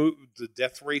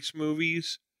Death Race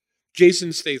movies.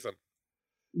 Jason Statham.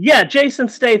 Yeah, Jason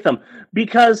Statham,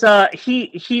 because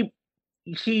he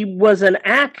was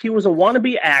he was a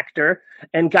wannabe actor,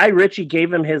 and Guy Ritchie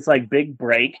gave him his like big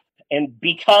break. And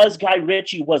because Guy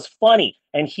Ritchie was funny,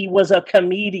 and he was a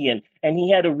comedian, and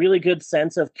he had a really good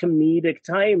sense of comedic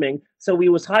timing, so he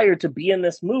was hired to be in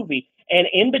this movie. And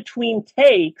in between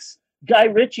takes, Guy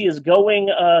Ritchie is going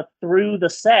through the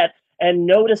set and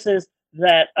notices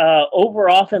that over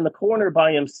off in the corner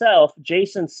by himself,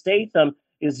 Jason Statham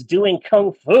is doing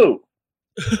kung fu.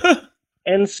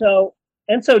 and so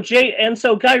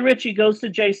Guy Ritchie goes to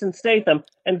Jason Statham,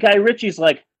 and Guy Ritchie's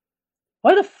like,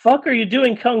 "Why the fuck are you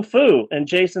doing kung fu?" And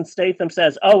Jason Statham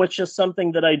says, "Oh, it's just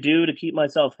something that I do to keep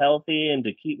myself healthy and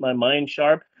to keep my mind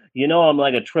sharp. You know, I'm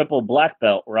like a triple black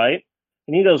belt, right?"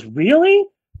 And he goes, "Really?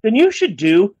 Then you should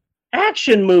do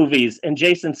action movies." And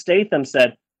Jason Statham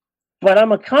said, "But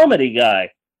I'm a comedy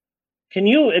guy. Can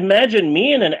you imagine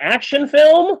me in an action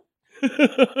film?"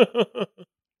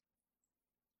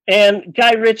 And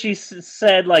Guy Ritchie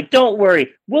said, like, don't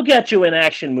worry, we'll get you in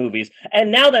action movies.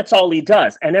 And now that's all he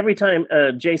does. And every time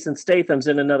Jason Statham's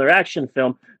in another action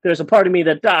film, there's a part of me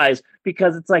that dies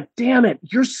because it's like, damn it,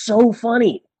 you're so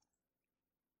funny.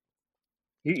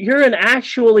 You're an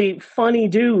actually funny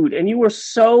dude, and you were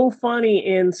so funny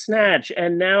in Snatch,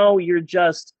 and now you're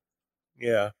just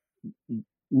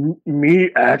me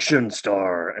action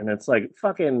star. And it's like,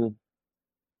 fucking...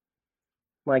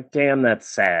 Like, damn, that's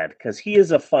sad, because he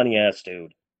is a funny-ass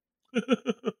dude.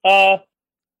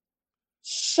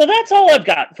 So that's all I've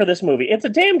got for this movie. It's a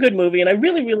damn good movie, and I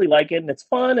really, really like it, and it's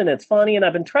fun, and it's funny, and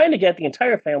I've been trying to get the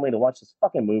entire family to watch this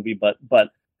fucking movie, but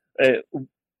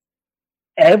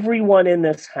everyone in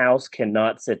this house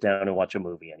cannot sit down and watch a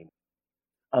movie anymore.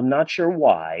 I'm not sure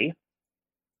why,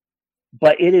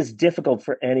 but it is difficult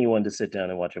for anyone to sit down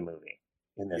and watch a movie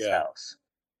in this house.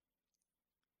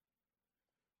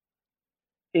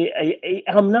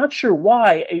 I'm not sure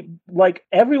why. Like,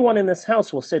 everyone in this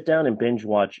house will sit down and binge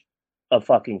watch a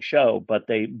fucking show, but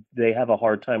they have a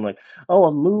hard time. Like, oh,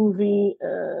 a movie,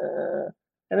 and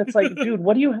it's like, dude,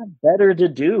 what do you have better to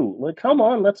do? Like, come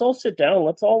on, let's all sit down,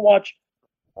 let's all watch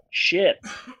shit.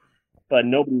 But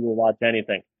nobody will watch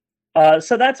anything.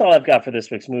 So that's all I've got for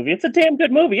this week's movie. It's a damn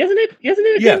good movie, isn't it? Isn't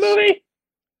it a good movie?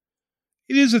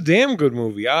 It is a damn good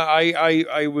movie.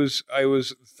 I was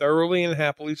thoroughly and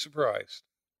happily surprised.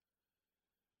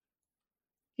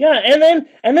 Yeah, and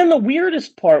then the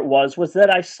weirdest part was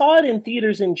that I saw it in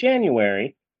theaters in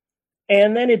January,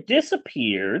 and then it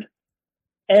disappeared,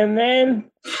 and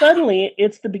then suddenly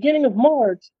it's the beginning of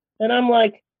March, and I'm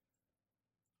like,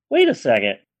 wait a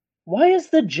second, why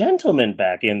is The Gentleman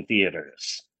back in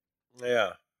theaters?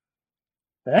 Yeah.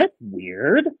 That's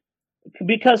weird.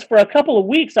 Because for a couple of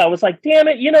weeks I was like, damn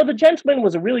it, The Gentleman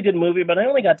was a really good movie, but I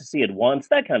only got to see it once.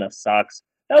 That kind of sucks.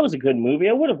 That was a good movie.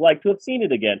 I would have liked to have seen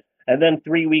it again. And then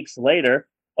 3 weeks later,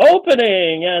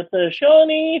 opening at the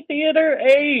Shawnee Theater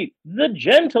 8, The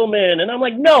Gentleman. And I'm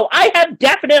like, no, I have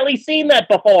definitely seen that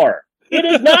before. It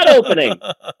is not opening.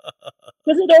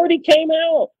 Because it already came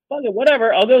out. Fuck it,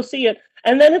 whatever, I'll go see it.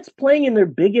 And then it's playing in their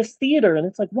biggest theater. And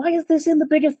it's like, why is this in the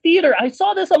biggest theater? I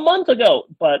saw this a month ago.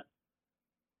 But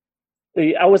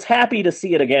I was happy to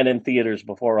see it again in theaters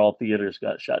before all theaters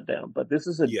got shut down. But this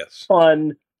is a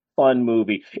fun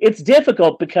movie. It's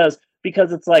difficult because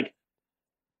it's like,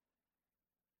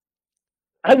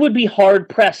 I would be hard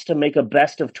pressed to make a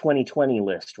best of 2020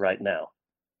 list right now,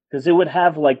 because it would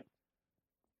have like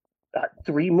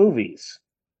 3 movies.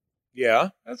 Yeah,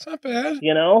 that's not bad.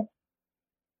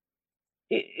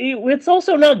 It's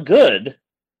also not good.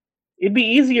 It'd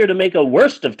be easier to make a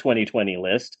worst of 2020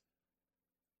 list.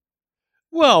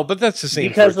 Well, but that's the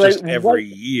same for just every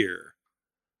year.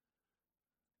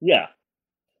 Yeah.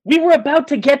 We were about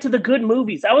to get to the good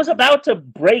movies. I was about to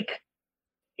break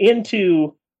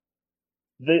into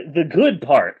the good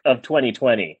part of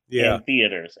 2020 in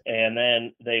theaters, and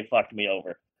then they fucked me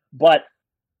over. But,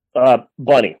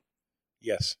 Bunny.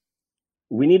 Yes.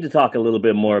 We need to talk a little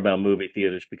bit more about movie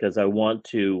theaters, because I want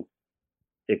to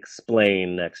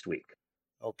explain next week.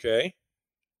 Okay.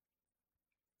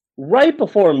 Right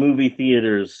before movie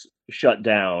theaters shut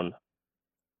down,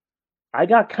 I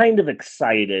got kind of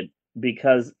excited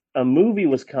because a movie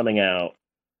was coming out,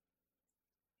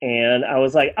 and I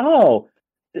was like, oh,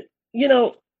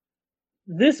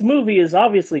 this movie is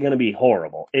obviously going to be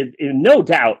horrible. No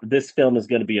doubt this film is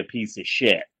going to be a piece of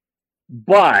shit.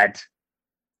 But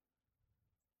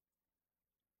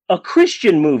a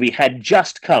Christian movie had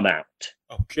just come out.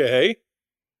 Okay.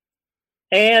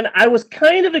 And I was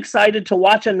kind of excited to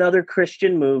watch another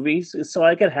Christian movie so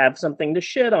I could have something to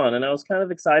shit on. And I was kind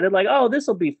of excited, like, oh, this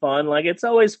will be fun. Like, it's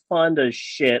always fun to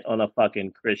shit on a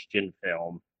fucking Christian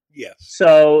film. Yes.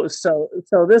 So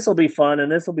this will be fun, and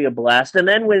this will be a blast. And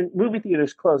then when movie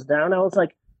theaters closed down, I was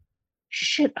like,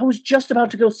 shit, I was just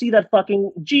about to go see that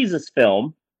fucking Jesus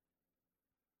film.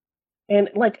 And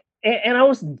I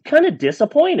was kind of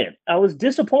disappointed. I was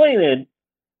disappointed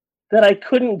that I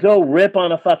couldn't go rip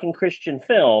on a fucking Christian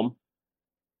film.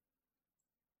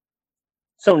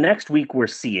 So next week we're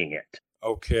seeing it.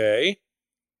 Okay.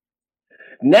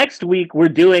 Next week we're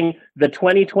doing the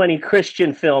 2020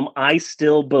 Christian film I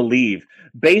Still Believe,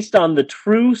 based on the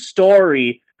true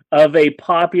story of a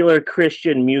popular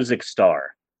Christian music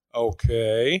star.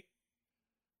 Okay.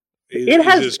 It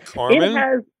has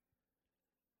Carmen?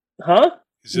 Huh?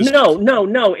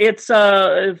 No. It's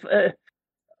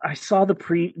I saw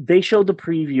they showed the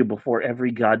preview before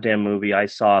every goddamn movie I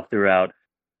saw throughout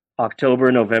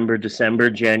October, November,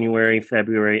 December, January,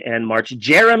 February, and March.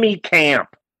 Jeremy Camp.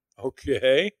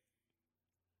 Okay.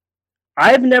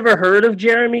 I've never heard of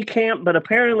Jeremy Camp, but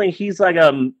apparently he's like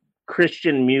a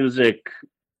Christian music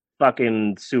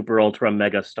fucking super ultra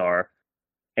mega star.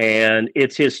 And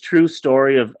it's his true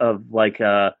story of like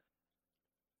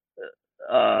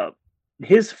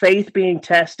his faith being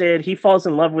tested. He falls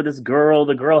in love with this girl.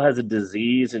 The girl has a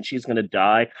disease and she's gonna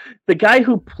die. The guy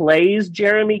who plays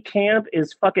Jeremy Camp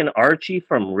is fucking Archie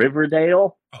from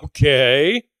Riverdale.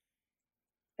 Okay.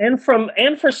 And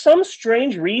for some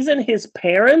strange reason, his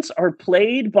parents are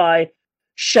played by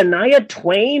Shania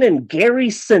Twain and Gary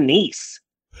Sinise.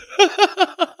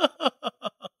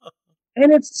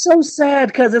 And it's so sad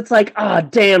because it's like, ah,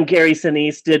 damn, Gary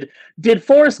Sinise, did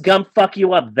Forrest Gump fuck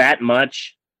you up that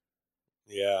much?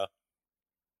 Yeah.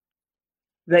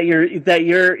 That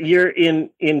you're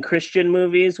in Christian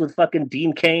movies with fucking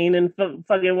Dean Cain and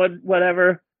fucking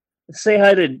whatever. Say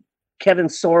hi to Kevin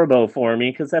Sorbo for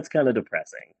me, because that's kind of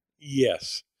depressing.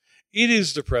 Yes, it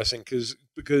is depressing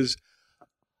because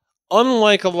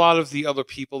unlike a lot of the other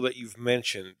people that you've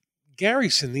mentioned, Gary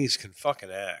Sinise can fucking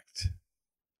act.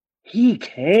 He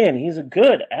can. He's a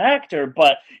good actor,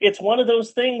 but it's one of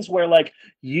those things where like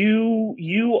you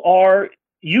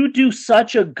do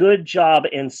such a good job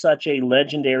in such a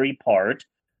legendary part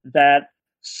that,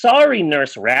 sorry,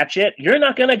 Nurse Ratched, you're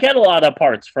not going to get a lot of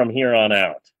parts from here on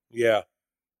out. Yeah.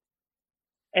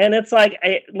 And it's like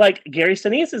Gary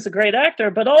Sinise is a great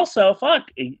actor, but also, fuck,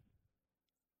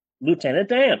 Lieutenant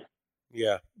Dan.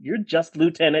 Yeah. You're just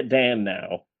Lieutenant Dan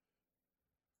now.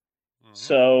 Mm-hmm.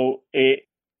 So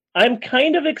I'm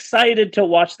kind of excited to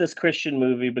watch this Christian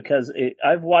movie because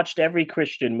I've watched every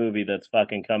Christian movie that's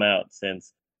fucking come out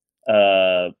since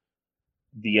the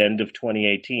end of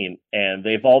 2018, and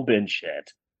they've all been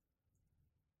shit.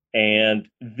 And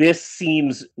this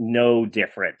seems no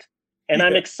different. And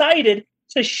I'm excited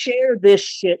to share this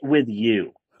shit with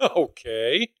you.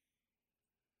 Okay.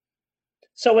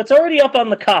 So it's already up on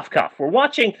the Cough. We're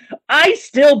watching I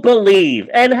Still Believe.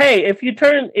 And hey, if you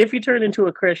turn into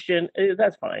a Christian,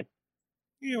 that's fine.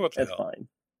 Yeah, what the hell? That's fine.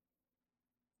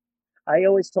 I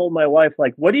always told my wife,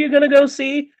 like, what are you going to go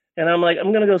see? And I'm like,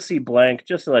 I'm going to go see blank,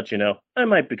 just to let you know. I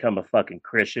might become a fucking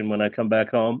Christian when I come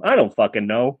back home. I don't fucking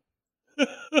know.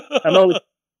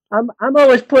 I'm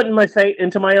always putting my fate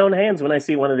into my own hands when I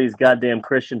see one of these goddamn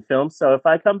Christian films. So if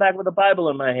I come back with a Bible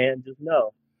in my hand, just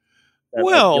know.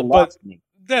 Well, but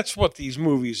that's what these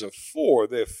movies are for.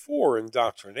 They're for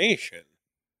indoctrination.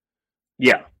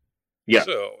 Yeah. Yeah.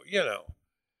 So,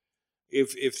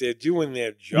 if they're doing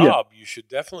their job, you should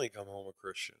definitely come home a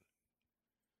Christian.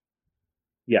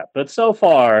 Yeah, but so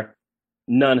far,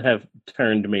 none have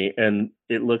turned me, and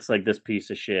it looks like this piece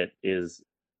of shit is...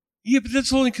 Yeah, but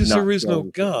that's only because there is no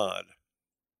God.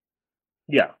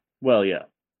 Yeah, well, yeah.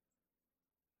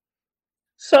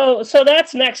 So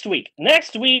that's next week.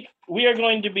 Next week, we are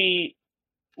going to be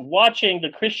watching the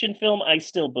Christian film I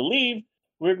Still Believe.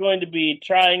 We're going to be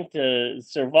trying to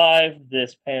survive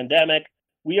this pandemic.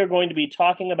 We are going to be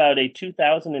talking about a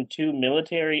 2002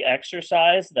 military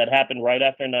exercise that happened right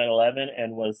after 9/11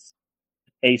 and was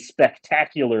a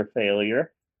spectacular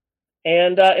failure.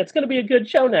 And it's going to be a good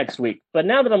show next week. But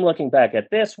now that I'm looking back at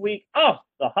this week,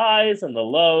 the highs and the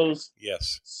lows.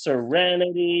 Yes.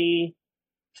 Serenity,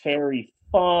 Terry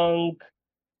Funk,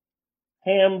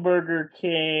 Hamburger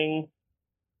King,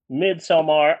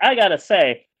 Midsommar. I got to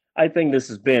say, I think this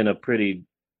has been a pretty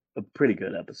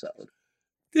good episode.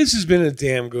 This has been a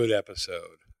damn good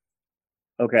episode.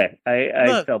 Okay,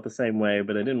 I felt the same way,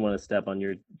 but I didn't want to step on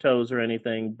your toes or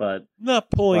anything. But not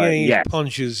pulling any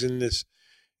punches in this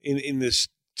in this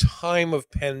time of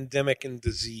pandemic and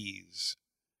disease.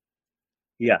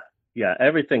 Yeah,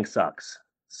 everything sucks.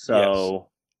 So,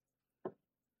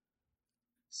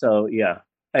 yeah,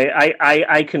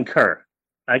 I concur.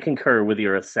 I concur with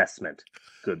your assessment,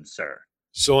 good sir.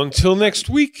 So until next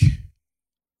week,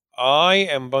 I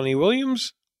am Bunny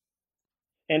Williams.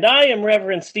 And I am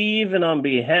Reverend Steve, and on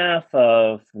behalf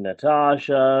of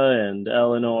Natasha and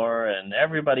Eleanor and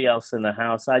everybody else in the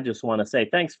house, I just want to say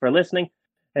thanks for listening,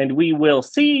 and we will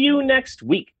see you next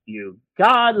week, you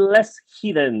godless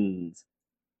heathens.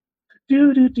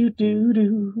 Do do do do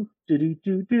do do do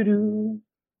do do do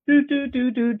do do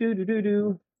do do do do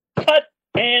do. Cut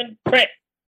and print.